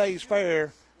 If it stays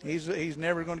fair, he's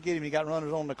never going to get him. He got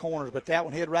runners on the corners, but that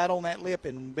one hit right on that lip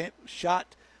and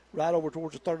shot right over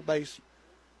towards the third base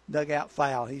dugout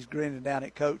foul. He's grinning down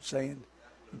at Coach saying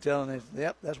and telling us,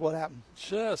 yep, that's what happened.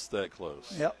 Just that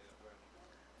close. Yep.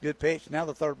 Good pitch. Now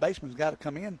the third baseman's got to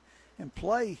come in and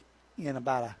play in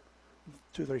about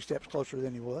 2-3 steps closer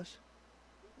than he was.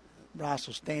 Bryce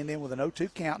will stand in with an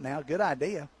 0-2 count now. Good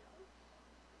idea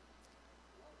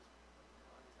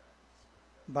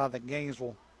by the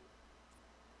Gainesville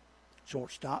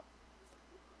shortstop.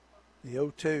 The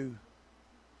 0-2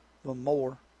 from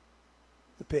Moore.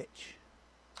 The pitch.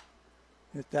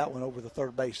 Hit that one over the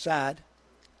third base side.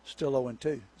 Still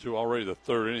 0-2. So already the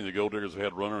third inning, the Gol'diggers have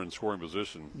had runner in scoring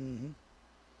position.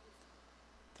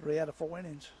 Mm-hmm. 3 out of 4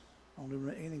 innings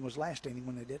Only inning was last inning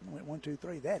when they didn't. Went 1, 2,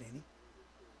 3 that inning.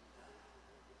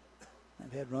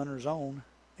 They've had runners on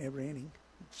every inning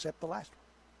except the last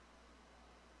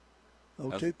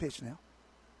one. 0-2 pitch now.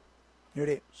 Here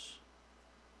it is.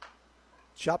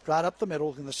 Chopped right up the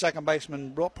middle, and the second baseman,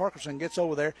 Brooke Parkinson, gets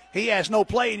over there. He has no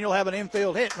play, and you'll have an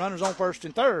infield hit. Runners on first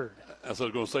and third. That's what I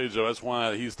was going to say, Joe. That's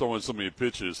why he's throwing so many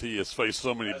pitches. He has faced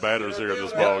so many batters here in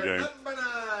this ball game.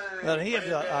 But he had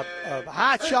a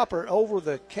high chopper over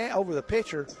the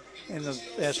pitcher, and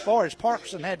as far as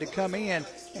Parkinson had to come in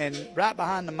and right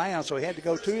behind the mound, so he had to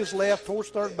go to his left towards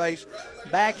third base,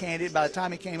 backhanded. By the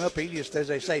time he came up, he just, as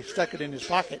they say, stuck it in his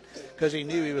pocket because he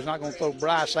knew he was not going to throw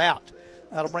Bryce out.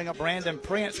 That'll bring up Brandon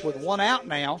Prince with one out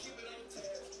now.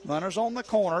 Runners on the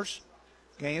corners.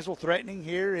 Gainesville threatening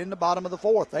here in the bottom of the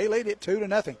fourth. They lead it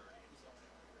 2-0.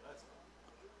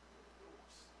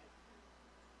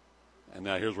 And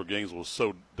now here's where Gainesville is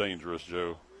so dangerous,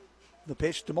 Joe. The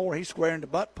pitch to Moore. He's squaring the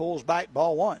butt, pulls back,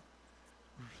 ball one.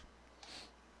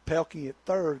 Pelkey at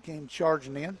third came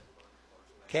charging in.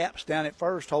 Capps down at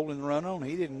first holding the run on.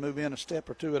 He didn't move in a step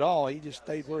or two at all. He just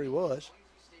stayed where he was.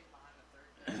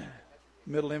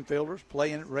 Middle infielders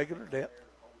playing at regular depth.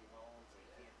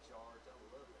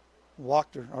 Moore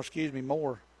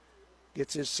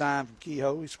gets his sign from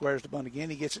Kehoe. He squares the bunt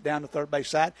again. He gets it down the third base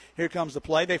side. Here comes the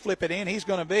play. They flip it in. He's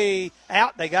going to be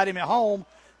out. They got him at home.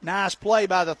 Nice play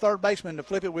by the third baseman to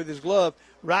flip it with his glove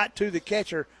right to the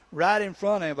catcher, right in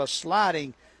front of a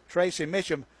sliding Tracy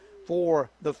Mitchum for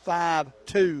the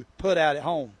 5-2 put out at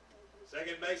home.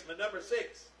 Second baseman number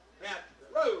 6, Matt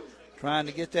Rose. Trying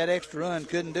to get that extra run,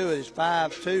 couldn't do it. It's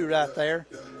 5-2 right there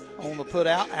on the put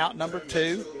out number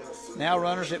 2. Now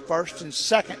runners at first and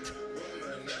second,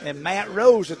 and Matt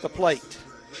Rose at the plate.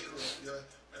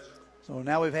 So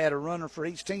now we've had a runner for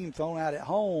each team thrown out at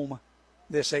home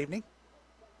this evening.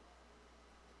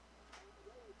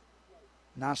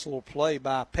 Nice little play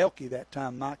by Pelkey that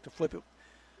time, Mike, to flip it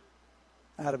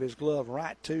out of his glove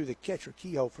right to the catcher,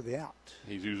 Kehoe, for the out.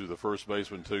 He's usually the first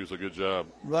baseman, too, so good job.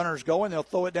 Runners going. They'll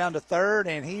throw it down to third,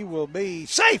 and he will be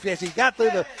safe as he got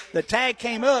through the tag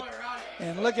came up.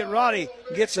 And look at Roddy.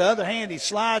 Gets the other hand. He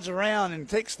slides around and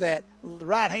takes that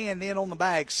right hand in on the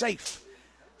bag. Safe.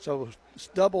 So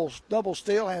double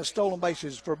steal, has stolen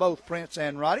bases for both Prince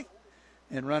and Roddy.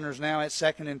 And runners now at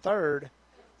second and third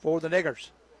for the Diggers.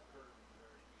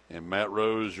 And Matt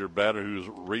Rose, your batter, who's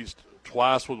reached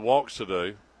twice with walks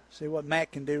today. See what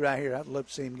Matt can do right here. I'd love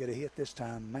to see him get a hit this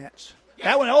time. Matt's.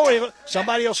 That one,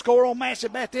 somebody will score on Matt's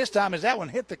at bat this time as that one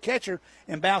hit the catcher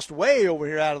and bounced way over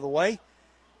here out of the way.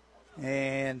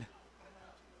 And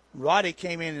Roddy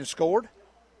came in and scored.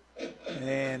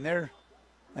 And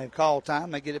they've called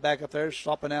time. They get it back up there,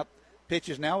 swapping out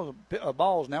pitches now,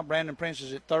 balls now. Brandon Prince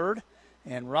is at third.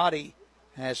 And Roddy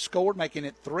has scored, making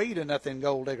it 3-0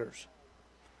 Gold Diggers.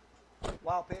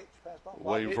 Wild pitch, pass ball.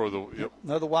 Waiting for the, yep.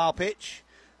 Another wild pitch.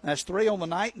 That's 3 on the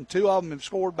night, and 2 of them have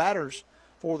scored batters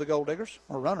for the Gold Diggers,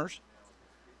 or runners.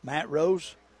 Matt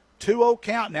Rose, 2-0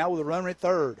 count now with a runner at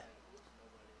third.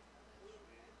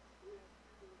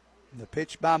 The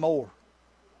pitch by Moore.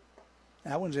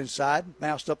 That one's inside.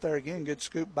 Bounced up there again. Good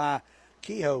scoop by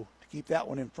Kehoe to keep that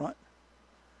one in front.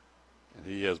 And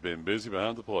he has been busy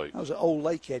behind the plate. That was an old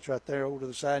lay catch right there over to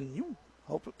the side. And you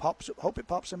hope it pops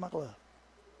in my glove.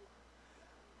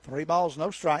 3 balls,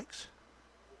 no strikes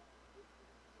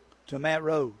to Matt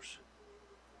Rose.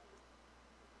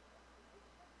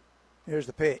 Here's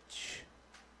the pitch.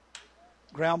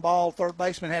 Ground ball, third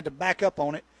baseman had to back up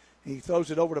on it. He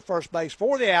throws it over to first base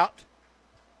for the out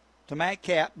to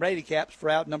Brady Capps for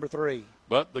out number 3.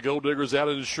 But the Gold Diggers out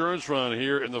an insurance run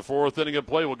here in the 4th inning of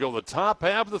play. We'll go the top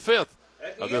half of the 5th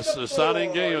of this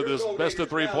exciting game of this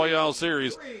best-of-3 playoff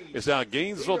series. It's now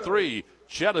Gainesville 3,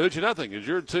 Chattahoochee nothing. Is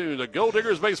your tune to Gold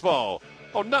Diggers Baseball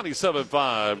on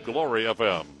 97.5 Glory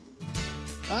FM.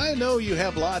 I know you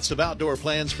have lots of outdoor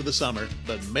plans for the summer,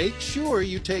 but make sure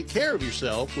you take care of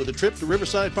yourself with a trip to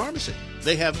Riverside Pharmacy.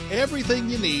 They have everything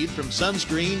you need, from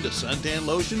sunscreen to suntan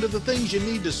lotion to the things you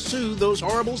need to soothe those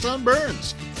horrible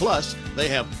sunburns. Plus, they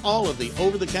have all of the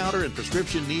over-the-counter and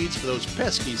prescription needs for those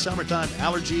pesky summertime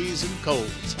allergies and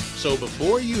colds. So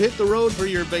before you hit the road for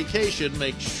your vacation,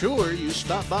 make sure you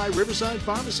stop by Riverside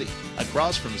Pharmacy,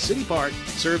 across from City Park,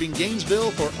 serving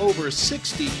Gainesville for over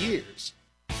 60 years.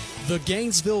 The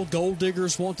Gainesville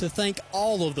Gol'diggers want to thank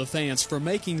all of the fans for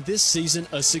making this season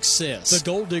a success. The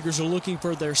Gol'diggers are looking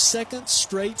for their second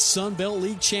straight Sun Belt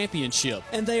League championship,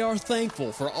 and they are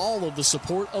thankful for all of the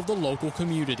support of the local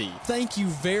community. Thank you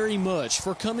very much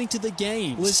for coming to the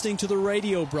games, listening to the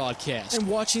radio broadcast, and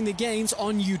watching the games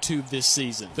on YouTube this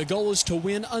season. The goal is to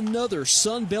win another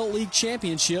Sun Belt League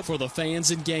championship for the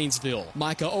fans in Gainesville.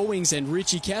 Micah Owings and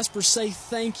Richie Casper say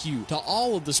thank you to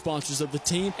all of the sponsors of the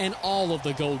team and all of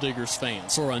the Gol'diggers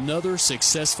fans for another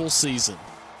successful season.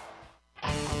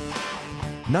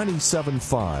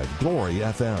 97.5 Glory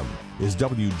FM is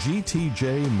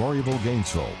WGTJ Murrayville,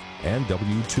 Gainesville, and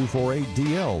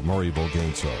W248DL Murrayville,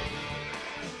 Gainesville.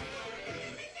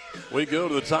 We go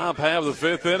to the top half of the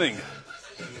fifth inning.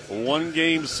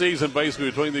 One-game season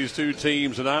basically between these two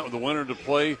teams tonight, with the winner to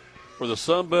play for the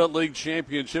Sun Belt League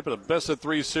Championship in a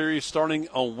best-of-3 series starting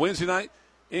on Wednesday night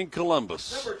in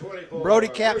Columbus. Brody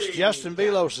Caps, Justin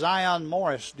Velos, Zion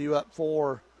Morris due up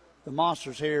for the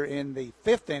Monsters here in the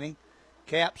fifth inning.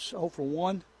 Caps 0 for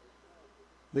 1,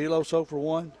 Velos 0 for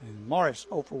 1, and Morris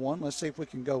 0 for 1. Let's see if we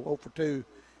can go 0 for 2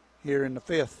 here in the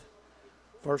fifth.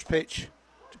 First pitch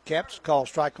to Caps, call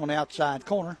strike on the outside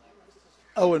corner.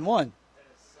 0 and 1.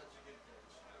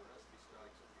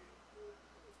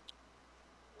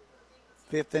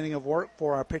 Fifth inning of work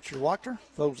for our pitcher Wachter.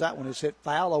 Throws that one is hit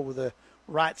foul over the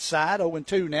right side,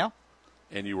 0-2 now.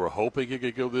 And you were hoping it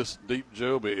could go this deep,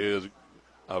 Joe, but it is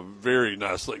a very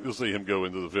nice thing to see him go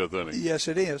into the fifth inning. Yes,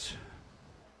 it is.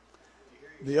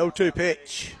 The 0-2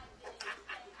 pitch.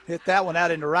 Hit that one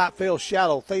out into right field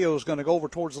shallow. Theo's going to go over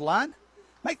towards the line.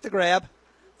 Make the grab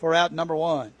for out number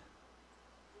 1.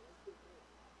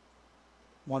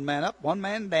 One man up, one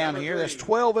man down here. That's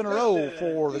 12 in a row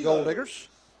for the Gol'diggers.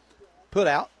 Put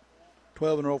out.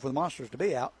 12 in a row for the Monsters to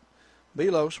be out.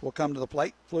 Velos will come to the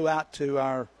plate. Flew out to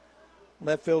our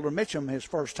left fielder Mitchum his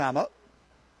first time up.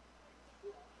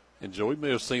 And Joe, we may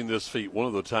have seen this feat one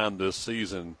of the time this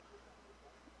season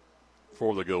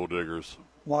for the Gol'diggers.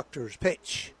 Wachter's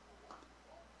pitch.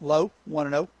 Low,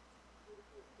 1-0.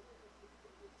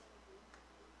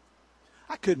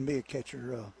 I couldn't be a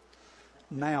catcher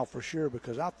now for sure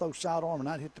because I throw sidearm and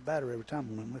I'd hit the batter every time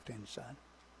on the left-hand side.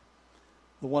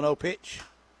 The 1-0 pitch.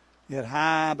 Hit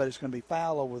high, but it's going to be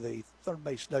foul over the third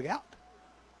base dugout.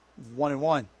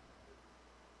 1-1.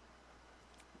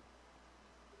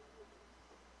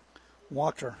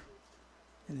 Wachter,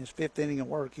 in his fifth inning of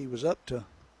work, he was up to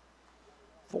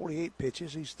 48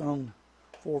 pitches. He's thrown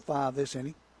 4 or 5 this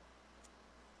inning.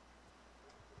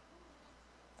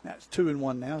 That's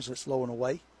 2-1 now, so it's low and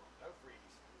away.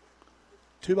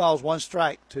 2 balls, 1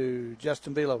 strike to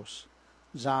Justin Velos.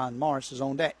 Zion Morris is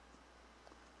on deck.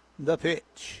 The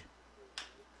pitch.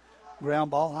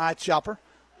 Ground ball, high chopper.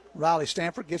 Riley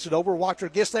Stanford gets it over.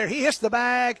 Wachter gets there. He hits the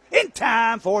bag in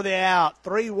time for the out.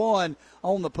 3-1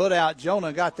 on the putout.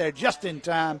 Jonah got there just in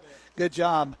time. Good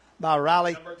job by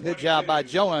Riley. Good job by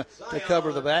Jonah to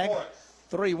cover the bag.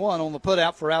 3-1 on the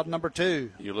putout for out number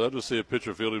 2. You love to see a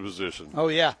pitcher fielding position. Oh,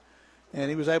 yeah. And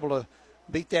he was able to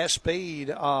beat that speed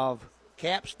of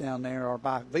Caps down there, or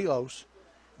by Velos.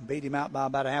 Beat him out by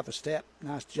about a half a step.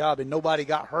 Nice job. And nobody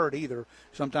got hurt either.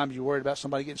 Sometimes you're worried about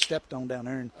somebody getting stepped on down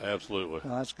there. And, absolutely.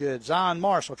 That's good. Zion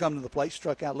Morris will come to the plate.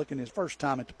 Struck out looking his first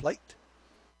time at the plate.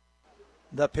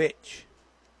 The pitch.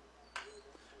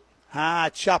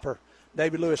 High chopper.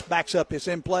 David Lewis backs up. It's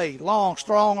in play. Long,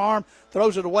 strong arm.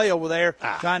 Throws it away over there.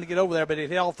 Trying to get over there, but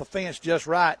it hit off the fence just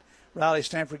right. Riley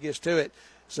Stanford gets to it.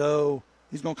 So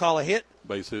he's going to call a hit.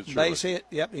 Base hit, sure. Base hit.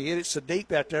 Yep, he hit it so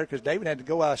deep out there because David had to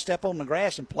go step on the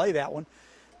grass and play that one.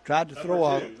 Tried to throw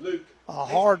a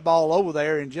hard ball over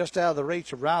there and just out of the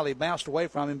reach of Riley. Bounced away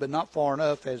from him, but not far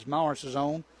enough as Morris is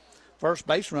on. First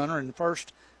base runner and the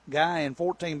first guy in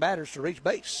 14 batters to reach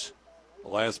base. The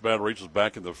last batter reaches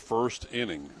back in the first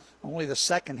inning. Only the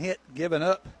second hit given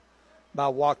up by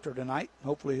Wachter tonight.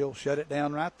 Hopefully he'll shut it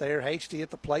down right there. Hasty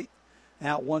at the plate.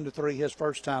 Out 1-3 his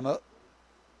first time up.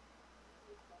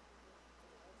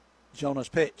 Jonah's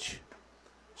pitch.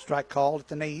 Strike called at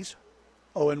the knees.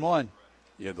 0-1.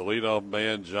 Yeah, the leadoff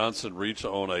man, Johnson, reached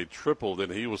on a triple. Then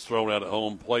he was thrown out at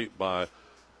home plate by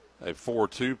a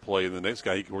 4-2 play. And the next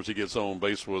guy, of course, he gets on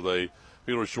base with a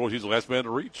fielder short. He's the last man to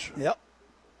reach. Yep.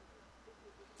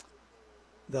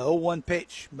 The 0-1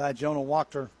 pitch by Jonah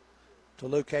Wachter to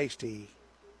Luke Hasty.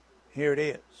 Here it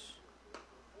is.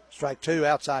 Strike 2,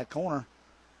 outside corner.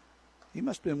 He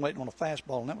must have been waiting on a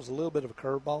fastball, and that was a little bit of a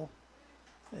curveball.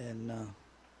 And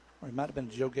or it might have been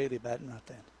Joe Gailey batting right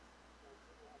then.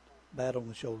 Bat on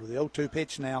the shoulder. The 0-2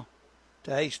 pitch now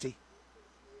to Hasty.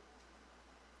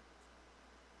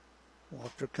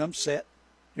 Wachter comes set.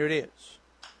 Here it is.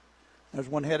 There's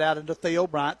one hit out into Theo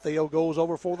Bryant. Theo goes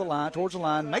over for the line, towards the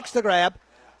line, makes the grab.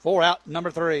 4 out,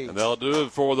 number 3. And that'll do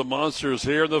it for the Monsters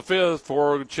here in the 5th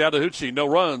for Chattahoochee. No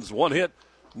runs, 1 hit,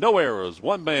 no errors,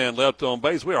 1 man left on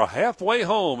base. We are halfway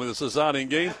home in this exciting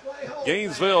game.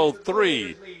 Gainesville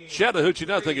 3, Chattahoochee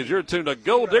nothing. Is your tune to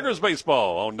Gol'diggers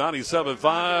baseball on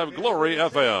 97.5 Glory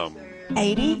FM.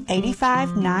 80,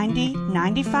 85, 90,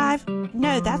 95.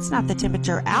 No, that's not the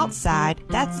temperature outside.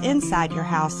 That's inside your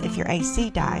house if your AC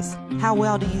dies. How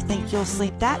well do you think you'll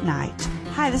sleep that night?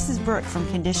 Hi, this is Brooke from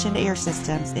Conditioned Air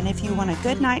Systems, and if you want a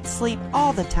good night's sleep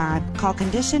all the time, call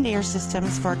Conditioned Air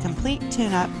Systems for a complete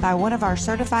tune-up by one of our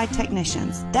certified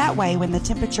technicians. That way, when the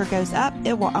temperature goes up,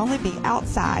 it will only be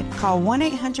outside. Call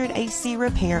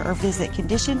 1-800-AC-REPAIR or visit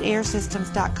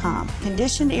ConditionedAirSystems.com.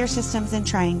 Conditioned Air Systems and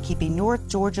Train, keeping North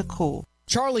Georgia cool.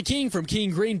 Charlie King from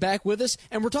King Green back with us,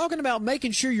 and we're talking about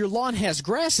making sure your lawn has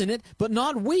grass in it, but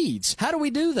not weeds. How do we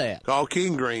do that? Call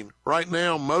King Green. Right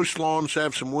now, most lawns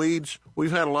have some weeds.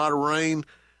 We've had a lot of rain.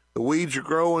 The weeds are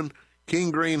growing.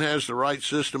 King Green has the right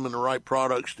system and the right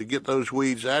products to get those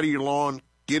weeds out of your lawn,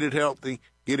 get it healthy,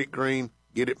 get it green,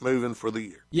 get it moving for the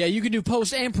year. Yeah, you can do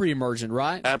post and pre-emergent,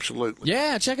 right? Absolutely.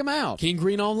 Yeah, check them out. King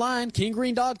Green online,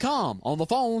 kinggreen.com. On the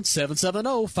phone,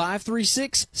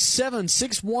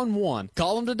 770-536-7611.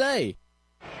 Call them today.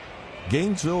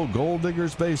 Gainesville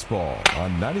Gol'diggers baseball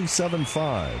on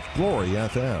 97.5 Glory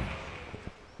FM.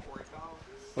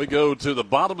 We go to the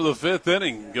bottom of the 5th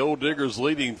inning. Gol'diggers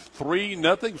leading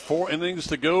 3-0. 4 innings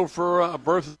to go for a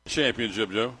berth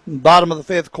championship, Joe. Bottom of the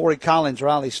 5th, Corey Collins,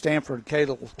 Riley Stanford,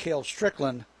 Cale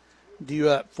Strickland due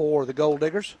up for the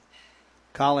Gol'diggers.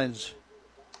 Collins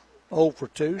 0 for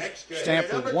 2.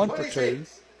 Stanford 1 for 2.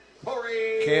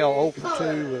 Cale 0 for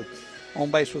 2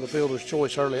 on base with a fielder's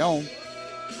choice early on.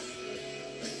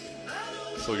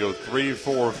 So we go 3,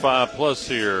 4, 5 plus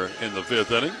here in the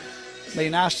 5th inning. Be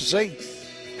nice to see.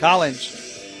 Collins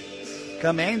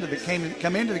come into the game at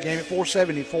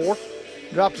 474.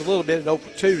 Dropped a little bit at 0 for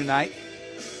 2 tonight.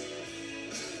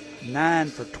 9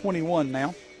 for 21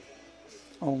 now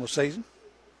on the season.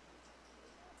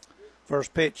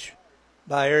 First pitch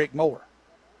by Eric Moore.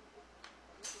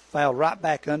 Fouled right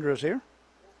back under us here.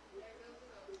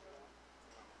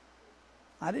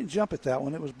 I didn't jump at that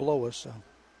one. It was below us, so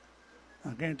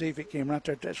I guarantee if it came right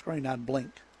there at that screen, I'd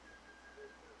blink.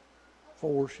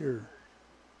 For sure.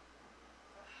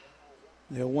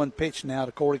 The 1 pitch now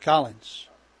to Corey Collins.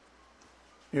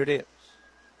 Here it is.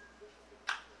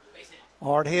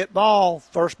 Hard hit ball.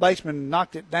 First baseman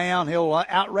knocked it down. He'll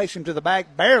outrace him to the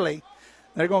back. Barely.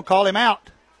 They're going to call him out.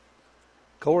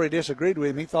 Corey disagreed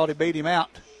with him. He thought he beat him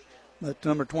out. But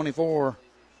number 24,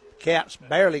 Caps,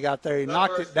 barely got there. He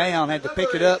knocked it down, had to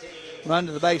pick it up, run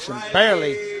to the base, and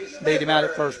barely beat him out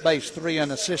at first base. 3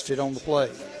 unassisted on the play.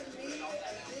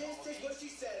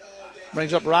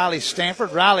 Brings up Riley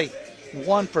Stanford. Riley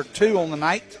 1 for 2 on the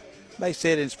night. Base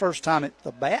hit his first time at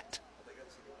the bat.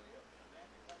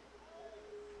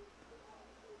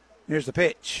 Here's the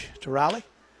pitch to Riley.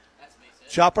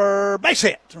 Chopper, base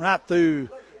hit right through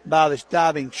by the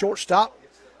diving shortstop.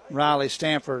 Riley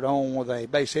Stanford on with a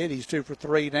base hit. He's 2 for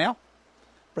 3 now.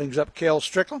 Brings up Cale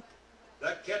Strickland.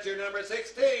 The catcher, number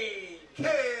 16,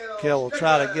 Cale. Cale will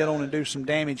try to get on and do some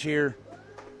damage here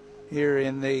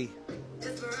in the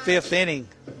 5th inning.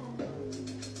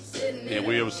 And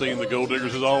we have seen the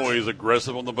Gol'diggers as always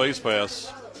aggressive on the base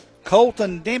pass.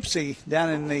 Colton Dempsey down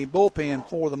in the bullpen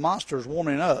for the Monsters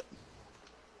warming up.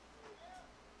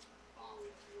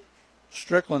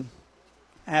 Strickland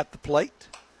at the plate.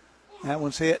 That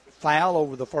one's hit foul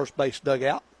over the first base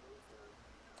dugout.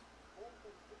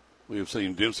 We have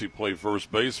seen Dempsey play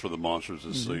first base for the Monsters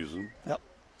this season. Yep.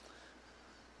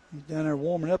 He's down there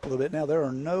warming up a little bit. Now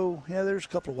there's a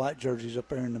couple of white jerseys up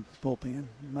there in the bullpen.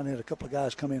 You might have had a couple of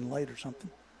guys come in late or something.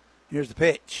 Here's the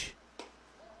pitch.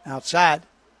 Outside.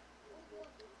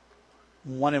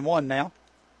 1-1 now.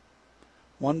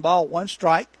 1 ball, 1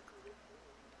 strike.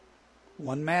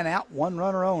 1 man out, 1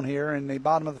 runner on here in the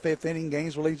bottom of the 5th inning.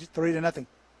 Gainesville leads it 3-0.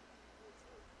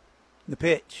 The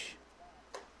pitch.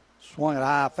 Swung at a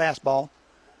high fastball.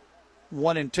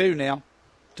 1-2 now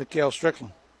to Cale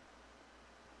Strickland.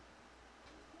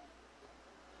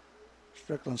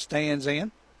 Strickland stands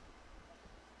in.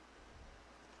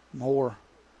 Moore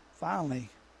finally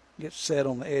gets set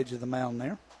on the edge of the mound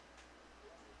there.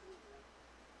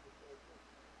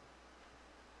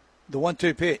 The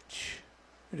 1-2 pitch.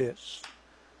 It is.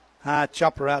 High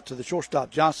chopper out to the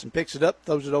shortstop. Johnson picks it up,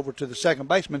 throws it over to the second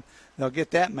baseman. They'll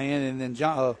get that man, and then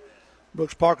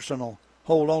Brooks Parkinson will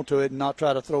hold on to it and not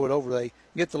try to throw it over. They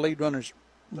get the lead runner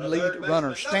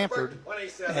Stanford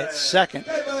at second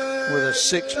with a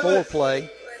 6-4 play.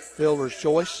 Fielder's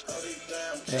choice.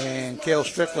 And Cale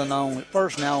Strickland on at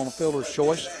first now on the fielder's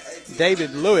choice.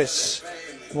 David Lewis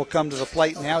will come to the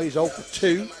plate now. He's 0 for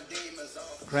 2.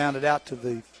 Grounded out to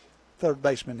the third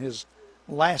baseman his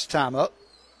last time up.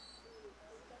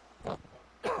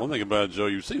 One thing about it, Joe,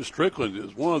 you see Strickland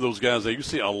is one of those guys that you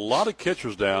see a lot of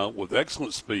catchers down with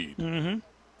excellent speed. Mm-hmm.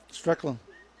 Strickland.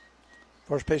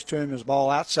 First pitch to him is ball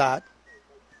outside.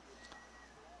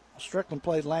 Strickland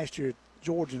played last year at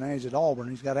Georgia, and he's at Auburn.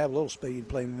 He's got to have a little speed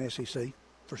playing in the SEC,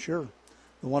 for sure.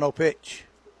 The 1-0 pitch.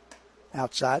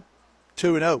 Outside.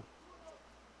 2-0.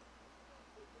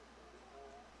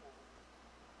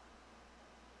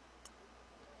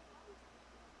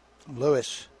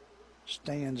 Lewis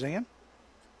stands in.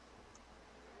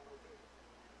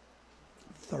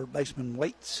 Third baseman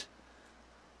waits.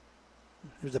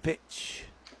 Here's the pitch.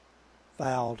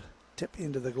 Fouled. Tip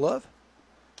into the glove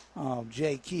of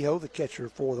Jay Kehoe, the catcher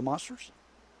for the Monsters.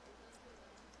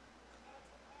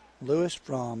 Lewis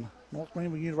from North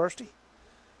Greenville University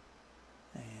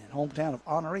and hometown of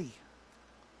Honoree,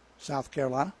 South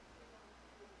Carolina.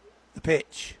 The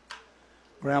pitch.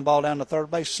 Ground ball down the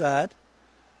third base side.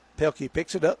 Pelkey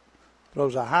picks it up,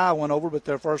 throws a high one over, but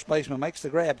their first baseman makes the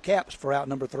grab. Caps for out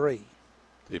number 3.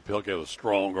 Pelkey has a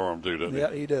strong arm, too, doesn't he?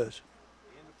 Yeah, he does.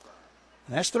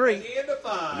 And that's 3.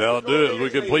 That'll do it. We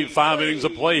complete 5 innings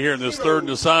of play here in this third and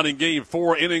deciding game.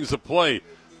 4 innings of play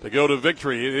to go to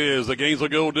victory. It is the Gainesville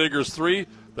Gol'diggers 3,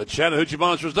 the Chattahoochee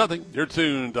Monsters nothing. You're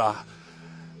tuned to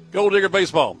Gol'digger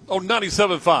Baseball on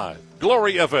 97.5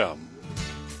 Glory FM.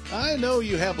 I know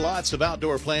you have lots of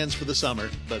outdoor plans for the summer,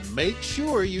 but make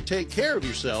sure you take care of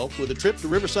yourself with a trip to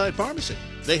Riverside Pharmacy.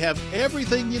 They have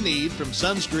everything you need, from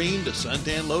sunscreen to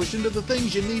suntan lotion to the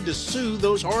things you need to soothe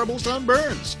those horrible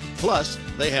sunburns. Plus,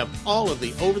 they have all of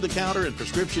the over-the-counter and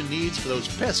prescription needs for those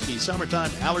pesky summertime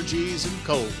allergies and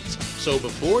colds. So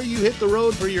before you hit the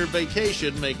road for your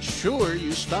vacation, make sure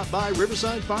you stop by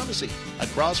Riverside Pharmacy,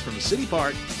 across from City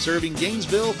Park, serving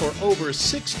Gainesville for over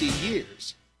 60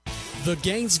 years. The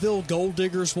Gainesville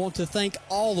Gol'diggers want to thank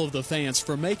all of the fans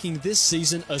for making this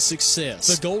season a success.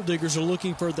 The Gol'diggers are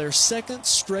looking for their second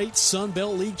straight Sun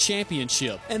Belt League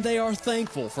championship, and they are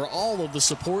thankful for all of the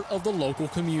support of the local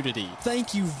community.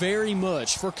 Thank you very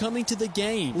much for coming to the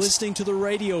games, listening to the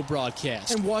radio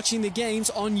broadcast, and watching the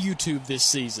games on YouTube this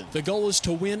season. The goal is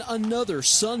to win another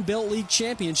Sun Belt League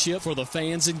championship for the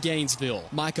fans in Gainesville.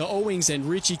 Micah Owings and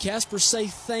Richie Casper say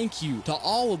thank you to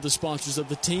all of the sponsors of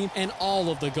the team and all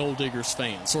of the Gol'diggers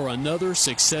fans for another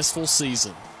successful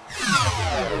season.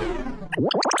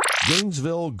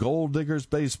 Gainesville Gol'diggers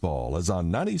Baseball is on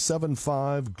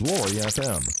 97.5 Glory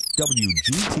FM,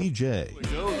 WGTJ. We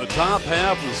go to the top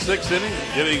half of the 6th inning,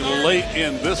 getting late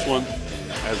in this one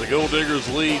as the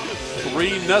Gol'diggers lead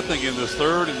 3-0 in this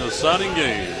third and deciding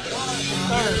game.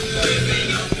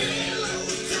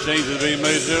 Changes being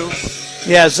made, Joe?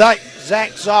 Yeah, Zach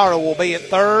Zara will be at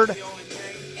third.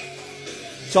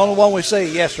 It's the only one we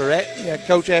see. Yes, sir. Yeah,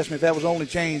 Coach asked me if that was only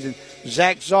change, and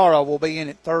Zach Zara will be in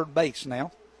at third base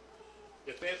now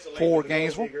for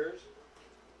Gainesville.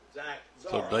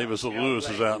 So Davis Lewis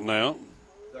is out now.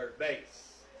 Third base.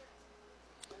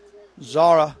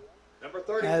 Zara, Number I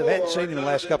 34. haven't seen him in the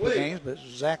last couple of games, but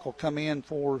Zach will come in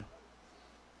for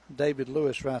David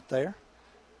Lewis right there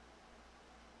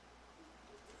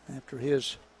after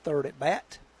his third at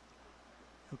bat.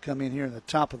 He'll come in here in the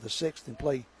top of the 6th and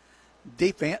play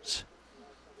defense.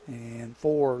 And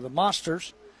for the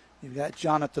Monsters, you've got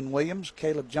Jonathan Williams,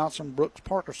 Caleb Johnson, Brooks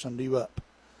Parkerson due up.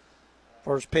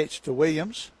 First pitch to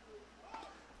Williams.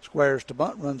 Squares to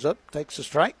bunt, runs up, takes a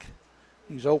strike.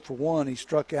 He's 0 for 1. He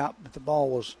struck out, but the ball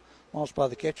was lost by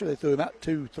the catcher. They threw him out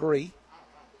 2-3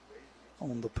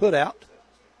 on the put out.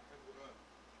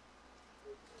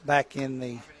 Back in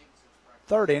the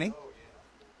third inning.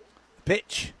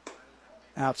 Pitch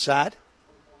outside.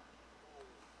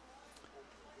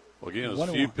 Well, again, as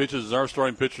few pitches as our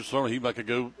starting pitcher, so he might could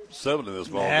go 7 in this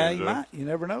ball Yeah, game. he might. You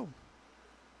never know.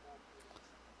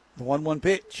 The 1-1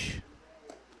 pitch.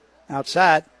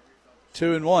 Outside.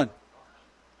 2-1.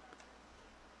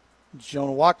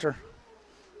 Jonah Wachter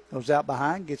goes out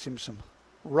behind, gets him some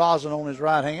rosin on his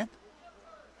right hand,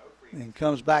 and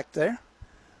comes back there.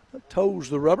 Toes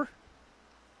the rubber.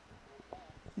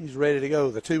 He's ready to go.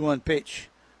 The 2-1 pitch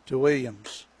to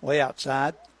Williams. Way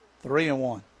outside.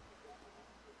 3-1.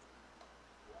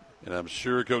 And I'm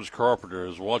sure Coach Carpenter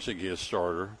is watching his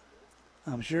starter.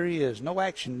 I'm sure he is. No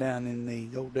action down in the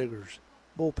Gol'diggers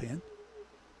bullpen.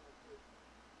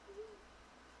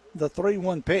 The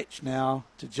 3-1 pitch now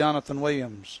to Jonathan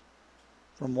Williams.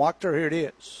 From Wachter, here it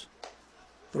is.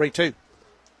 3-2.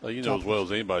 You know as well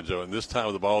as anybody, Joe, in this time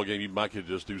of the ball game, you might could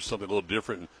just do something a little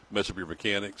different and mess up your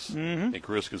mechanics. And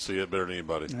Chris can see it better than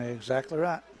anybody. Exactly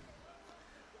right.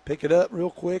 Pick it up real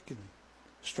quick and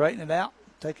straighten it out.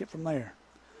 Take it from there.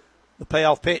 The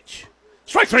payoff pitch.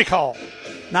 Strike 3 call.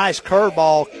 Nice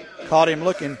curveball. Caught him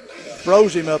looking.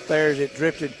 Froze him up there as it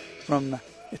drifted from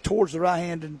towards the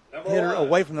right-handed hitter,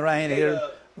 away from the right-handed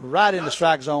hitter, right in the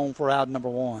strike zone for out number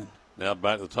 1. Now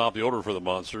back to the top of the order for the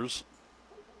Monsters.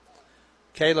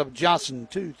 Caleb Johnson,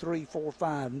 2, 3, 4,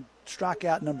 5.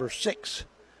 Strikeout number 6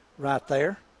 right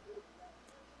there.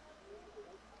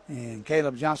 And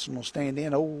Caleb Johnson will stand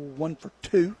in 0-1 for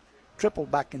 2.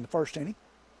 Tripled back in the first inning.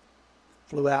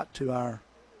 Flew out to our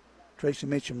Tracy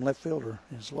Mitchum left fielder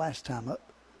his last time up.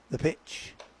 The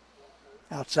pitch.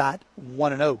 Outside,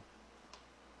 1-0.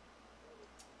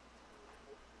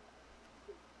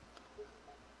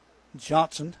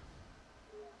 Johnson,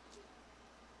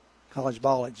 college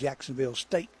ball at Jacksonville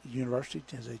State University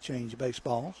as they change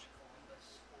baseballs.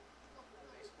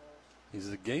 He's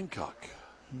a Gamecock.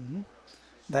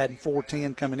 Batting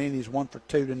 .410 coming in. He's 1 for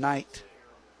 2 tonight.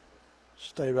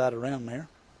 Stay right around there.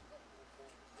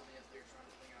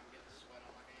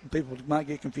 People might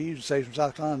get confused and say he's from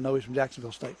South Carolina. No, he's from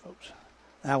Jacksonville State, folks.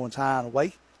 That one's high and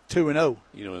away. 2-0.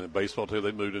 You know, in baseball, too,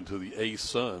 they moved into the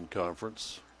A-Sun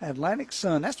Conference. Atlantic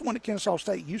Sun. That's the one that Kennesaw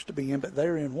State used to be in, but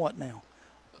they're in what now?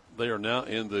 They are now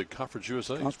in the Conference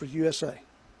USA. Conference USA.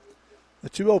 The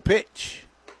 2-0 pitch.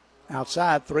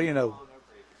 Outside, 3-0.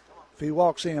 If he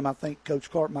walks in, I think Coach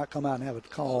Clark might come out and have a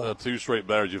call. 2 straight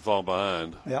batters, you fall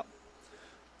behind. Yep.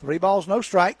 3 balls, no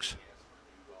strikes.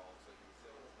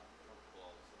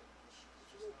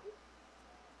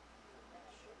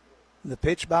 The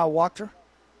pitch by Wachter.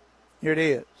 Here it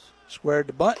is. Squared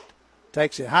to bunt.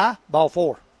 Takes it high. Ball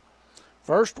 4.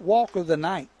 First walk of the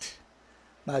night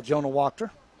by Jonah Wachter.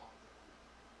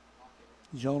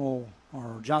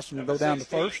 Johnson will go down to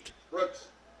first.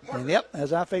 And yep,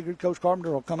 as I figured, Coach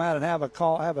Carpenter will come out and have a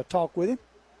talk with him.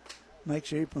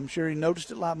 I'm sure he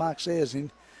noticed it, like Mike says. And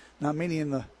not many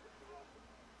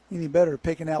any better at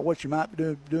picking out what you might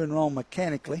be doing wrong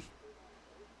mechanically.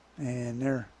 And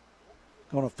they're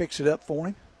going to fix it up for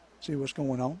him, see what's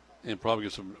going on. And probably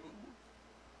get some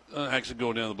action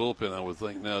going down the bullpen, I would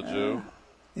think now, Joe.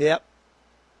 Yep.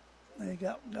 They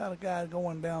got a guy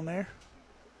going down there.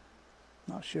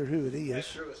 Not sure who it is.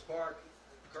 Truist Park,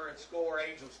 current score,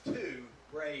 Angels 2,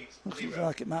 Braves 0. Looks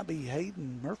like it might be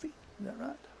Hayden Murphy. Is that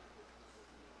right?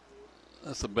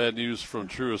 That's the bad news from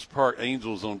Truist Park.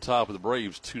 Angels on top of the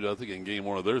Braves 2-0 in game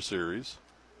 1 of their series.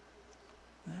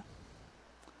 Yeah.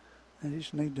 They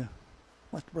just need to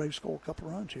let the Braves score a couple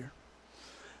of runs here.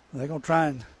 They're going to try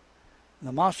and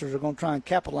the Monsters are going to try and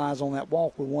capitalize on that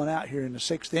walk with 1 out here in the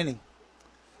 6th inning.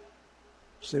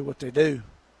 See what they do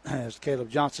as Caleb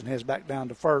Johnson heads back down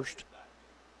to first.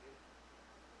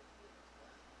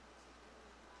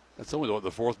 That's only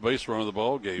the 4th base run of the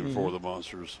ball game for the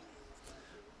Monsters.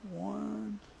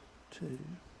 1, 2.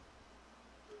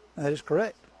 That is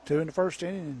correct. 2 in the first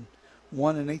inning and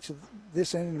 1 in each of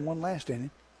this inning and 1 last inning.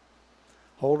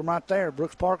 Hold him right there.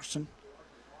 Brooks Parkinson.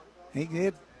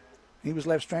 He was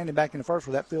left stranded back in the first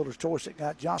with that fielder's choice that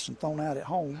got Johnson thrown out at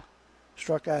home.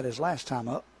 Struck out his last time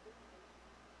up.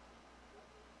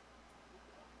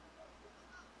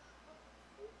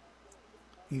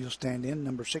 He'll stand in,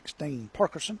 number 16,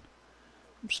 Parkerson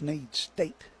from Sneed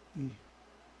State,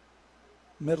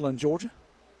 Midland, Georgia,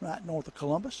 right north of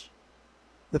Columbus.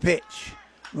 The pitch.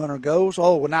 Runner goes.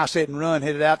 Oh, a nice hit and run.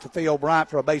 Hit it out to Theo Bryant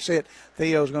for a base hit.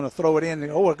 Theo's going to throw it in.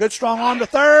 Oh, a good strong arm to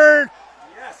third.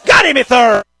 Yes. Got him at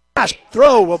third. Nice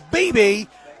throw of BB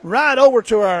right over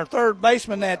to our third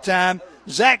baseman that time.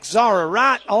 Zach Zara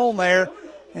right on there.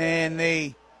 And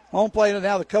the home plate,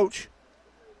 now the coach,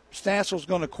 Stansel's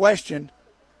going to question.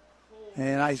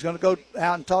 And he's going to go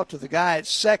out and talk to the guy at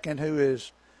second who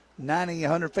is 90,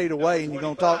 100 feet away. And you're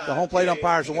going to talk, the home plate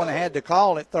umpire is the one that had to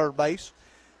call at third base.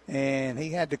 And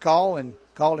he had to call and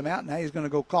called him out. Now he's going to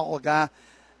go call a guy,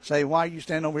 say, why are you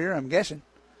standing over here? I'm guessing.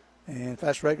 And if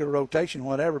that's regular rotation,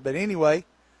 whatever. But anyway,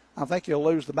 I think he'll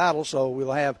lose the battle. So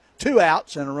we'll have 2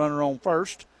 outs and a runner on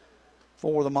first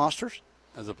for the Monsters.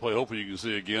 As a play, hopefully you can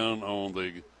see again on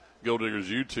the Gol'diggers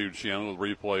YouTube channel, the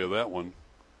replay of that one.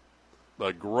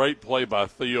 A great play by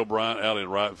Theo Bryant out in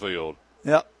right field.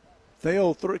 Yep.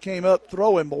 Theo came up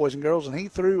throwing, boys and girls, and he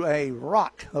threw a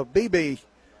rock of BB.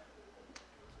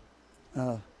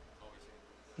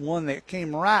 One that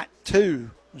came right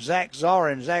to Zach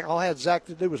Zara, and all had Zach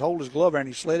to do was hold his glove and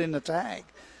he slid in the tag.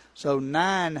 So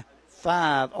 9-5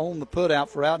 on the putout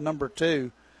for out number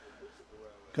 2.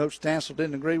 Coach Stansel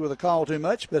didn't agree with the call too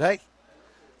much, but hey,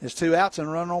 There's 2 outs and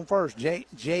a runner on first.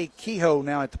 Jay Kehoe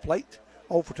now at the plate.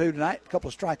 0 for 2 tonight. A couple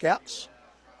of strikeouts.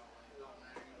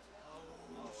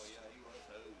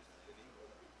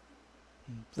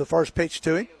 The first pitch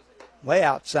to him, way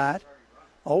outside.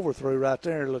 Overthrew right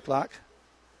there, it looked like,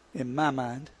 in my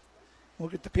mind. We'll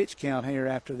get the pitch count here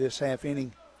after this half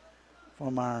inning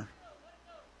from our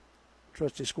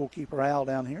trusty scorekeeper Al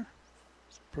down here.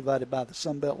 It's provided by the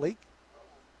Sun Belt League.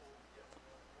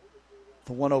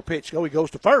 The 1-0 pitch. He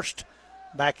goes to first.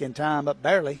 Back in time, but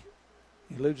barely.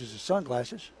 He loses his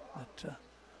sunglasses. But,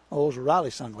 those are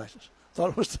Riley's sunglasses. I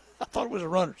thought it was a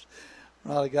runner's.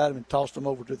 Riley got him and tossed him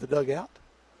over to the dugout.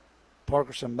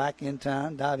 Parkerson back in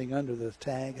time, diving under the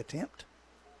tag attempt.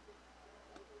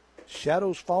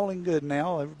 Shadows falling good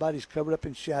now. Everybody's covered up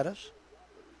in shadows.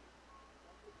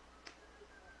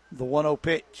 The 1-0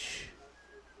 pitch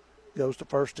goes to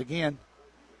first again.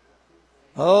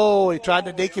 Oh, he tried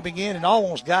to deke him again and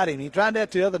almost got him. He tried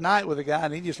that the other night with a guy,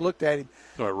 and he just looked at him.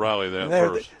 All right, Riley then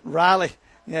first. Riley,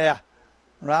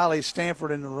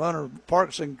 Stanford, and the runner,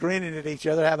 Parkinson, grinning at each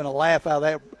other, having a laugh out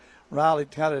of that. Riley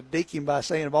kind of deked him by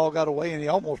saying the ball got away, and he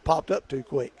almost popped up too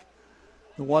quick.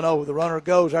 The 1-0, the runner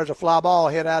goes. There's a fly ball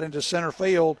hit out into center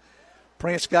field.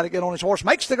 Prince got to get on his horse,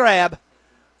 makes the grab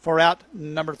for out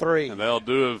number 3. And that'll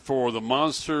do it for the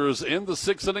Monsters in the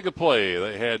 6th inning of play.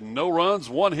 They had no runs,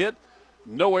 1 hit,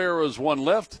 no errors, 1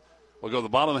 left. We'll go to the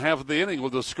bottom half of the inning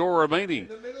with the score remaining.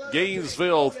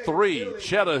 Gainesville 3,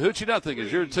 Chattahoochee nothing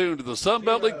as you're tuned to the Sun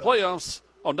Belt League playoffs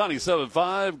on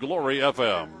 97.5 Glory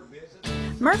FM.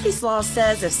 Murphy's Law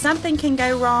says if something can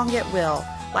go wrong, it will,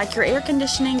 like your air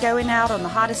conditioning going out on the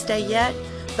hottest day yet.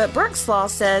 But Brooks Law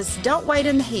says don't wait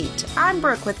in the heat. I'm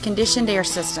Brooke with Conditioned Air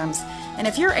Systems, and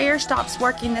if your air stops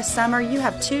working this summer, you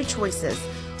have 2 choices.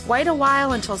 Wait a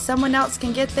while until someone else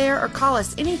can get there, or call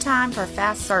us anytime for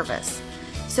fast service.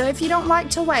 So if you don't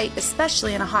like to wait,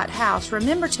 especially in a hot house,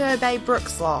 remember to obey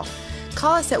Brooks Law.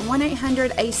 Call us at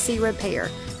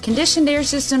 1-800-AC-REPAIR. Conditioned Air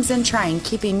Systems and Train,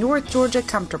 keeping North Georgia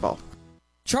comfortable.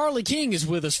 Charlie King is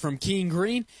with us from King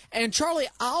Green. And Charlie,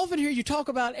 I often hear you talk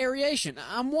about aeration.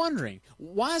 I'm wondering,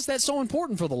 why is that so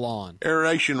important for the lawn?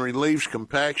 Aeration relieves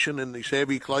compaction in these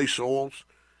heavy clay soils.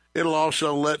 It'll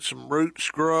also let some roots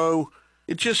grow.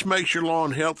 It just makes your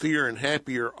lawn healthier and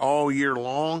happier all year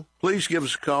long. Please give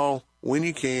us a call when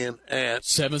you can at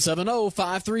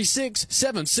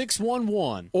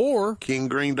 770-536-7611 or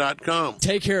kinggreen.com.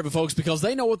 Take care of it, folks, because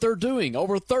they know what they're doing.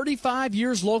 Over 35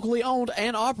 years locally owned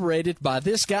and operated by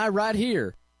this guy right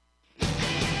here.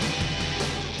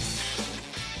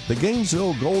 The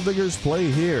Gainesville Gol'diggers play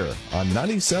here on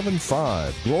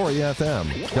 97.5 Glory FM,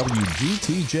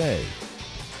 WGTJ.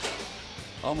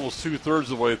 Almost 2/3 of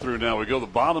the way through now. We go the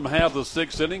bottom half of the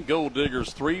 6th inning.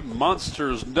 Gol'diggers 3,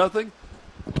 Monsters nothing.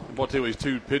 Boy, tell you, these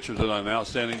 2 pitchers did an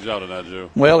outstanding job tonight, Joe.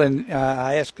 Well, and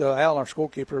I asked Al, our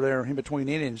scorekeeper, there in between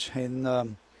innings, and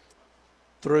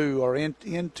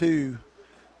into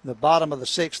the bottom of the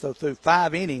 6th, though, through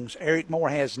 5 innings, Eric Moore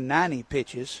has 90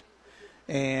 pitches,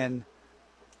 and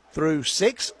through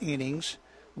 6 innings,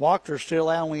 Walker's still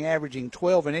only averaging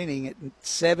 12 an inning at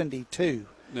 72.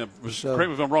 Now, correct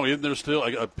me if I'm wrong, isn't there still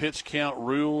a pitch count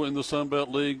rule in the Sun Belt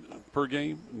League per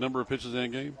game, number of pitches in a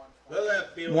game?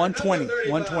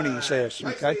 120, he says.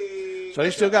 Okay, so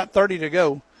he's still got 30 to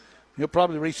go. He'll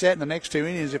probably reach that in the next 2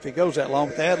 innings if he goes that long.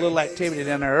 But they had a little activity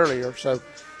down there earlier. So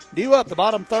due up the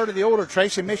bottom third of the order,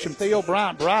 Tracy Mitchum, Theo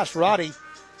Bryant, Bryce Roddy.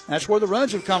 That's where the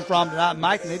runs have come from tonight,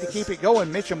 Mike. They need to keep it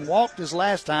going. Mitchum walked his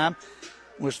last time,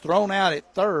 was thrown out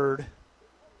at third,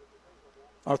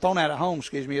 or thrown out at home,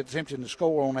 attempting to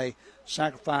score on a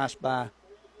sacrifice by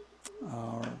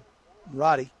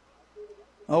Roddy.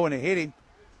 Oh, and it hit him.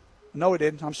 No, he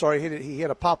didn't. I'm sorry. He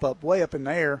hit a pop-up way up in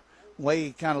the air. Way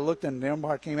he kind of looked, and the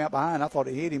umpire came out behind. I thought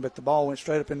he hit him, but the ball went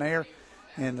straight up in the air,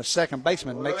 and the second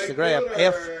baseman makes the grab.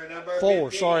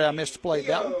 F4. Sorry, I misplayed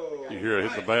that one. You hear it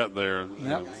hit the bat there.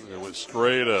 Yep. It went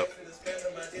straight up.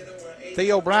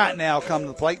 Theo Bryant now come to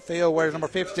the plate. Theo wears number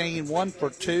 15, 1 for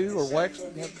 2, or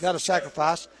got a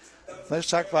sacrifice. This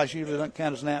sacrifice usually doesn't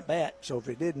count as an at-bat, so if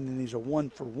he didn't, then he's a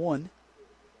 1 for 1.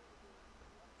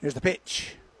 Here's the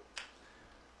pitch.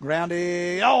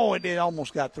 Grounded. Oh, it did.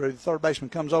 Almost got through. The third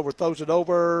baseman comes over, throws it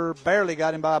over. Barely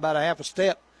got him by about a half a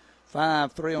step.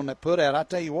 5-3 on that putout. I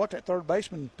tell you what, that third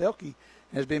baseman, Pelkey,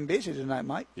 has been busy tonight,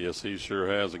 Mike. Yes, he sure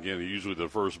has. Again, he's usually the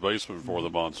first baseman for the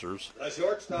Monsters.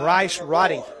 Bryce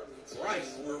Roddy.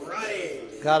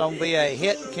 Got on via a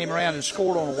hit, came around and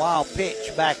scored on a wild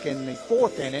pitch back in the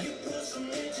 4th inning.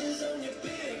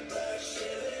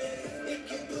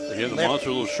 Again, the Monsters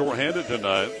are a little short-handed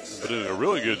tonight, but doing a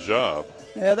really good job.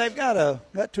 Yeah, they've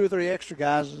got 2 or 3 extra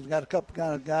guys. They've got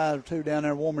a guy or two down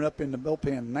there warming up in the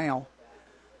bullpen now.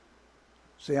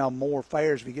 See how Moore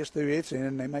fares if he gets through its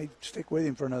end. They may stick with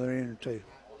him for another inning or two.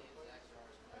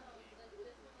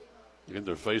 And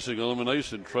they're facing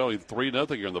elimination, trailing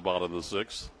 3-0 here in the bottom of the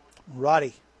 6th.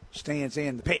 Roddy stands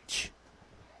in the pitch.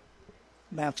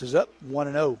 Bounces up,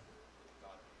 1-0.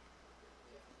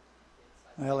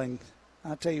 Well, and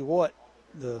I tell you what,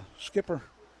 the skipper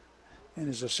and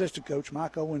his assistant coach,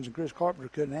 Mike Owens and Chris Carpenter,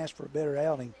 couldn't ask for a better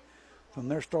outing from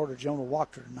their starter, Jonah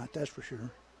Wachter, tonight, that's for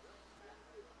sure.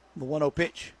 The 1-0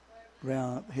 pitch,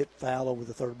 ground hit foul over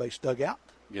the third base dugout.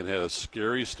 Again, had a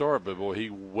scary start, but boy, he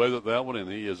weathered that one,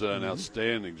 and he has done an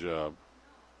outstanding job.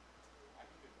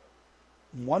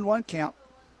 1-1 count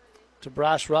to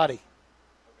Bryce Roddy.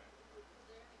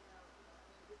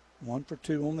 1 for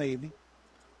 2 on the evening.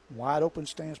 Wide open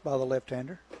stance by the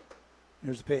left-hander.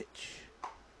 Here's the pitch.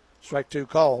 Strike 2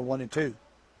 called, 1-2.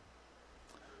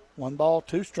 1 ball,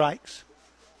 2 strikes.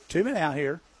 2 men out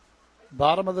here.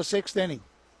 Bottom of the 6th inning.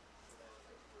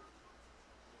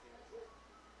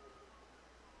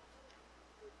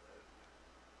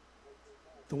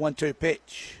 The 1-2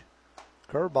 pitch.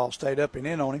 Curveball stayed up and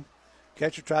in on him.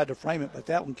 Catcher tried to frame it, but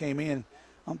that one came in.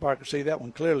 Umpire could see that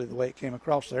one clearly the way it came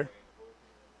across there.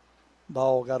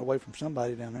 Ball got away from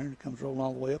somebody down there, and it comes rolling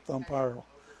all the way up. The umpire will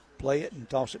play it and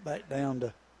toss it back down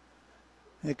to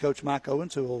head coach Mike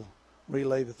Owens, who will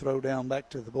relay the throw down back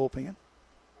to the bullpen.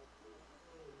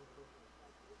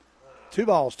 2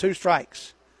 balls, 2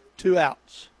 strikes, 2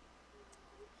 outs.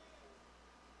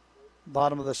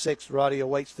 Bottom of the 6th, Roddy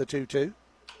awaits the 2-2.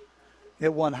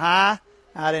 Hit one high,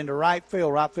 out into right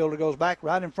field. Right fielder goes back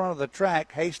right in front of the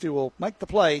track. Hasty will make the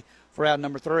play for out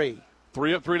number 3.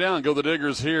 3 up, 3 down. Go the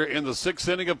Diggers here in the 6th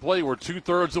inning of play. We're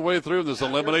 2/3 of the way through this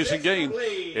elimination game.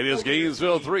 It is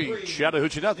Gainesville 3,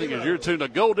 Chattahoochee nothing. As you're tuned to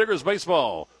Gol'diggers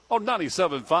baseball on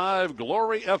 97.5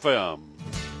 Glory FM.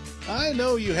 I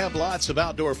know you have lots of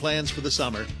outdoor plans for the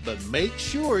summer, but make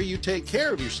sure you take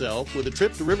care of yourself with a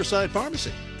trip to Riverside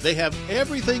Pharmacy. They have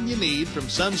everything you need, from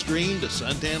sunscreen to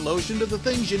suntan lotion to the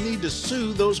things you need to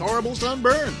soothe those horrible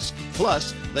sunburns.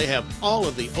 Plus, they have all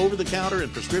of the over-the-counter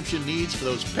and prescription needs for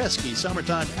those pesky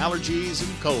summertime allergies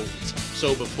and colds.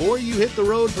 So before you hit the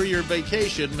road for your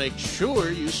vacation, make sure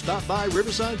you stop by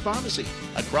Riverside Pharmacy,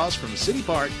 across from City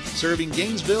Park, serving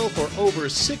Gainesville for over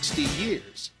 60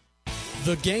 years.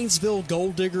 The Gainesville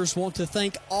Gol'diggers want to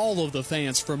thank all of the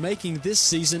fans for making this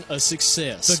season a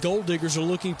success. The Gol'diggers are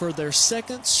looking for their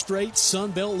 2nd straight Sun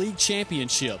Belt League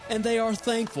championship, and they are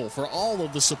thankful for all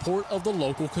of the support of the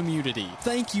local community.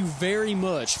 Thank you very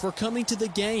much for coming to the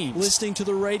games, listening to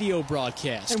the radio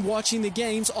broadcast, and watching the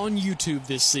games on YouTube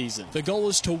this season. The goal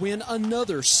is to win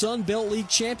another Sun Belt League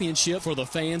championship for the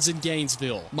fans in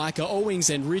Gainesville. Micah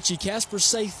Owings and Richie Casper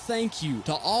say thank you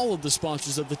to all of the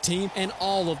sponsors of the team and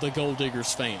all of the Gol'diggers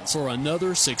fans for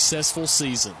another successful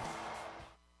season.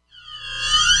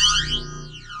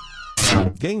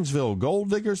 Gainesville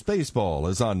Gol'diggers baseball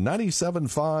is on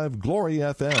 97.5 Glory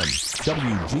FM,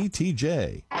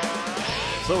 WGTJ.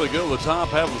 So we go to the top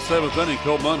half of the 7th inning.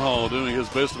 Cole Munhall doing his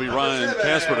best to be Ryan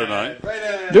Casper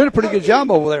tonight. Doing a pretty good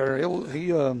job over there. He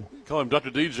call him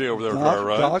Dr. DJ over there,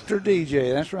 right? Dr.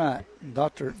 DJ, that's right.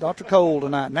 Dr. Cole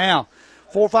tonight. Now,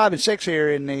 4, 5, and 6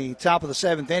 here in the top of the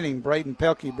 7th inning. Braden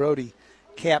Pelkey Brody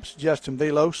caps Justin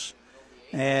Velos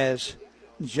as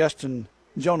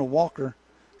Jonah Walker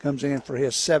comes in for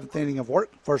his 7th inning of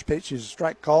work. First pitch is a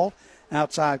strike called,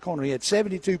 outside corner. He had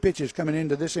 72 pitches coming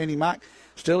into this inning, Mike,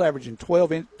 still averaging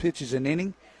 12 pitches an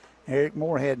inning. Eric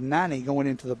Moore had 90 going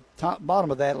into the bottom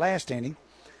of that last inning.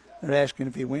 They're asking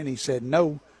if he win. He said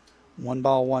no. 1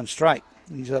 ball, 1 strike.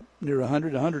 He's up near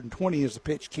 100. 120 is the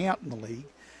pitch count in the league,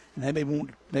 and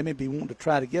they may be wanting to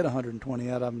try to get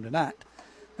 120 out of him tonight.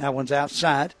 That one's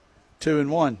outside,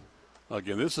 2-1.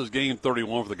 Again, this is game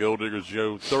 31 for the Gol'diggers,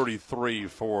 Joe, 33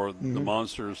 for the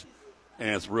Monsters,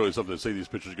 and it's really something to see these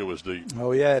pitchers go as deep.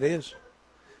 Oh, yeah, it is.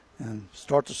 And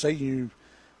start to see you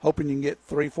hoping you can get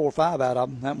 3, 4, 5 out of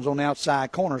them. That one's on the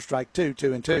outside corner, strike 2,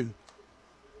 2-2.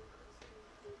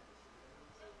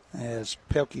 As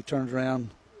Pelkey turns around,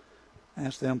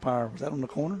 asks the umpire, was that on the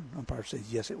corner? The umpire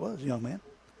says, yes, it was, young man.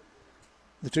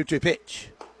 The 2-2 pitch.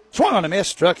 Swung on a miss,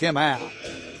 struck him out.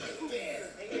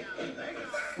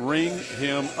 Ring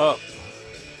him up.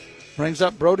 Brings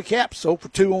up Brody Capps, 0 for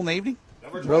 2 on the evening.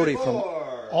 Brody from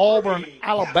Auburn,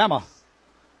 Alabama.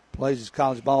 Plays his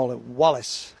college ball at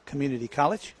Wallace Community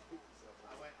College.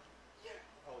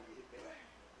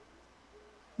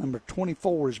 Number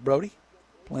 24 is Brody,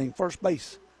 playing first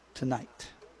base tonight.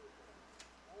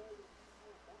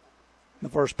 The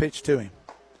first pitch to him.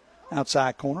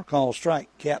 Outside corner, call strike.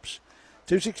 Capps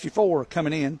 264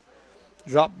 coming in.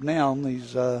 Dropped down.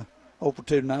 He's 0 for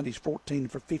 2 tonight. He's 14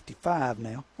 for 55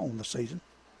 now on the season.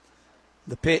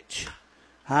 The pitch,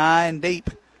 high and deep,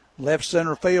 left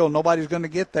center field. Nobody's going to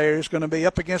get there. It's going to be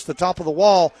up against the top of the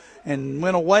wall and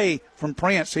went away from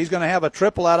Prince. He's going to have a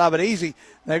triple out of it easy.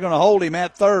 They're going to hold him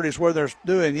at third is where they're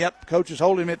doing. Yep, coach is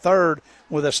holding him at third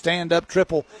with a stand-up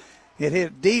triple. It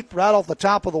hit deep right off the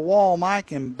top of the wall,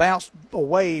 Mike, and bounced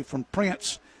away from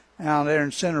Prince out there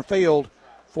in center field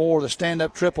for the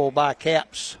stand-up triple by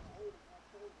Caps.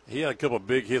 He had a couple of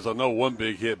big hits. I know one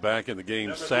big hit back in the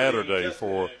game Saturday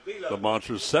for the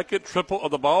Monsters. Second triple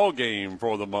of the ball game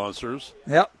for the Monsters.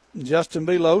 Yep. Justin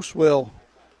Belos will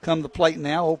come to the plate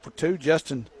now, 0 for 2.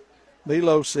 Justin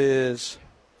Belos is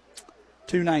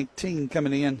 219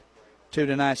 coming in to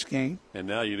tonight's game. And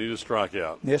now you need a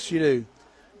strikeout. Yes, you do.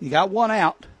 You got one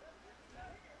out.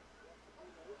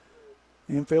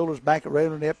 Infielder's back at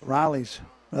regular depth. Riley's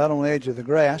right on the edge of the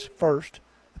grass first.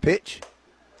 The pitch.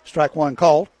 Strike one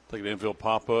called. Take an infield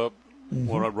pop up.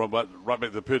 One run right back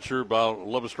to the pitcher. But I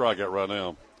love a strikeout right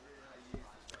now.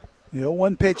 The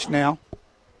 0-1 pitch now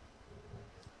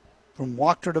from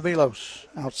Wachter to Velos.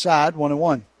 Outside,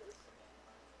 1-1.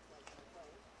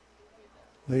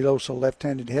 Velos, a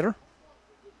left-handed hitter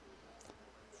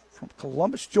from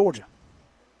Columbus, Georgia.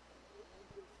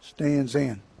 Stands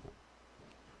in.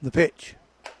 The pitch.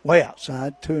 Way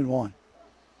outside, 2-1.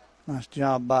 Nice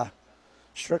job by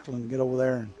Strickland to get over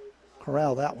there and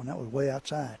corral that one. That was way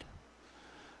outside.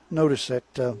 Notice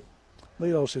that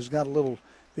Velos has got a little,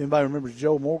 if anybody remembers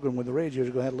Joe Morgan with the Reds years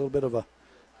ago, had a little bit of a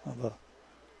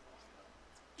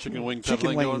chicken wing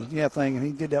thing going? Yeah, thing, and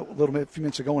he did that a little bit a few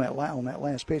minutes ago on that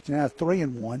last pitch. Now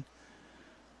 3-1.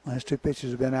 Last two pitches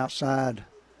have been outside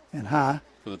and high.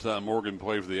 From the time Morgan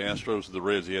played for the Astros and the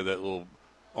Reds, he had that little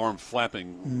arm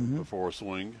flapping before a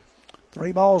swing.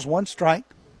 3 balls, 1 strike,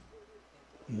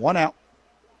 1 out.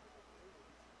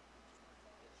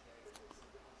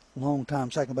 Long time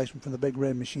second baseman from the Big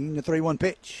Red Machine. The 3-1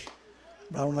 pitch.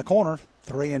 Right on the corner,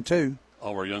 3-2.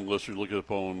 All our young listeners, look it up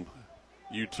on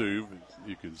YouTube.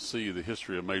 You can see the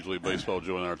history of Major League Baseball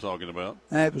Joe and I are talking about.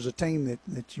 That was a team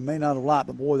that you may not have liked,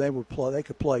 but boy, they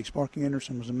could play. Sparky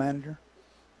Anderson was the manager.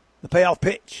 The payoff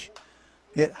pitch.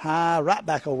 Hit high right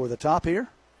back over the top here.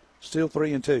 Still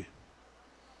 3-2.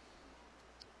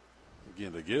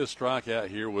 Again, to get a strikeout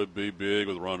here would be big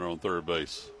with a runner on third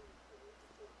base.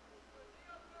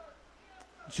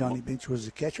 Johnny Bench was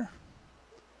the catcher.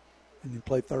 And he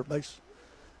played third base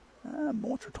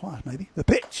once or twice maybe. The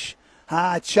pitch.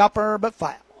 High chopper, but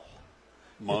foul.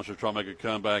 Monsters trying to make a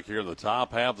comeback here in the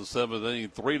top half of the 7th inning.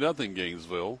 3-0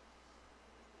 Gainesville.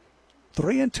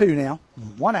 3-2 now.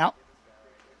 1 out.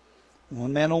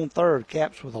 1 man on third.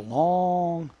 Caps with a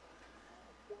long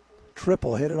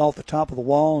triple. Hit it off the top of the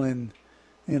wall and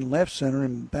in left center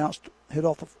and hit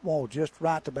off the wall just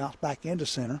right to bounce back into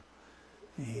center.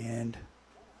 And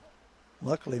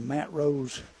luckily Matt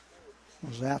Rose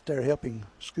was out there helping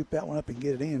scoop that one up and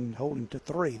get it in, holding to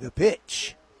 3. The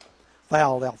pitch.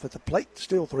 Fouled off at the plate.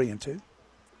 Still 3-2.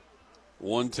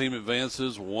 One team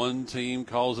advances. One team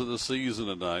calls it the season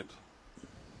tonight.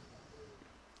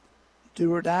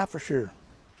 Do or die for sure.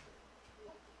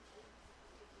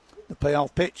 The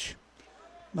payoff pitch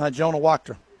by Jonah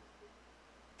Wachter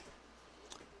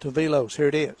to Velos. Here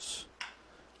it is.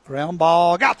 Ground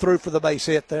ball. Got through for the base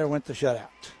hit there. Went the shutout.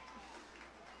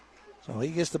 So he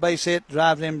gets the base hit.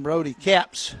 Drives in Brody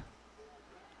Caps.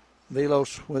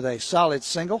 Velos with a solid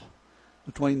single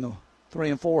between the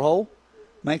 3 and 4 hole.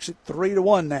 Makes it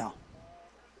 3-1 now.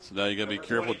 So now you got to be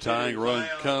careful. Tying run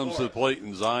comes to the plate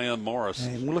and Zion Morris.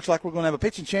 And it looks like we're going to have a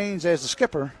pitching change as the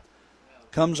skipper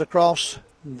comes across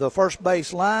the first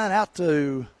base line out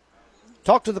to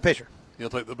talk to the pitcher. He'll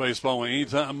take the baseball.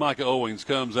 Anytime Micah Owings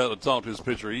comes out to talk to his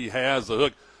pitcher, he has the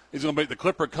hook. He's going to make the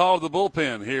Clipper call to the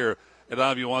bullpen here at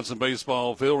Ivy Watson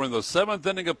Baseball Field. We're in the 7th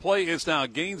inning of play. It's now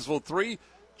Gainesville 3,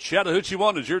 Chattahoochee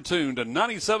 1 as you're tuned to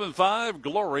 97.5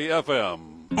 Glory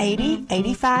FM. 80,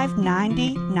 85,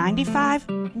 90, 95.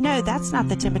 No, that's not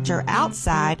the temperature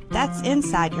outside. That's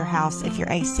inside your house if your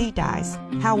AC dies.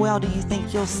 How well do you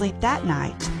think you'll sleep that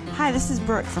night? Hi, this is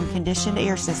Brooke from Conditioned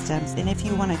Air Systems, and if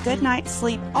you want a good night's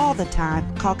sleep all the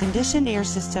time, call Conditioned Air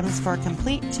Systems for a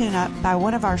complete tune-up by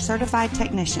one of our certified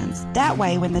technicians. That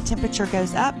way, when the temperature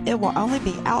goes up, it will only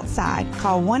be outside.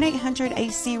 Call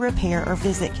 1-800-AC-REPAIR or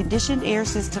visit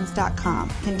ConditionedAirSystems.com.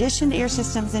 Conditioned Air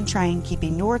Systems and Train,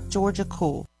 keeping North Georgia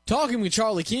cool. Talking with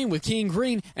Charlie King with King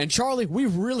Green, and Charlie, we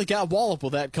really got walloped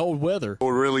with that cold weather. We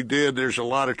really did. There's a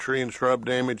lot of tree and shrub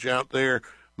damage out there.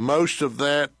 Most of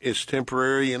that is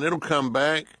temporary, and it'll come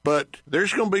back, but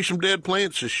there's going to be some dead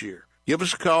plants this year. give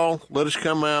us a call. Let us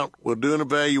come out. We'll do an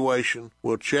evaluation.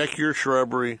 We'll check your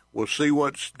shrubbery. We'll see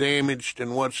what's damaged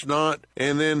and what's not,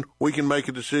 and then we can make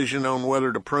a decision on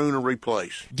whether to prune or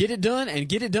replace. Get it done and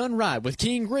get it done right with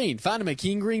King Green. Find them at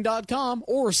kinggreen.com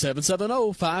or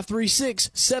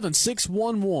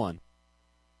 770-536-7611.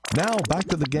 Now back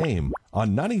to the game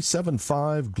on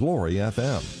 97.5 Glory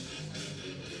FM.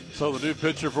 So the new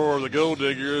pitcher for the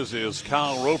Gol'diggers is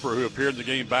Kyle Roper, who appeared in the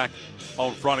game back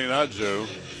on Friday night, Joe.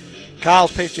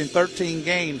 Kyle's pitched in 13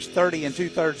 games, 30 and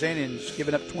 2/3 innings,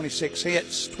 giving up 26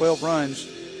 hits, 12 runs,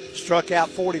 struck out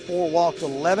 44, walked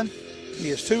 11. He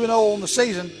is 2-0 on the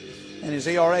season, and his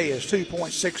ERA is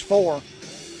 2.64.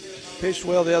 Pitched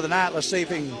well the other night. Let's see if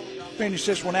he can finish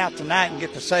this one out tonight and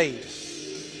get the save.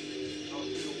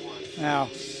 Now,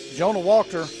 Jonah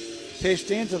Walker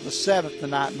pitched into the 7th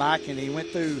tonight, Mike, and he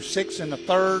went through 6 in the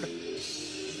 3rd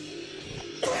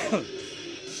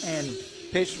and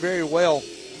pitched very well,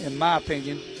 in my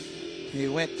opinion. He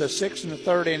went to 6 in the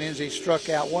 3rd innings. He struck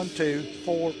out 1, 2,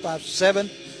 4, 5,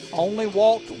 7, only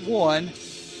walked 1,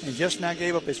 and just now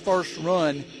gave up his first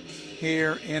run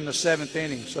here in the 7th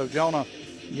inning. So Jonah,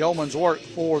 yeoman's work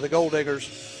for the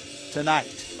Gol'diggers tonight.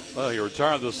 Well, he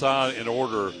retired the side in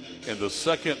order in the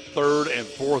 2nd, 3rd, and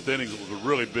 4th innings. It was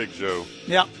really big, Joe.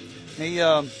 Yeah, he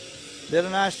did a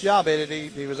nice job at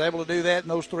it. He was able to do that in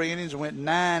those 3 innings and went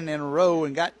 9 in a row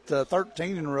and got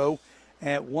 13 in a row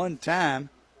at one time.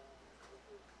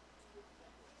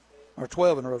 Or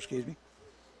 12 in a row, excuse me.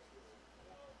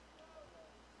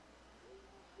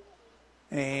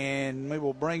 And we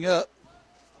will bring up,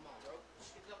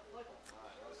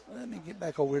 let me get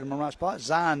back over here to my right spot,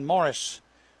 Zion Morris.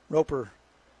 Roper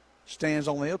stands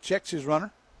on the hill, checks his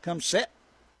runner, comes set.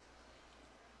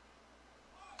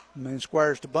 And then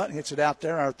squares to bunt, hits it out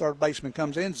there. Our third baseman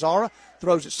comes in. Zara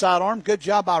throws it sidearm. Good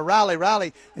job by Riley.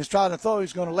 Riley is trying to throw.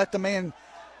 He's going to let the man,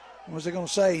 what was he going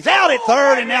to say? He's out at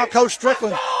third, and now Coach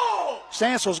Strickland,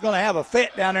 Sansel's going to have a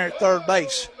fit down there at third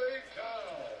base.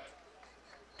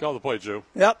 Call the play, Joe.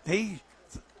 Yep, they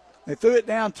threw it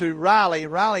down to Riley.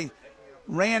 Riley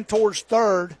ran towards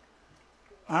third.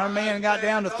 Our man got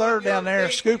down to third down there,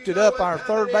 scooped it up. Our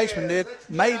third baseman did,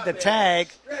 made the tag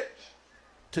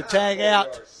to tag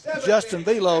out Justin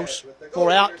Velos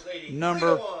for out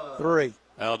number 3.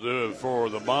 That'll do it for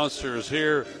the Monsters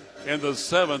here in the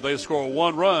 7th. They score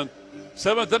 1 run.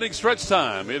 7th inning stretch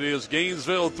time. It is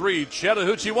Gainesville 3,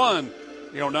 Chattahoochee 1.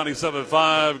 Here on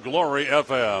 97.5 Glory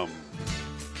FM.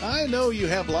 I know you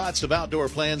have lots of outdoor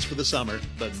plans for the summer,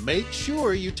 but make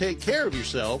sure you take care of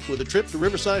yourself with a trip to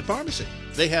Riverside Pharmacy.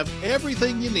 They have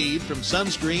everything you need, from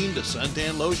sunscreen to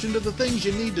suntan lotion to the things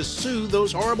you need to soothe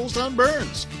those horrible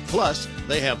sunburns. Plus,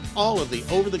 they have all of the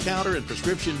over-the-counter and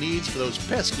prescription needs for those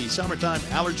pesky summertime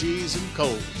allergies and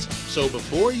colds. So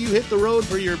before you hit the road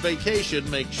for your vacation,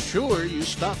 make sure you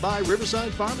stop by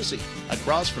Riverside Pharmacy,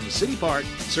 across from City Park,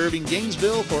 serving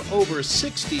Gainesville for over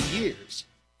 60 years.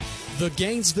 The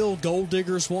Gainesville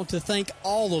Gol'diggers want to thank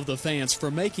all of the fans for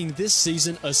making this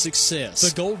season a success.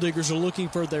 The Gol'diggers are looking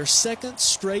for their 2nd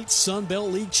straight Sun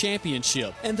Belt League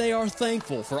championship, and they are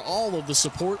thankful for all of the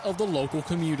support of the local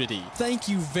community. Thank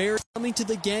you very much for coming to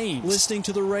the games, listening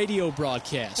to the radio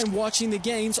broadcast, and watching the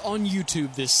games on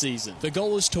YouTube this season. The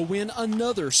goal is to win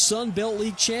another Sun Belt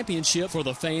League championship for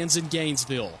the fans in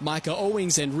Gainesville. Micah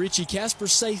Owings and Richie Casper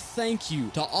say thank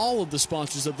you to all of the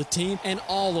sponsors of the team and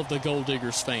all of the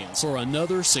Gol'diggers fans for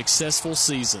another successful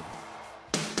season.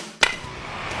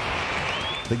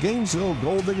 The Gainesville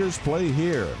Gol'diggers play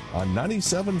here on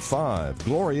 97.5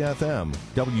 Glory FM,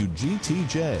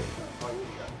 WGTJ.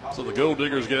 So the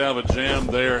Gol'diggers get out of a jam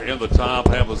there in the top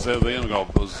half of the 7th inning. A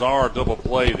bizarre double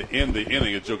play to end the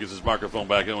inning. And Joe gets his microphone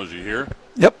back on, as you hear.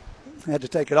 Yep, I had to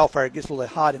take it off there. It gets a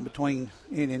little hot in between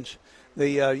innings.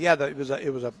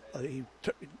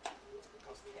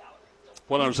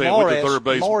 What I'm saying, with the third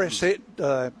base. Morris hit,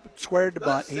 squared the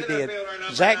bunt. He did.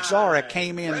 Zach Zara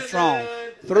came in strong,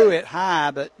 threw it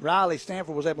high, but Riley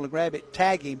Stanford was able to grab it,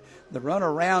 tag him. The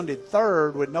runner rounded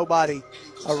third with nobody,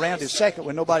 rounded second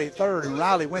with nobody at third, and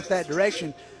Riley went that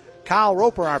direction. Kyle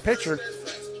Roper, our pitcher,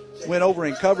 went over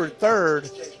and covered third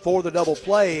for the double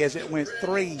play as it went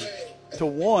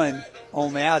 3-1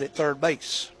 on the out at third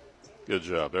base. Good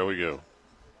job. There we go.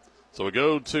 So we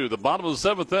go to the bottom of the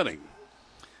 7th inning.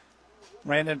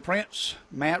 Brandon Prince,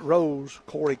 Matt Rose,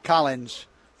 Corey Collins.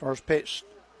 First pitch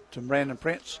to Brandon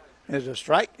Prince is a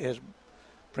strike as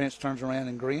Prince turns around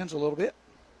and grins a little bit.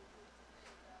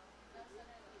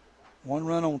 1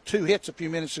 run on 2 hits a few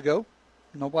minutes ago.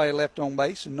 Nobody left on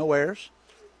base and no errors.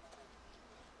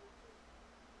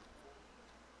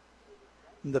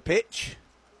 The pitch,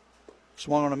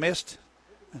 swung on a missed,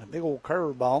 and a big old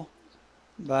curveball.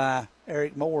 by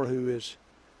Eric Moore, who is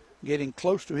getting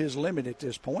close to his limit at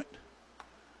this point.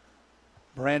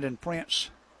 Brandon Prince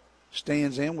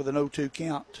stands in with an 0-2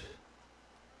 count.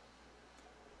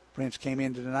 Prince came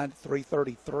into tonight at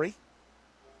 .333.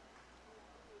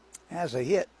 Has a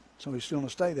hit, so he's still going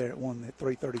to stay there at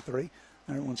 .333.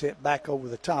 Everyone's hit back over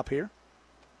the top here.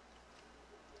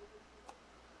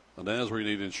 And that's where you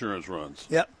need insurance runs.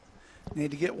 Yep.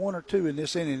 Need to get 1 or 2 in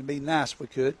this inning. It'd be nice if we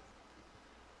could.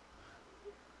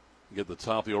 Get the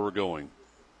top of the order going.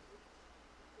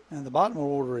 And the bottom of the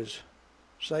order is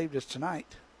saved us tonight.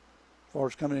 As far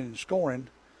as coming in and scoring,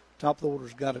 top of the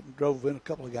order's drove in a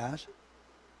couple of guys.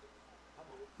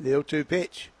 The 0-2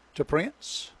 pitch to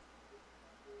Prince.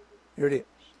 Here it is.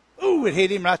 Ooh, it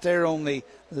hit him right there on the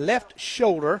left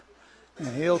shoulder.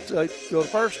 And he'll go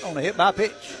first on a hit by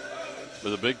pitch. But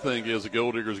the big thing is the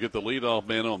Gol'diggers get the leadoff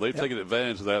man on. They've taken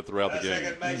advantage of that throughout the game.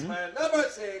 Number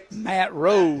 6. Matt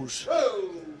Rose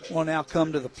will now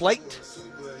come to the plate.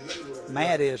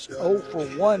 Matt is 0 for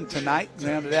 1 tonight,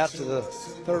 rounded out to the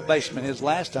third baseman his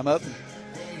last time up.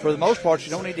 For the most part, you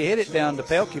don't need to hit it down to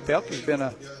Pelkey. Pelkey's been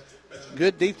a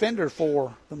good defender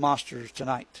for the Monsters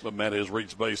tonight. But Matt has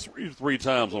reached base three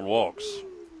times on walks.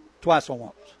 Twice on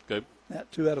walks. Okay.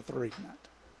 2 out of 3 tonight.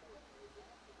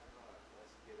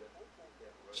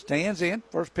 Stands in.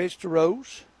 First pitch to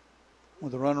Rose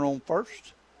with a runner on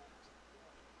first.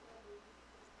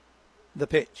 The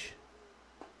pitch.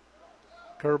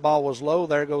 Curveball was low.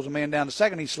 There goes a man down to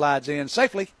second. He slides in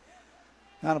safely.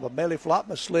 Kind of a belly flop,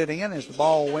 but slid in as the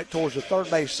ball went towards the third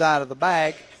base side of the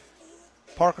bag.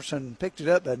 Parkerson picked it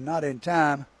up, but not in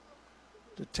time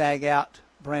to tag out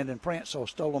Brandon Prince. So a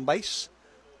stolen base,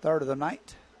 third of the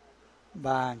night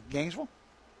by Gainesville.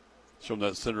 Showing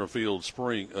that center field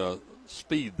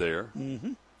speed there.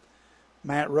 Mm-hmm.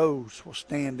 Matt Rose will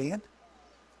stand in.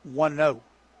 1-0.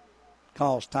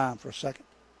 Calls time for a second.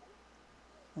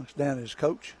 Looks down at his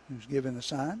coach, who's giving the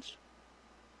signs.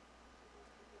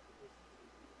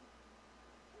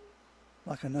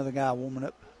 Like another guy warming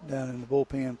up down in the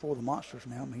bullpen for the Monsters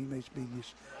now. He needs to be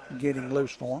just getting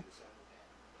loose for him.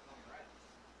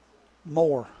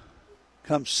 Moore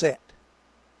comes set.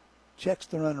 Checks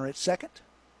the runner at second.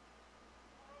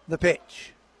 The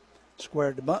pitch.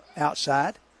 Squared the bunt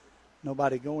outside.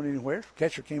 Nobody going anywhere.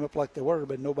 Catcher came up like they were,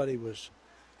 but nobody was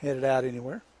headed out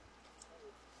anywhere.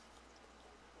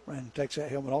 Brandon takes that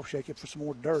helmet off, shake it for some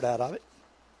more dirt out of it.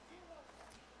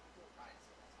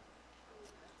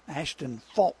 Ashton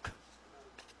Falk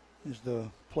is the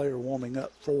player warming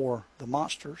up for the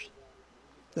Monsters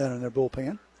down in their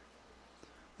bullpen.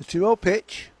 The 2-0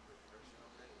 pitch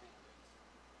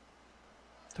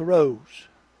to Rose.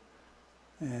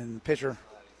 And the pitcher,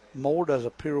 Moore, does a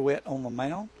pirouette on the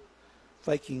mound,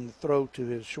 faking the throw to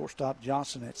his shortstop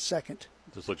Johnson at second.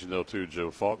 Just let you know, too, Joe,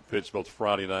 Falk pitched both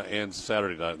Friday night and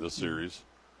Saturday night in this series.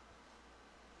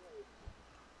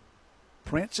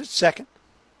 Prince at second.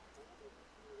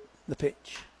 The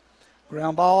pitch.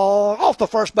 Ground ball off the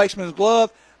first baseman's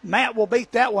glove. Matt will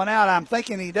beat that one out. I'm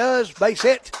thinking he does. Base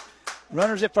hit.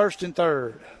 Runners at first and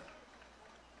third.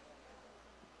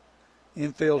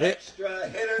 Infield hit. Extra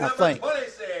hitter I number think.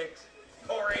 26,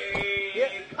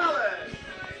 Corey Collins.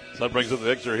 So that brings up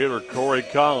the extra hitter, Corey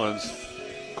Collins.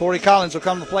 Corey Collins will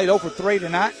come to the plate 0 for 3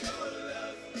 tonight.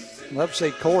 Love to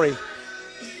see Corey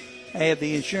add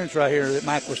the insurance right here that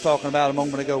Mike was talking about a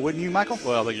moment ago, wouldn't you, Michael?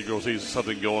 Well, I think you're going to see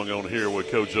something going on here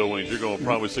with Coach Owings. You're going to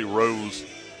probably see Rose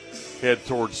head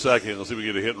towards second. Let's see if we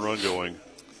get a hit and run going.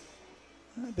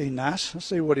 That'd be nice. Let's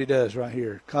see what he does right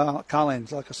here.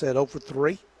 Collins, like I said, 0 for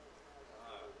 3.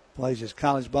 Plays his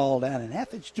college ball down in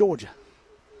Athens, Georgia.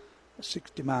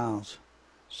 60 miles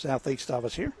southeast of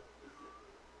us here.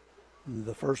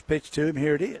 The first pitch to him,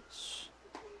 here it is.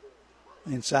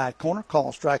 Inside corner,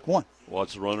 call strike 1.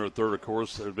 Watch the runner at third, of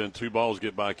course. There have been 2 balls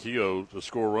get by Keogh to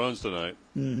score runs tonight.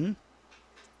 Mm-hmm.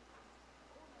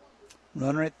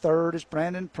 Runner at third is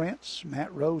Brandon Prince.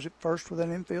 Matt Rose at first with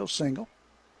an infield single.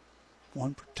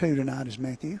 1 for 2 tonight is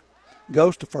Matthew.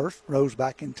 Goes to first. Rose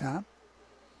back in time.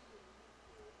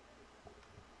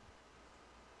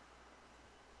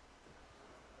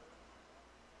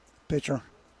 Pitcher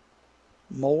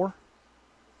Moore.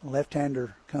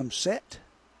 Left-hander comes set.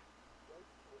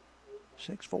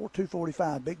 6'4",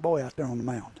 245. Big boy out there on the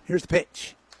mound. Here's the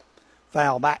pitch.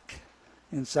 Foul back.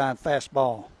 Inside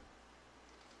fastball.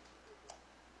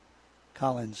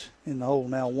 Collins in the hole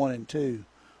now 1-2.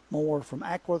 Moore from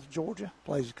Ackworth, Georgia.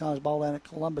 Plays his college ball down at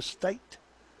Columbus State.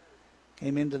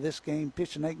 Came into this game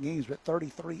pitching 8 games, but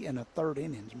 33 1/3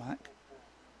 innings, Mike.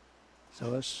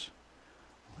 So it's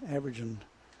averaging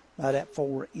right at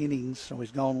 4 innings. So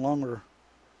he's gone longer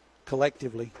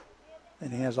collectively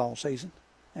than he has all season.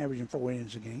 averaging 4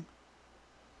 innings a game.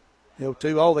 The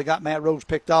 0-2, they got Matt Rose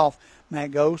picked off.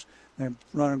 Matt goes. Their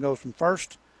runner goes from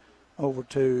first over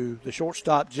to the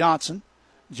shortstop, Johnson.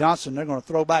 Johnson, they're going to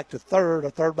throw back to third.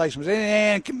 A third baseman's in,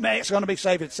 and it's going to be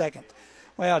safe at second.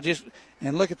 Well,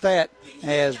 and look at that.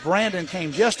 As Brandon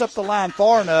came just up the line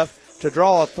far enough to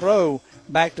draw a throw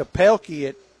back to Pelkey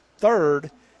at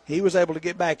third, he was able to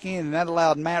get back in, and that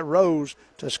allowed Matt Rose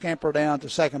to scamper down to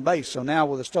second base. So now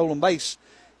with a stolen base,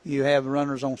 you have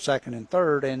runners on second and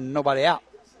third and nobody out.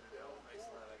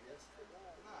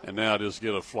 And now just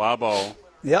get a fly ball.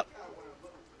 Yep.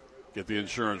 Get the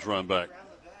insurance run back.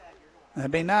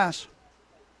 That'd be nice.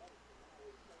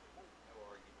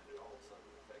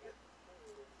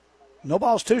 No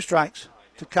balls, 2 strikes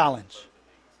to Collins.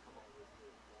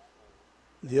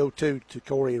 The 0-2 to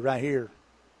Corey right here.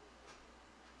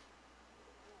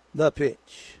 The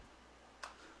pitch.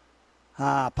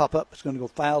 Pop up. It's going to go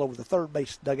foul over the third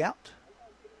base dugout.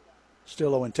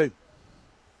 Still 0-2.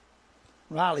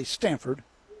 Riley Stanford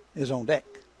is on deck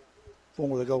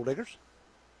for the Gol'diggers.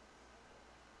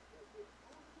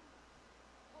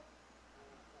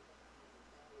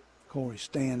 Corey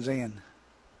stands in.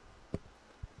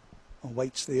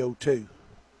 Awaits the 0-2.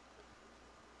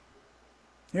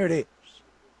 Here it is.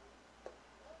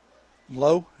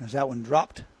 Low as that one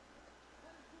dropped.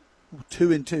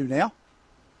 2-2 now.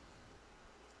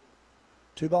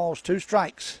 2 balls, 2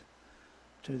 strikes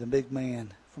to the big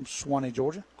man from Suwanee,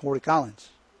 Georgia, Corey Collins.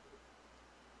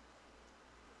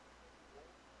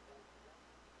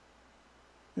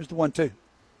 Here's the 1-2.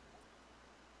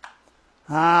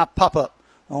 Pop up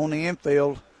on the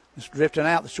infield. It's drifting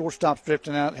out. The shortstop's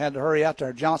drifting out. Had to hurry out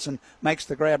there. Johnson makes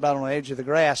the grab out on the edge of the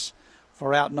grass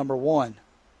for out number 1.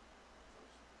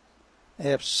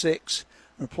 F6.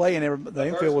 They're playing. The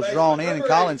infield was drawn in, and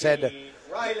Collins had to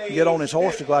get on his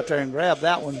horse to go out there and grab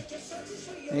that one.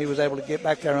 He was able to get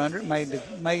back there under it,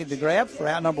 made the grab for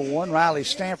out number 1. Riley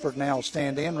Stanford now will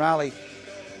stand in. Riley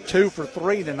 2 for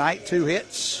 3 tonight, 2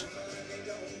 hits.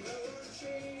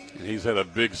 And he's had a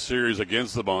big series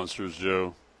against the Monsters,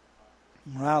 Joe.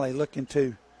 Riley looking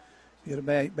to get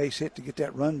a base hit to get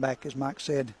that run back, as Mike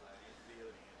said,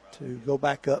 to go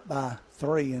back up by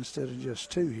 3 instead of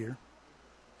just 2 here.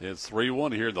 It's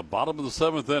 3-1 here in the bottom of the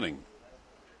 7th inning.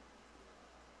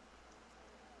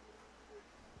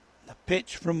 The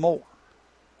pitch from Moore.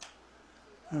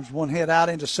 There's one hit out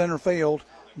into center field,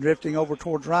 drifting over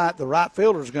towards right. The right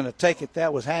fielder is going to take it.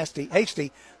 That was hasty.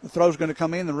 The throw's going to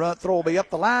come in. The throw will be up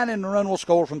the line, and the run will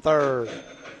score from third.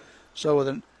 So with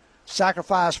a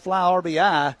sacrifice fly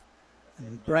RBI,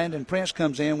 and Brandon Prince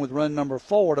comes in with run number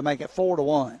 4 to make it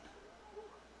 4-1.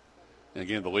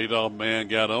 Again, the leadoff man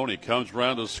got on. He comes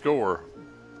around to score.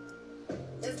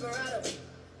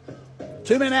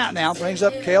 2 men out now. Brings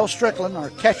up Cale Strickland, our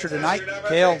catcher tonight.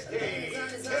 Cale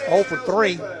 0 for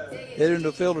 3. Hit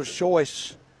into fielder's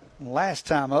choice last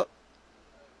time up.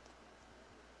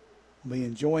 Will be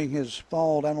enjoying his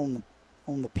fall down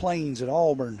on the plains at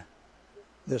Auburn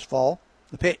this fall.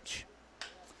 The pitch.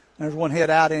 There's one hit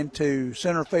out into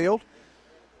center field.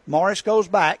 Morris goes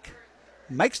back,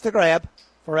 makes the grab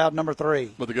for out number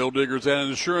 3. But the Gol'diggers had an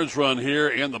insurance run here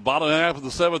in the bottom half of the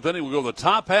 7th inning. We'll go to the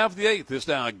top half of the 8th. It's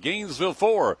now Gainesville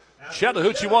 4,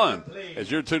 Chattahoochee 1. As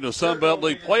you're tuned to Sunbelt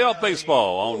League Playoff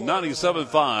Baseball on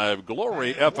 97.5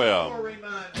 Glory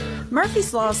FM.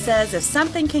 Murphy's Law says if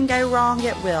something can go wrong,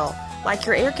 it will, like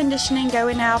your air conditioning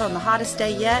going out on the hottest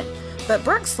day yet. But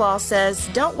Brooks Law says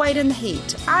don't wait in the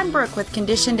heat. I'm Brooke with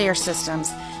Conditioned Air Systems,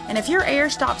 and if your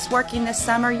air stops working this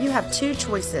summer, you have 2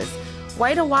 choices.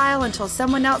 Wait a while until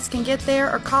someone else can get there,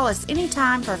 or call us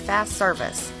anytime for fast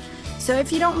service. So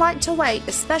if you don't like to wait,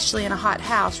 especially in a hot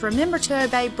house, remember to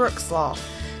obey Brooks Law.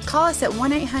 Call us at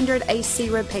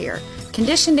 1-800-AC-REPAIR.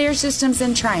 Conditioned Air Systems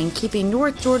and Train, keeping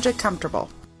North Georgia comfortable.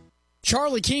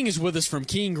 Charlie King is with us from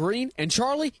King Green. And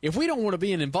Charlie, if we don't want to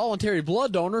be an involuntary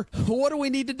blood donor, what do we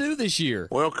need to do this year?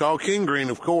 Well, call King Green,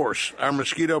 of course. Our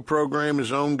mosquito program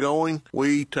is ongoing.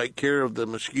 We take care of the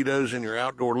mosquitoes in your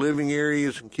outdoor living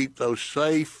areas and keep those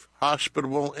safe,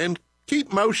 hospitable, and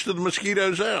keep most of the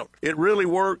mosquitoes out. It really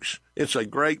works. It's a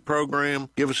great program.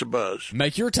 Give us a buzz.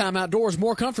 Make your time outdoors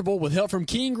more comfortable with help from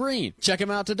King Green. Check them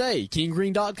out today,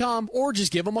 kinggreen.com, or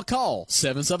just give them a call,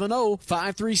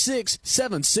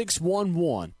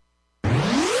 770-536-7611.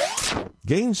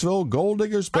 Gainesville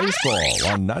Gol'diggers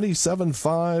baseball on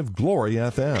 97.5 Glory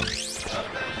FM.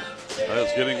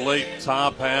 It's getting late,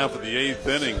 top half of the 8th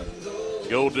inning.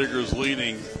 Gol'diggers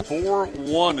leading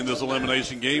 4-1 in this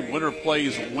elimination game. Winner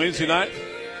plays Wednesday night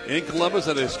in Columbus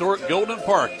at historic Golden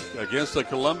Park against the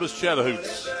Columbus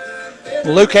Chattahoochee.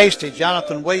 Luke Hasty,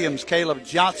 Jonathan Williams, Caleb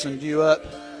Johnson due up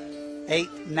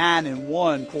 8, 9, and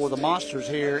 1 for the Monsters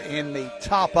here in the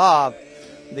top of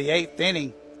the 8th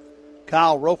inning.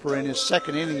 Kyle Roper in his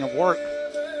second inning of work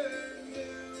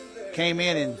came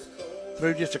in and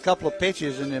threw just a couple of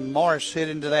pitches, and then Morris hit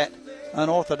into that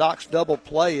unorthodox double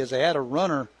play as they had a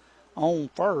runner on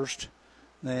first.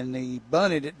 Then he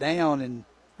bunted it down, and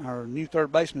our new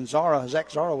third baseman,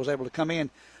 Zach Zara, was able to come in,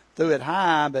 threw it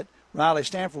high, but Riley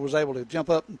Stanford was able to jump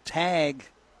up and tag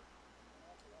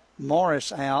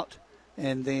Morris out,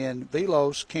 and then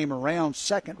Velos came around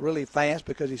second really fast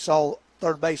because he saw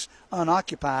third base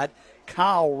unoccupied.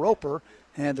 Kyle Roper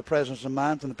had the presence of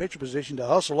mind from the pitcher position to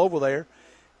hustle over there.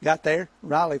 Got there.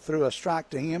 Riley threw a strike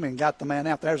to him and got the man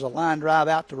out. There's a line drive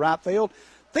out to right field.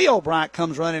 Theo Bryant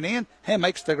comes running in and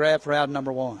makes the grab for out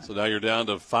number 1. So now you're down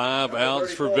to 5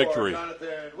 outs for victory.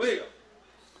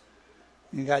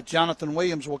 You got Jonathan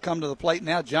Williams will come to the plate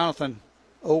now. Jonathan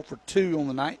 0 for 2 on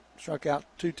the night. Struck out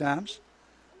 2 times.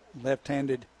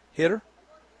 Left-handed hitter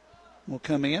will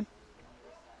come in.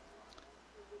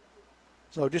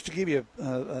 So just to give you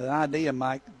an idea,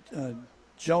 Mike,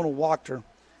 Jonah Wachter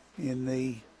in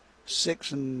the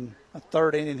 6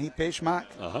 1/3 inning he pitched, Mike,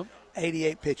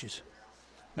 88 pitches.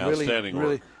 Outstanding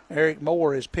work. Eric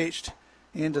Moore has pitched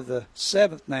into the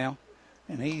 7th now,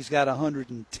 and he's got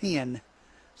 110.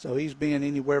 So he's been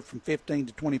anywhere from 15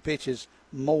 to 20 pitches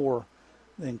more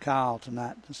than Kyle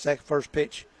tonight. The first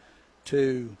pitch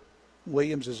to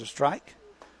Williams is a strike.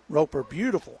 Roper,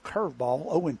 beautiful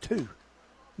curveball, 0-2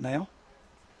 now.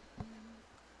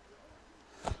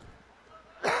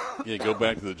 Yeah, go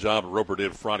back to the job Roper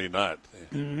did Friday night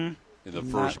in the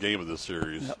first game of this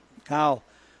series. Yep. Kyle,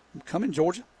 coming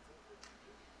Georgia.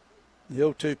 The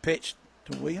 0-2 pitch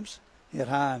to Williams, hit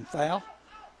high and foul.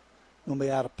 Going to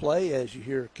be out of play as you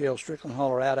hear Kel Strickland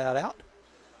holler out.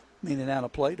 Meaning out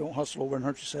of play. Don't hustle over and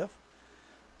hurt yourself.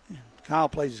 And Kyle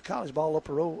plays his college ball up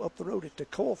the road at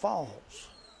Toccoa Falls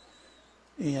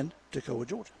in Toccoa,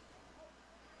 Georgia.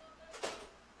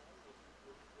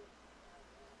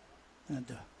 And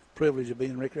the privilege of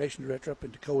being recreation director up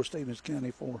in Toccoa, Stevens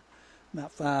County for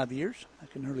about 5 years,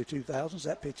 back in the early 2000s.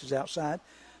 That pitch is outside,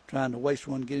 trying to waste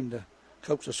one, get him to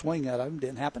coax a swing out of him.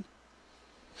 Didn't happen.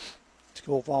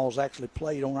 Toccoa Falls actually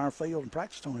played on our field and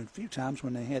practiced on it a few times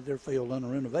when they had their field under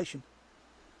renovation.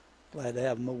 Glad to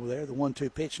have them over there. The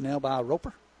 1-2 pitch now by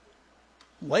Roper.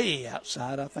 Way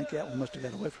outside. I think that one must have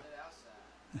got away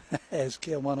from as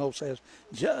Kel Munho says,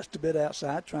 just a bit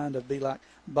outside, trying to be like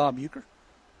Bob Euchre.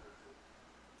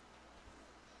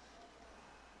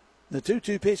 The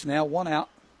 2-2 pitch now, 1 out.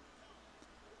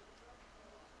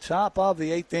 Top of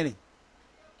the 8th inning.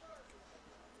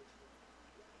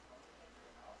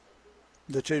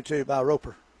 The 2-2 by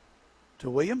Roper to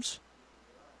Williams.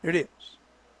 Here it is.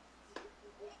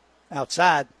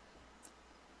 Outside.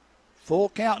 Full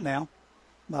count now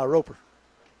by Roper.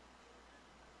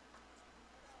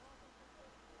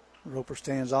 Roper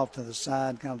stands off to the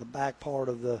side, kind of the back part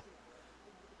of the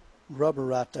rubber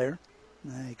right there.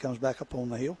 Now he comes back up on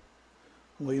the hill.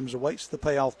 Williams awaits the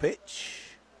payoff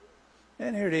pitch.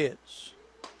 And here it is.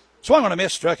 Swung on a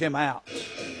miss, struck him out.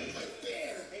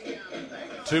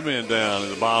 2 men down in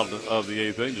the bottom of the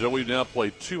 8th inning. Joey now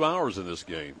played 2 hours in this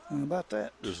game. How about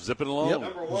that? Just zipping along. Yep.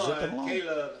 Number 1, Zipping along.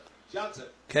 Caleb Johnson.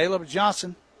 Caleb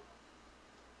Johnson,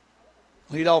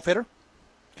 leadoff hitter.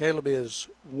 Caleb is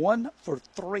 1 for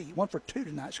 2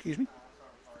 tonight,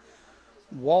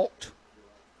 Walked.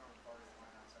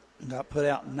 Got put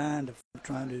out 9 to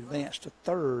trying to advance to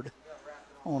third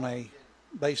on a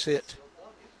base hit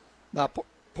by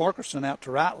Parkerson out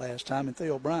to right last time, and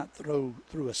Theo Bryant threw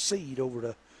a seed over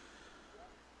to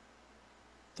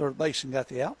third base and got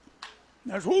the out.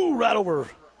 There's right over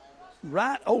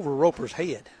Roper's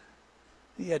head.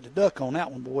 He had to duck on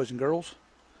that one, boys and girls.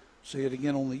 See it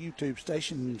again on the YouTube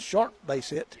station. Sharp base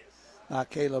hit by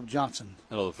Caleb Johnson.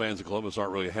 I know the fans of Columbus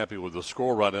aren't really happy with the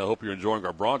score right now. I hope you're enjoying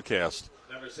our broadcast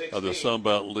of the Sun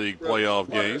Belt League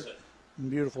playoff game.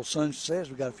 Beautiful sunset.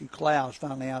 We got a few clouds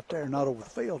finally out there, not over the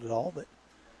field at all, but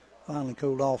finally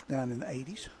cooled off down in the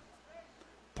 80s.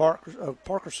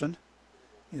 Parkerson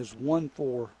is 1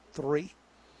 for 3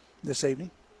 this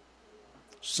evening.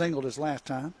 Singled his last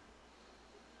time,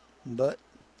 but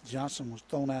Johnson was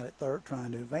thrown out at third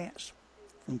trying to advance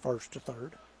from first to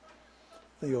third.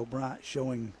 Theo Bryant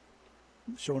showing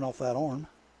off that arm.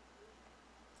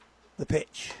 The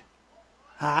pitch.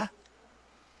 High.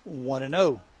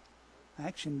 1-0.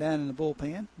 Action down in the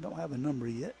bullpen. Don't have a number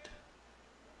yet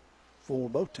for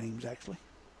both teams, actually.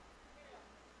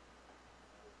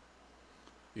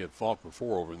 He had fought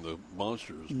before over in the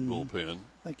Monsters bullpen.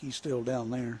 I think he's still down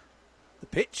there. The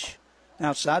pitch.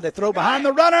 Outside. They throw behind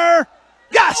the runner.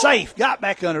 Got safe. Got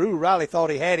back under. Riley thought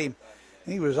he had him.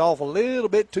 He was off a little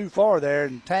bit too far there,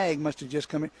 and tag must have just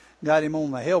got him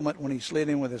on the helmet when he slid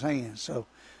in with his hands. So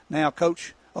now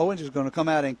Coach Owens is going to come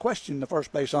out and question the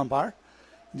first base umpire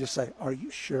and just say, "Are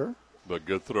you sure?" But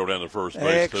good throw down to first base,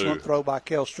 Excellent throw by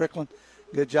Kel Strickland.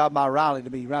 Good job by Riley to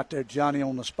be right there, Johnny,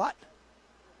 on the spot.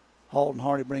 Halton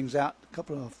Hardy brings out a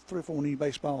couple of 3 or 4 new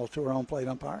baseballs to our home plate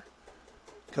umpire.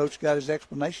 Coach got his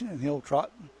explanation, and he'll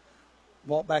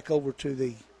walk back over to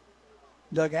the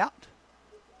dugout.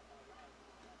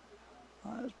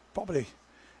 Probably,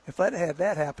 if that had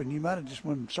that happen, you might have just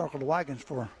went and circled the wagons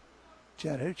for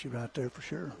Chattahoochee right there for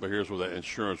sure. But here's where that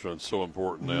insurance run's so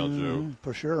important now, Joe.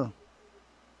 For sure.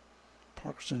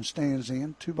 Parkinson stands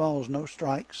in. 2 balls, no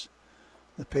strikes.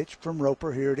 The pitch from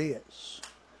Roper, here it is.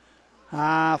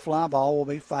 High fly ball will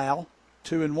be foul.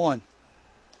 2-1.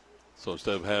 So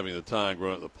instead of having the tying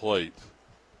run at the plate,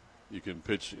 you can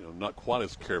pitch, not quite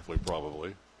as carefully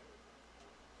probably.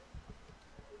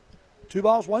 2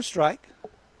 balls, 1 strike.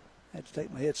 I had to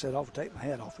take my headset off and take my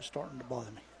hat off. It's starting to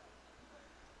bother me.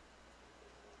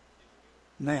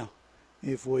 Now,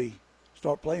 if we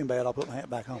start playing bad, I'll put my hat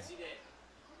back on.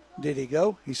 Did he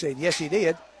go? He said, yes, he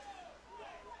did.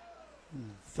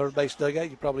 Third base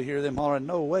dugout, you probably hear them hollering,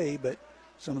 no way, but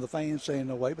some of the fans saying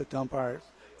no way, but the umpire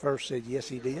first said, yes,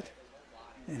 he did.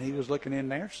 And he was looking in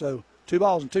there. So 2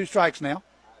 balls and 2 strikes now.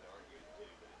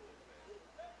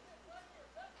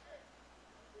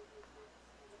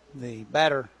 The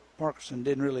batter, Parkinson,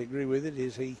 didn't really agree with it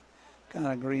as he kind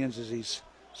of grins as he's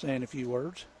saying a few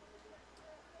words.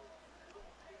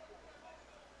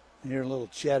 You hear a little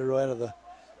chatter out of the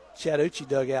Chattahoochee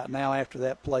dugout now after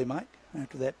that play, Mike,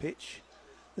 after that pitch.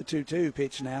 The 2-2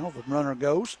 pitch now. The runner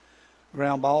goes.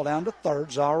 Ground ball down to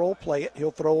third. Zara will play it.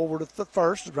 He'll throw over to the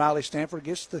first. Riley Stanford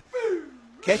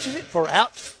catches it for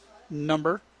out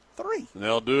number 3. And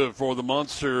they'll do it for the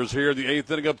Monsters here. The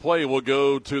 8th inning of play will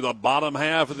go to the bottom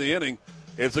half of the inning.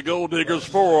 It's the Gol'diggers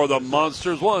 4, the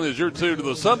Monsters 1 is your 2 to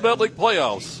the Sun Belt League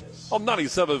playoffs on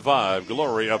 97.5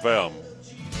 Glory FM.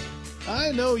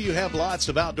 I know you have lots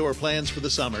of outdoor plans for the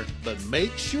summer, but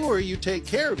make sure you take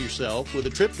care of yourself with a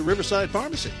trip to Riverside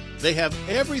Pharmacy. They have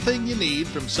everything you need,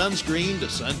 from sunscreen to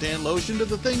suntan lotion to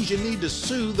the things you need to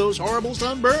soothe those horrible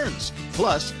sunburns.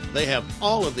 Plus, they have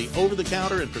all of the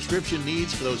over-the-counter and prescription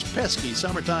needs for those pesky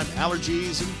summertime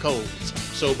allergies and colds.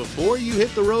 So before you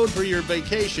hit the road for your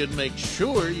vacation, make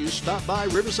sure you stop by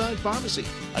Riverside Pharmacy,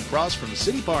 across from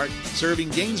City Park,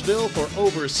 serving Gainesville for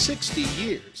over 60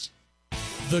 years.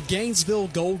 The Gainesville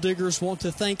Gol'diggers want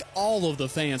to thank all of the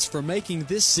fans for making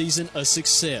this season a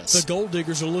success. The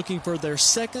Gol'diggers are looking for their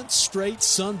 2nd straight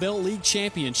Sun Belt League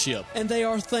championship, and they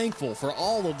are thankful for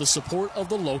all of the support of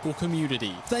the local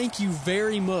community. Thank you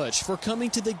very much for coming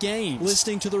to the games,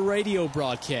 listening to the radio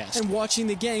broadcast, and watching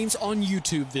the games on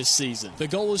YouTube this season. The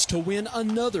goal is to win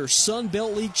another Sun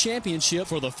Belt League championship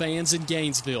for the fans in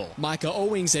Gainesville. Micah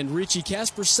Owings and Richie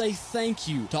Casper say thank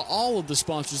you to all of the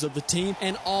sponsors of the team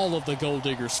and all of the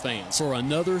Gol'diggers fans for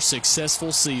another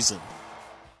successful season.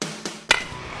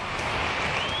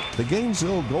 The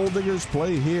Gainesville Gol'diggers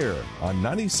play here on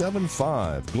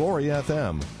 97.5 Glory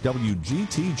FM,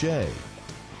 WGTJ.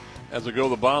 As we go to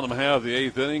the bottom half of the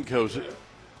 8th inning, Coach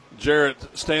Jarrett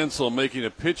Stansel making a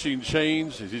pitching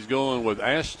change. He's going with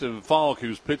Ashton Falk,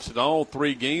 who's pitched in all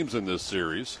 3 games in this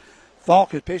series.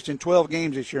 Falk has pitched in 12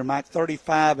 games this year, Mike,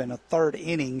 35 and a third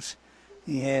innings.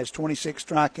 He has 26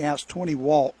 strikeouts, 20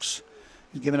 walks.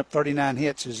 He's given up 39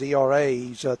 hits. His ERA,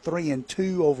 he's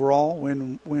 3-2 overall,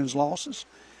 wins, losses.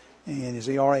 And his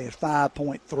ERA is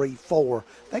 5.34. I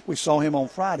think we saw him on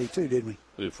Friday, too, didn't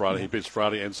we? He pitched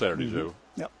Friday and Saturday, Joe.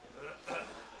 Yep.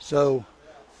 So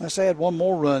let's add one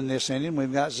more run this inning.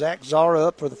 We've got Zach Zara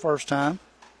up for the first time.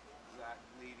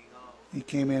 He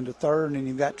came into third, and then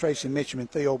you've got Tracy Mitchum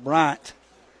and Theo Bryant.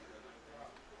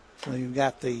 So you've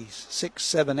got the 6,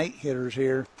 7, 8 hitters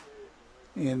here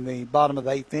in the bottom of the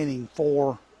 8th inning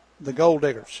for the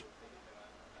Gol'diggers.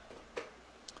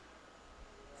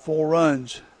 4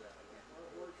 runs,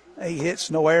 8 hits,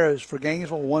 no errors for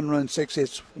Gainesville. 1 run, 6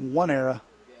 hits, 1 error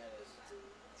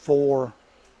for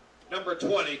number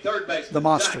 20, third baseman, the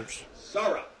Monsters.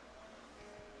 Zara.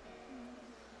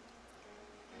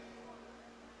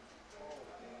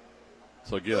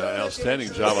 So again, an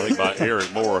outstanding job, I think, by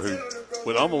Eric Moore, who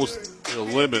would almost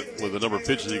limit with the number of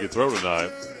pitches he could throw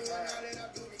tonight.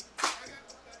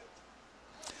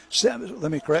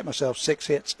 Let me correct myself, 6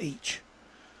 hits each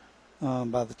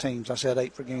by the teams. I said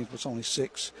 8 for games, but it's only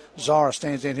 6. Zara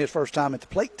stands in his first time at the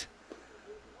plate.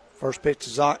 First pitch to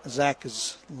Zach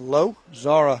is low.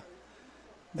 Zara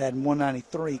batting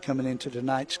 193 coming into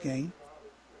tonight's game.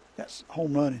 Got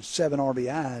home run and 7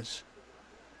 RBIs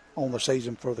on the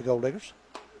season for the Gol'diggers.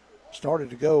 started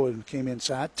to go and came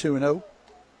inside 2-0. I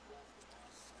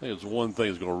think it's one thing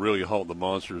that's going to really halt the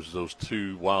Monsters, those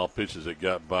two wild pitches that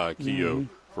got by Keogh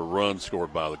for runs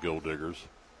scored by the Gol'diggers.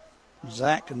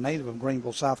 Zach, a native of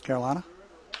Greenville, South Carolina.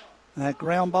 That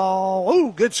ground ball,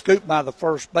 ooh, good scoop by the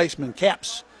first baseman,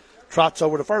 Caps. Trots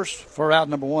over to first for out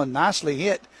number 1. Nicely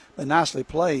hit, but nicely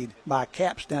played by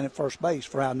Caps down at first base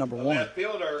for out number 1.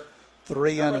 Fielder,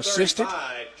 3 unassisted.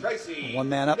 1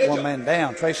 man up, 1 man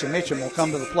down. Tracy Mitchum will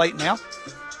come to the plate now.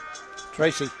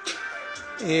 Tracy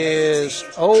is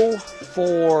 0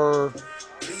 for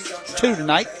 2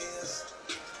 tonight.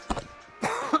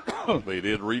 They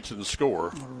did reach and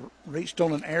score. Reached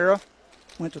on an error,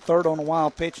 went to third on a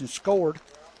wild pitch and scored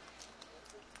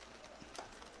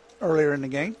earlier in the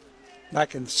game.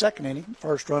 Back in the second inning,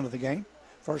 first run of the game.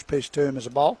 First pitch to him is a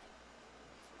ball.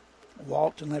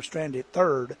 Walked and left stranded at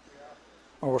third,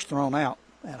 or was thrown out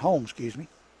at home, excuse me.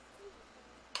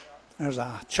 There's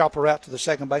a chopper out to the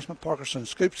second baseman. Parkinson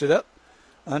scoops it up,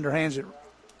 underhands it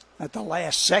at the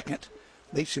last second,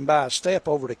 beats him by a step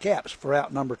over to Caps for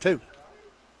out number 2.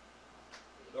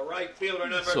 The right fielder,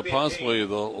 number So 15. possibly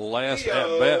the last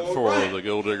at-bat for the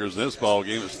Gol'diggers in this ball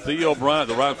game is Theo Bryant,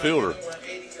 the right fielder.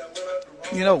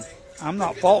 You know, I'm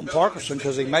not faulting Parkinson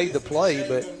because he made the play,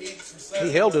 but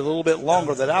he held it a little bit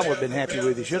longer than I would have been happy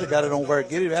with. He should have got it on there,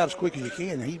 get it out as quick as you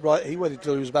can. He waited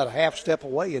until he was about a half step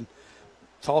away and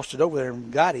tossed it over there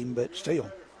and got him, but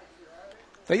still.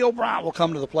 Theo Bryant will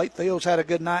come to the plate. Theo's had a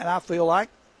good night, I feel like.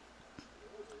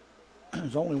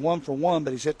 He's only 1 for 1,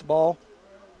 but he's hit the ball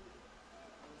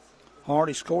hard.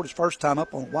 He scored his first time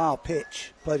up on a wild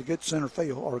pitch. Played a good center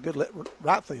field, or a good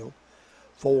right field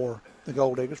for the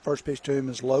Gol'diggers. First pitch to him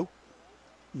is low.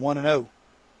 1-0.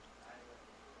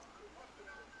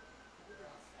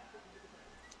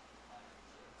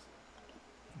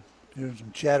 There's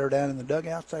some chatter down in the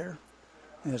dugout there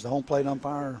as the home plate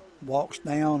umpire walks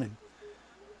down and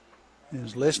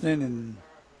is listening and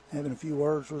having a few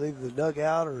words with either the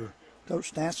dugout or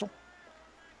Coach Stansel.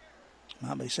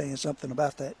 Might be saying something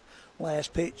about that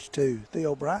last pitch to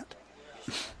Theo Bryant.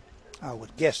 I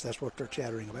would guess that's what they're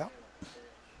chattering about.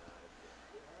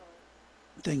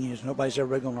 The thing is, nobody's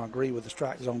ever going to agree with the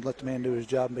strike zone. Let the man do his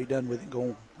job and be done with it. Go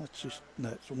on. That's just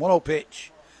nuts. 1-0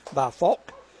 pitch by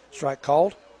Falk. Strike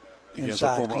called. Against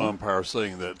a former umpire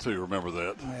saying that, too. Remember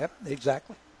that. Yep,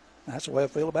 exactly. That's the way I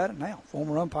feel about it now.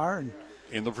 Former umpire. And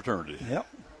in the fraternity. Yep.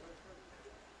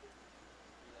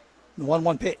 The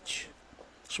 1-1 pitch.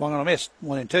 Swung on a miss.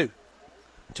 1-2.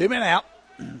 2 men out.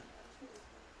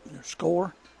 Their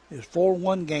score is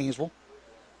 4-1 Gainesville.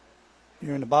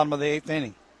 Here in the bottom of the 8th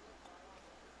inning.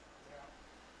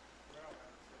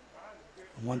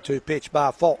 1-2 pitch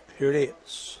by Falk. Here it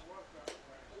is.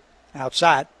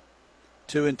 Outside.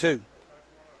 2-2.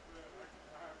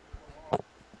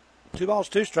 2 balls,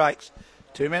 2 strikes.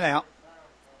 2 men out.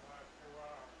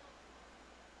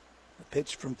 The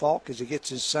pitch from Falk as he gets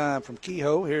his sign from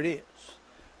Kehoe. Here it is.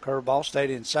 Curveball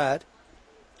stayed inside.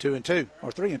 2-2,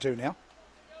 or 3-2 now.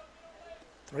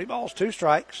 3 balls, 2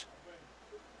 strikes.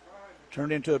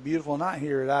 Turned into a beautiful night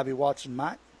here at Ivy Watson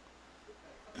Mike.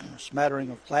 A smattering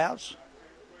of clouds.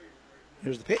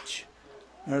 Here's the pitch.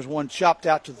 There's one chopped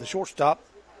out to the shortstop.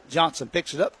 Johnson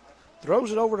picks it up,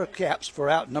 throws it over to Caps for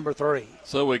out number 3.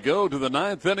 So we go to the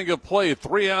 9th inning of play,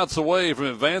 3 outs away from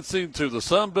advancing to the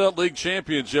Sun Belt League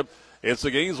Championship. It's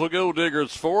the Gainesville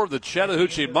Gol'diggers 4, the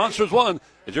Chattahoochee Monsters 1.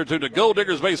 It's your tune to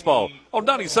Gol'diggers Baseball on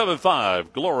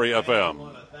 97.5 Glory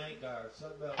FM.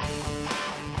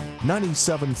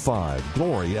 97.5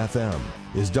 Glory FM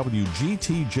is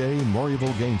WGTJ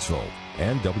Murrayville, Gainesville,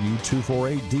 and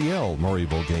W248DL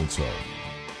Murrayville, Gainesville.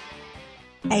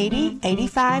 80,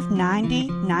 85,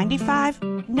 90, 95?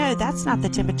 No, that's not the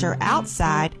temperature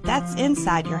outside. That's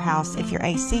inside your house if your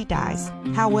AC dies.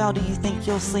 How well do you think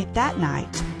you'll sleep that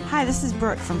night? Hi, this is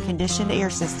Brooke from Conditioned Air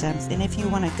Systems, and if you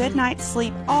want a good night's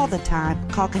sleep all the time,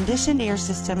 call Conditioned Air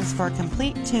Systems for a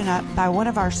complete tune-up by one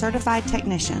of our certified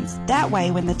technicians. That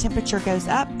way, when the temperature goes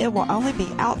up, it will only be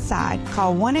outside.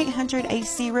 Call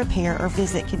 1-800-AC-REPAIR or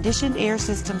visit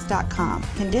ConditionedAirSystems.com.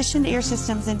 Conditioned Air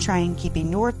Systems and Train, keeping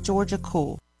North Georgia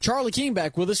cool. Charlie King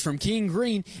back with us from King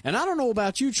Green. And I don't know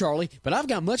about you, Charlie, but I've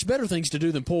got much better things to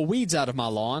do than pull weeds out of my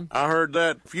lawn. I heard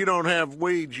that. If you don't have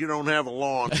weeds, you don't have a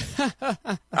lawn.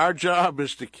 Our job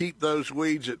is to keep those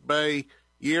weeds at bay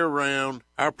year-round.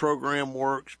 Our program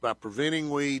works by preventing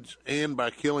weeds and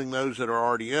by killing those that are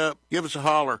already up. Give us a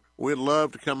holler. We'd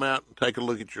love to come out and take a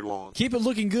look at your lawn. Keep it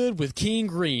looking good with King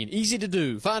Green. Easy to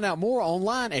do. Find out more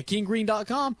online at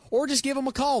kinggreen.com or just give them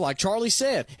a call like Charlie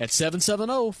said at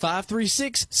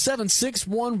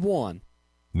 770-536-7611.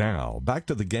 Now, back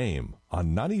to the game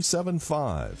on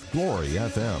 97.5 Glory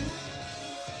FM.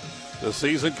 The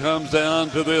season comes down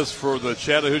to this for the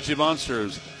Chattahoochee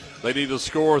Monsters. They need to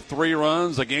score 3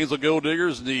 runs. The Gainesville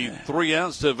Gol'diggers need 3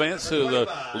 outs to advance to the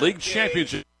league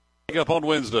championship up on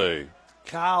Wednesday.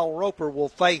 Kyle Roper will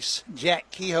face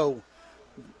Jack Kehoe,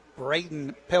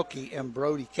 Braden Pelkey, and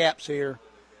Brody Capps here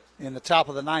in the top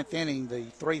of the 9th inning, the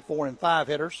 3, 4, and 5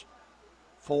 hitters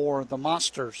for the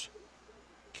Monsters.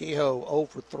 Kehoe 0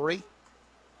 for 3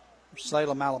 from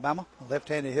Salem, Alabama. A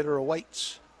left-handed hitter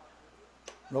awaits.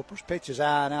 Roper's pitch is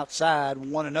high and outside,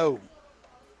 1-0.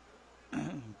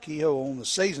 Kehoe on the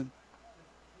season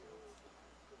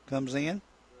comes into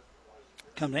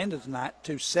tonight,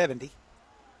 270.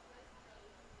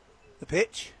 The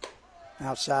pitch,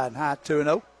 outside and high,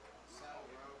 2-0.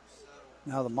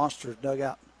 Now the Monsters dug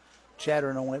out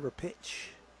chattering on every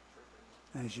pitch,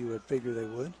 as you would figure they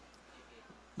would.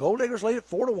 Gol'diggers lead it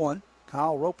 4-1.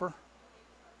 Kyle Roper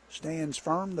stands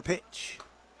firm. The pitch,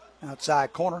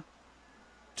 outside corner,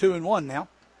 2-1 now.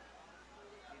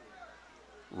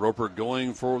 Roper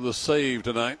going for the save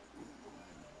tonight.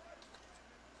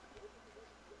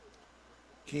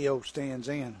 Kehoe stands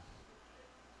in.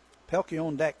 Pelkey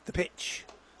on deck. The pitch,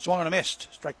 swung and a missed.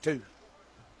 Strike 2.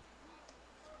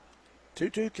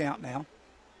 2-2 count now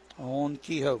on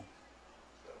Kehoe.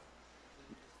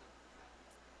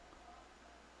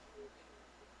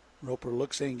 Roper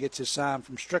looks in and gets his sign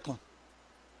from Strickland.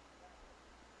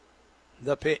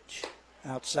 The pitch,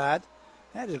 outside.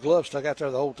 Had his glove stuck out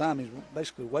there the whole time. He's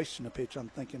basically wasting the pitch, I'm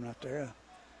thinking right there.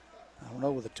 I don't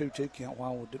know with a 2-2 count why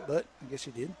we'll do, but I guess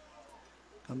he did.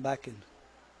 Come back and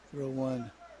throw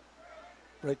one,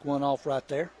 break one off right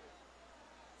there.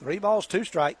 3 balls, 2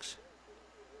 strikes.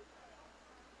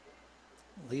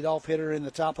 Leadoff hitter in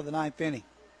the top of the 9th inning.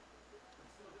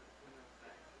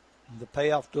 The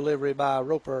payoff delivery by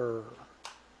Roper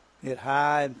hit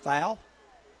high and foul.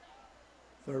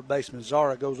 Third baseman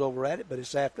Zara goes over at it, but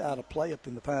it's out of play up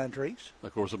in the pine trees.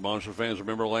 Of course, the Monster fans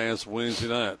remember last Wednesday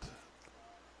night.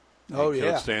 Oh,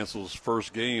 yeah. Coach Stansel's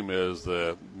first game as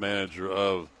the manager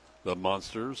of the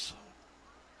Monsters.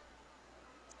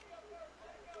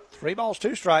 3 balls,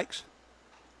 2 strikes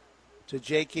to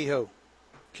Jay Kehoe,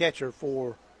 catcher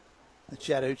for the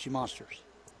Chattahoochee Monsters.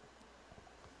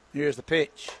 Here's the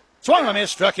pitch. Swung and a miss,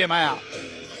 struck him out.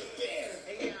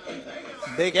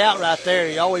 Big out right there.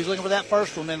 You're always looking for that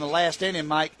first one in the last inning,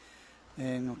 Mike.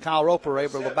 And Kyle Roper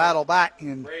able to battle back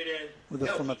and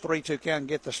from a 3-2 count and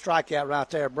get the strikeout right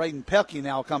there. Braden Pelkey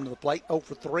now come to the plate, 0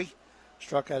 for 3.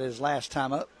 Struck out his last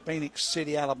time up. Phoenix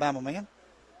City, Alabama man.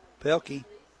 Pelkey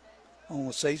on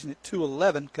the season at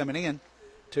 2-11 coming in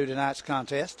to tonight's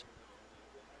contest.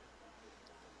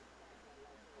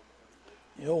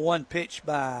 The 1 pitch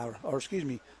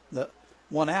the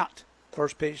 1 out.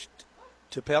 First pitch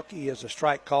to Pelkey is a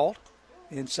strike called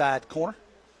inside corner.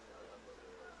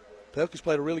 Pelkey's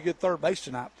played a really good third base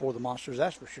tonight for the Monsters,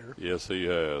 that's for sure. Yes, he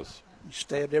has. He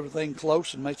stabbed everything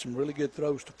close and made some really good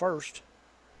throws to first.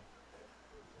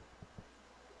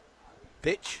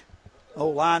 Pitch.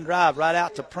 Line drive right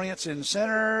out to Prince in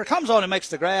center. Comes on and makes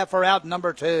the grab for out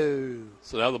number 2.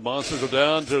 So now the Monsters are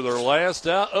down to their last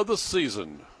out of the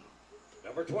season.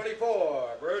 Number 24,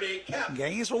 Brody Capps.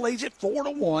 Gainesville leads it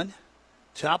 4-1.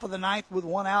 Top of the 9th with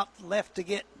 1 out left to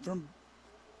get from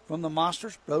the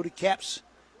Monsters. Brody Capps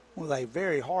with a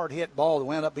very hard hit ball that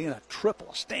wound up being a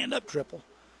triple, a stand-up triple.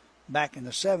 Back in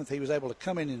the 7th, he was able to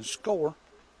come in and score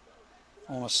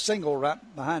on a single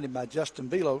right behind him by Justin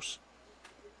Velos.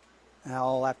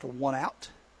 Now after 1 out,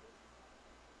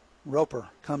 Roper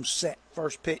comes set.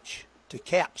 First pitch to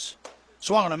Capps.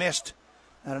 Swung and a missed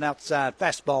at an outside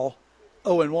fastball.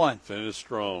 0-1. Finished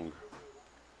strong.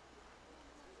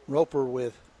 Roper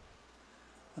with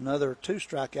another 2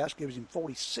 strikeouts gives him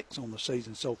 46 on the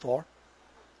season so far.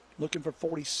 Looking for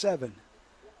 47.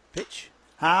 Pitch.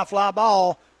 High fly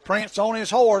ball. Prince on his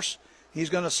horse.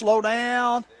 He's going to slow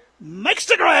down. Makes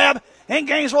the grab. And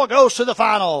Gainesville goes to the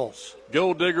finals.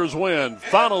 Gol'diggers win.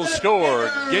 Final score,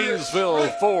 Gainesville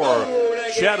 4,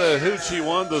 Chattahoochee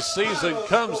 1. The season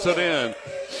comes to an end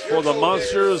for the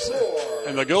Monsters,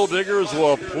 and the Gol'diggers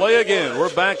will play again.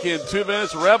 We're back in 2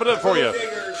 minutes, wrapping it for you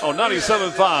on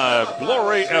 97.5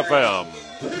 Glory FM.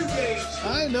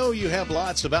 I know you have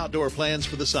lots of outdoor plans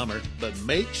for the summer, but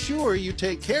make sure you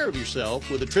take care of yourself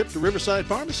with a trip to Riverside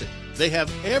Pharmacy. They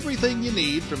have everything you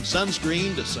need from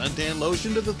sunscreen to suntan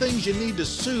lotion to the things you need to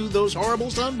soothe those horrible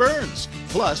sunburns.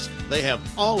 Plus, they have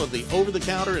all of the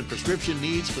over-the-counter and prescription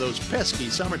needs for those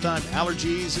pesky summertime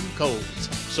allergies and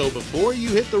colds. So before you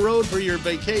hit the road for your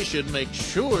vacation, make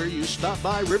sure you stop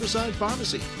by Riverside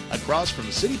Pharmacy, across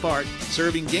from City Park,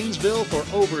 serving Gainesville for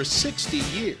over 60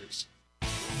 years.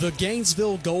 The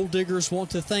Gainesville Gol'diggers want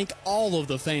to thank all of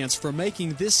the fans for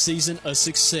making this season a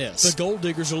success. The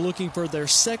Gol'diggers are looking for their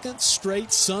second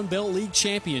straight Sun Belt League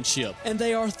championship, and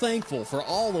they are thankful for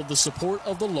all of the support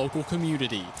of the local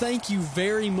community. Thank you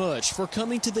very much for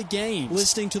coming to the games,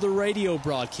 listening to the radio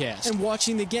broadcast, and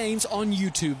watching the games on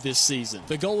YouTube this season.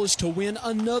 The goal is to win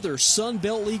another Sun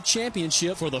Belt League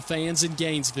championship for the fans in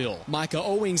Gainesville. Micah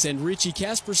Owings and Richie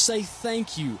Casper say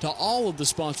thank you to all of the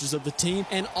sponsors of the team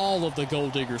and all of the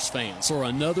Gol'diggers fans for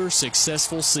another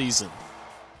successful season.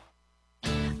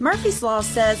 Murphy's Law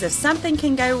says if something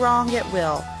can go wrong, it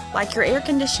will, like your air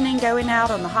conditioning going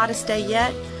out on the hottest day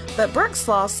yet. But Brooks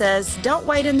Law says don't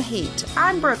wait in the heat.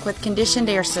 I'm Brooke with Conditioned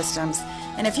Air Systems,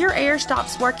 and if your air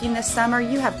stops working this summer,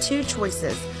 you have two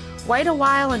choices. Wait a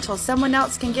while until someone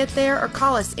else can get there, or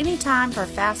call us anytime for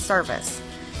fast service.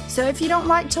 So if you don't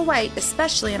like to wait,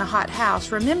 especially in a hot house,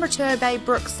 remember to obey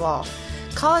Brooks Law.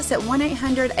 Call us at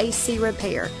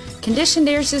 1-800-AC-REPAIR. Conditioned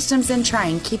Air Systems and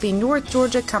Train, keeping North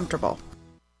Georgia comfortable.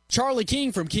 Charlie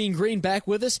King from King Green back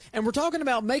with us, and we're talking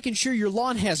about making sure your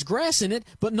lawn has grass in it,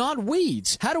 but not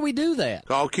weeds. How do we do that?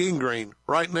 Call King Green.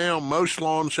 Right now, most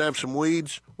lawns have some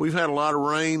weeds. We've had a lot of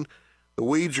rain. The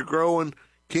weeds are growing.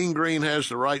 King Green has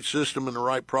the right system and the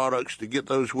right products to get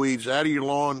those weeds out of your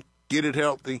lawn, get it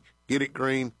healthy, get it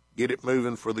green, get it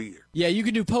moving for the year. Yeah, you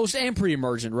can do post and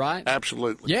pre-emergent, right?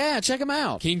 Absolutely. Yeah, check them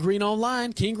out. King Green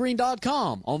online,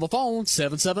 kinggreen.com. On the phone,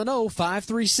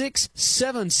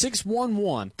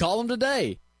 770-536-7611. Call them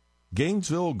today.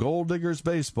 Gainesville Gol'diggers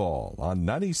baseball on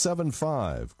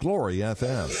 97.5 Glory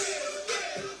FM.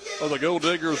 Well, the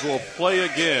Gol'diggers will play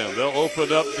again. They'll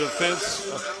open up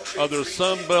defense of their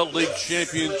Sun Belt League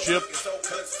championship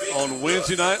on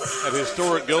Wednesday night at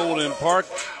historic Golden Park.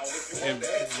 And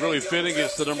really fitting,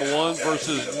 it's the number 1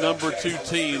 versus number 2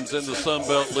 teams in the Sun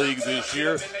Belt League this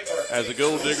year, as the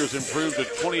Gol'diggers improved to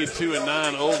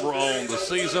 22-9 overall in the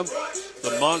season.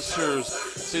 The Monsters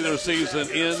see their season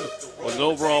end with an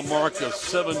overall mark of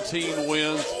 17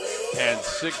 wins and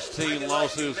 16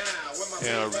 losses,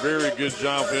 and a very good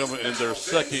job for them in their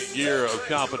second year of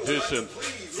competition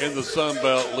in the Sun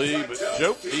Belt League. But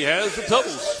Joe, he has the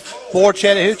totals. For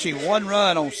Chattahoochee, 1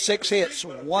 run on 6 hits,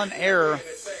 1 error,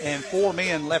 and 4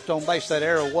 men left on base. That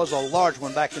error was a large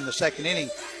one back in the second inning.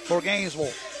 For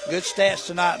Gainesville, good stats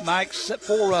tonight, Mike.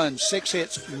 4 runs, 6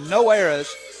 hits, no errors,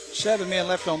 7 men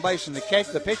left on base. And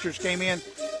the pitchers came in,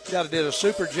 did a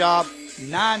super job.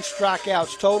 9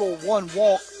 strikeouts total, 1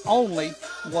 walk only,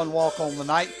 1 walk on the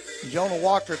night. Jonah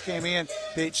Walker came in,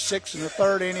 pitched 6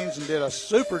 1/3 innings and did a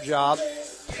super job.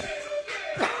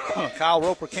 Kyle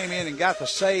Roper came in and got the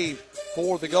save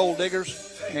for the Gol'diggers.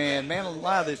 And man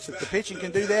alive, if the pitching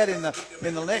can do that in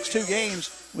the next 2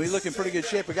 games, we're looking pretty good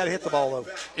shape. We got to hit the ball though.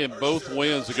 In both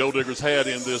wins the Gol'diggers had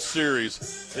in this series,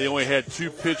 they only had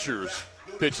 2 pitchers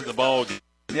pitching the ball game.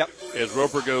 Yep. As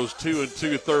Roper goes 2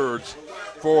 2/3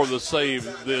 for the save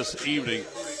this evening,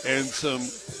 and some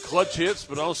clutch hits,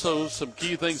 but also some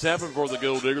key things happened for the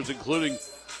Gol'diggers, including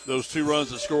those 2 runs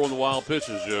that score on the wild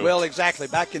pitches, Joe. Well, exactly.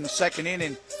 Back in the second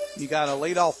inning, you got a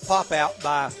leadoff pop out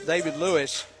by David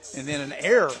Lewis, and then an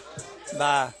error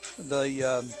by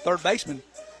the third baseman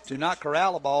to not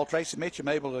corral the ball. Tracy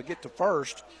Mitchum able to get to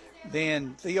first.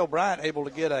 Then Theo Bryant able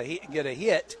to get a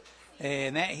hit,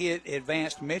 and that hit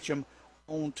advanced Mitchum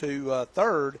on to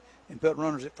third and put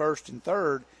runners at first and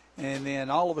third. And then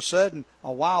all of a sudden,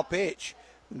 a wild pitch.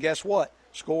 And guess what?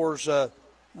 Scores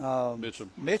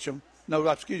Mitchum. No,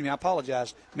 excuse me, I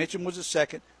apologize. Mitchum was at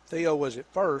second. Theo was at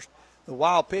first. The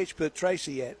wild pitch put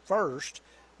Tracy at first,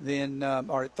 then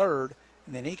or at third,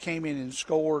 and then he came in and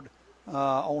scored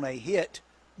on a hit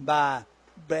by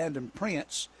Brandon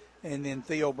Prince, and then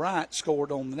Theo Bryant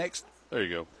scored on the next. There you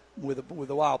go. With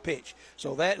the wild pitch.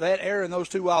 So that error and those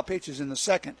 2 wild pitches in the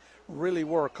second really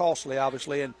were costly,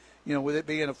 obviously, and with it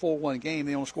being a 4-1 game,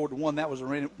 they only scored the 1. That was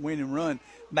a winning run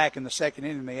back in the second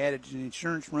inning. They added an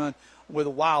insurance run with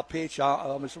a wild pitch.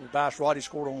 Obviously, Vice Roddy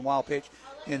scored on a wild pitch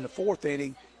in the 4th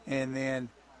inning, and then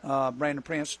Brandon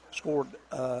Prince scored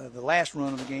the last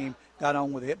run of the game, got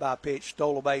on with a hit by pitch,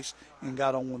 stole a base, and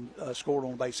got on scored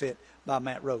on a base hit by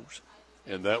Matt Rose.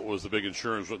 And that was the big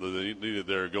insurance that they needed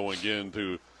there going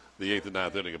into the 8th and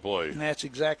 9th inning of play. And that's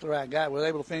exactly right. Guy was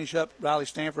able to finish up. Riley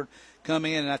Stanford come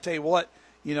in, and I tell you what,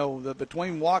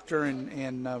 between Wachter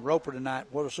and Roper tonight,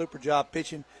 what a super job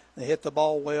pitching. They hit the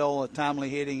ball well, timely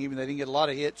hitting, even they didn't get a lot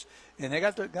of hits. And they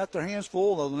got their hands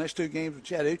full, though, the next 2 games with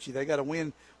Chattahoochee. They got to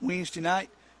win Wednesday night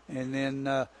and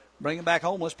then bring it back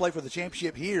home. Let's play for the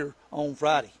championship here on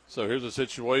Friday. So here's the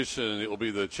situation. It will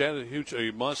be the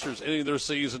Chattahoochee Monsters ending their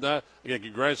season tonight. Again,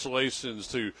 congratulations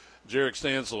to Jarek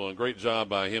Stansel, and great job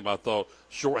by him. I thought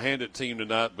shorthanded team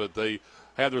tonight, but they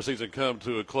have their season come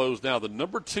to a close now. The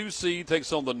number 2 seed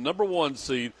takes on the number 1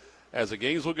 seed as the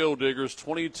Gainesville Gol'diggers,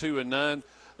 22-9.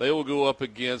 They will go up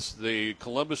against the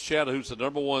Columbus Chattahoochee, the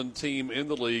number 1 team in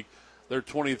the league. They're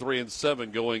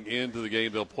 23-7 going into the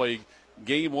game. They'll play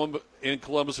game 1 in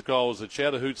Columbus because the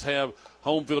Chattahoochees have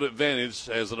home field advantage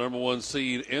as the number 1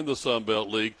 seed in the Sun Belt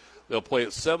League. They'll play at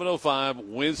 7:05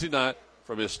 Wednesday night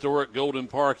from historic Golden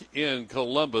Park in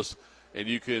Columbus, and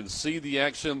you can see the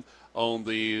action on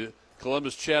the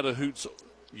Columbus Chattahoochee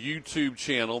YouTube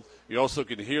channel. You also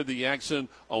can hear the action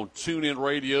on TuneIn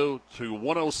Radio to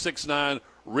 106.9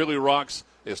 Really Rocks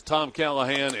as Tom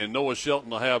Callahan and Noah Shelton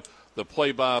will have the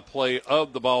play-by-play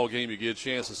of the ball game. You get a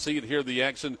chance to see and hear the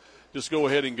action. Just go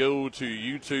ahead and go to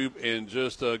YouTube and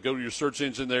just go to your search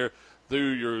engine there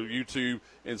through your YouTube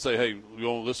and say, hey, we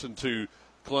want to listen to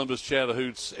Columbus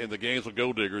Chattahoochee and the Gainesville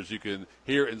Gol'diggers. You can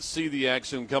hear and see the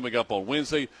action coming up on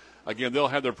Wednesday. Again, they'll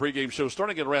have their pregame show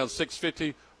starting at around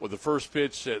 6:50 with the first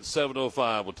pitch at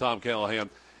 7:05 with Tom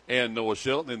Callahan and Noah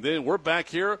Shelton. And then we're back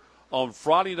here on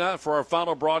Friday night for our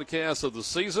final broadcast of the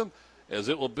season, as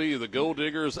it will be the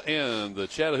Gol'diggers and the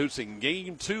Chattahoochee in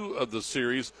Game 2 of the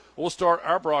series. We'll start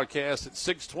our broadcast at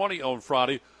 6:20 on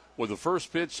Friday with the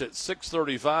first pitch at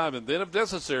 6:35, and then, if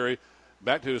necessary,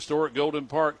 back to historic Golden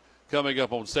Park coming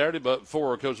up on Saturday. But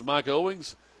for Coach Mike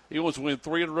Owings, he wants to win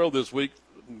 3 in a row this week.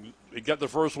 He got the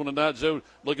first one tonight, Joe,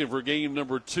 looking for game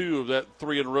number 2 of that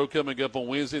 3 in a row coming up on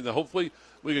Wednesday. And then hopefully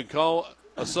we can call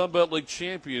a Sun Belt League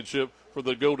championship for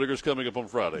the Gol'diggers coming up on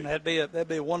Friday. That'd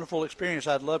be a wonderful experience.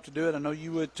 I'd love to do it. I know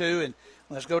you would too. And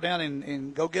let's go down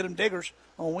and go get them Diggers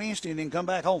on Wednesday and then come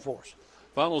back home for us.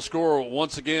 Final score,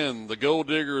 once again, the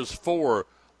Gol'diggers 4,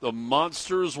 the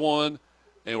Monsters 1,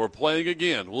 and we're playing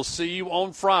again. We'll see you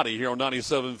on Friday here on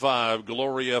 97.5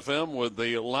 Glory FM with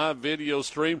the live video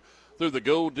stream through the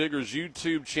Gol'diggers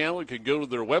YouTube channel. You can go to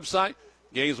their website,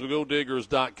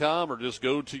 GainesvilleGoldiggers.com, or just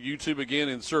go to YouTube again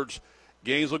and search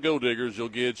Gainesville Gol'diggers. You'll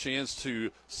get a chance to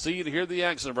see and hear the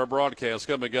action of our broadcast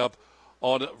coming up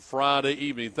on Friday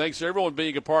evening. Thanks to everyone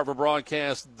being a part of our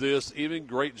broadcast this evening.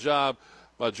 Great job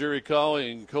by Jerry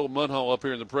Cawley and Cole Munhall up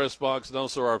here in the press box, and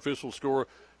also our official score.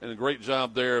 And a great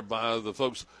job there by the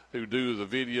folks who do the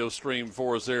video stream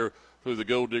for us there through the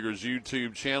Gol'diggers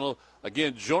YouTube channel.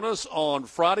 Again, join us on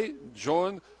Friday.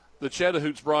 Join the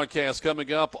Chattahoochee broadcast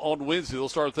coming up on Wednesday. They'll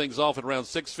start things off at around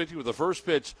 6:50 with the first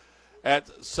pitch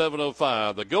at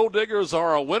 7:05. The Gol'diggers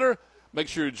are a winner. Make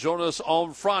sure you join us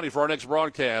on Friday for our next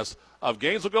broadcast of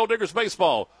Gainesville Gol'diggers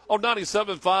baseball on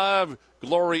 97.5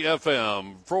 Glory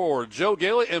FM. For Joe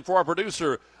Gailey and for our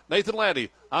producer, Nathan Laddie,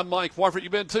 I'm Mike Warford.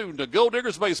 You've been tuned to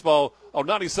Gol'diggers baseball on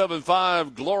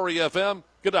 97.5 Glory FM.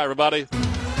 Good night, everybody.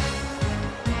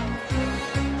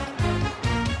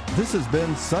 This has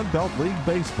been Sun Belt League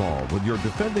Baseball with your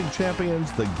defending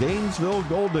champions, the Gainesville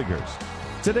Gol'diggers.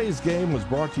 Today's game was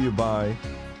brought to you by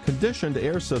Conditioned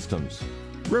Air Systems,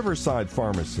 Riverside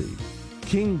Pharmacy,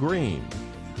 King Green,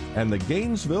 and the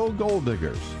Gainesville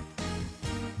Gol'diggers.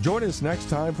 Join us next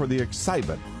time for the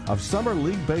excitement of Summer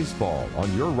League Baseball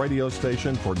on your radio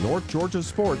station for North Georgia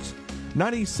Sports,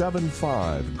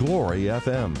 97.5 Glory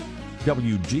FM,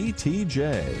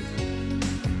 WGTJ.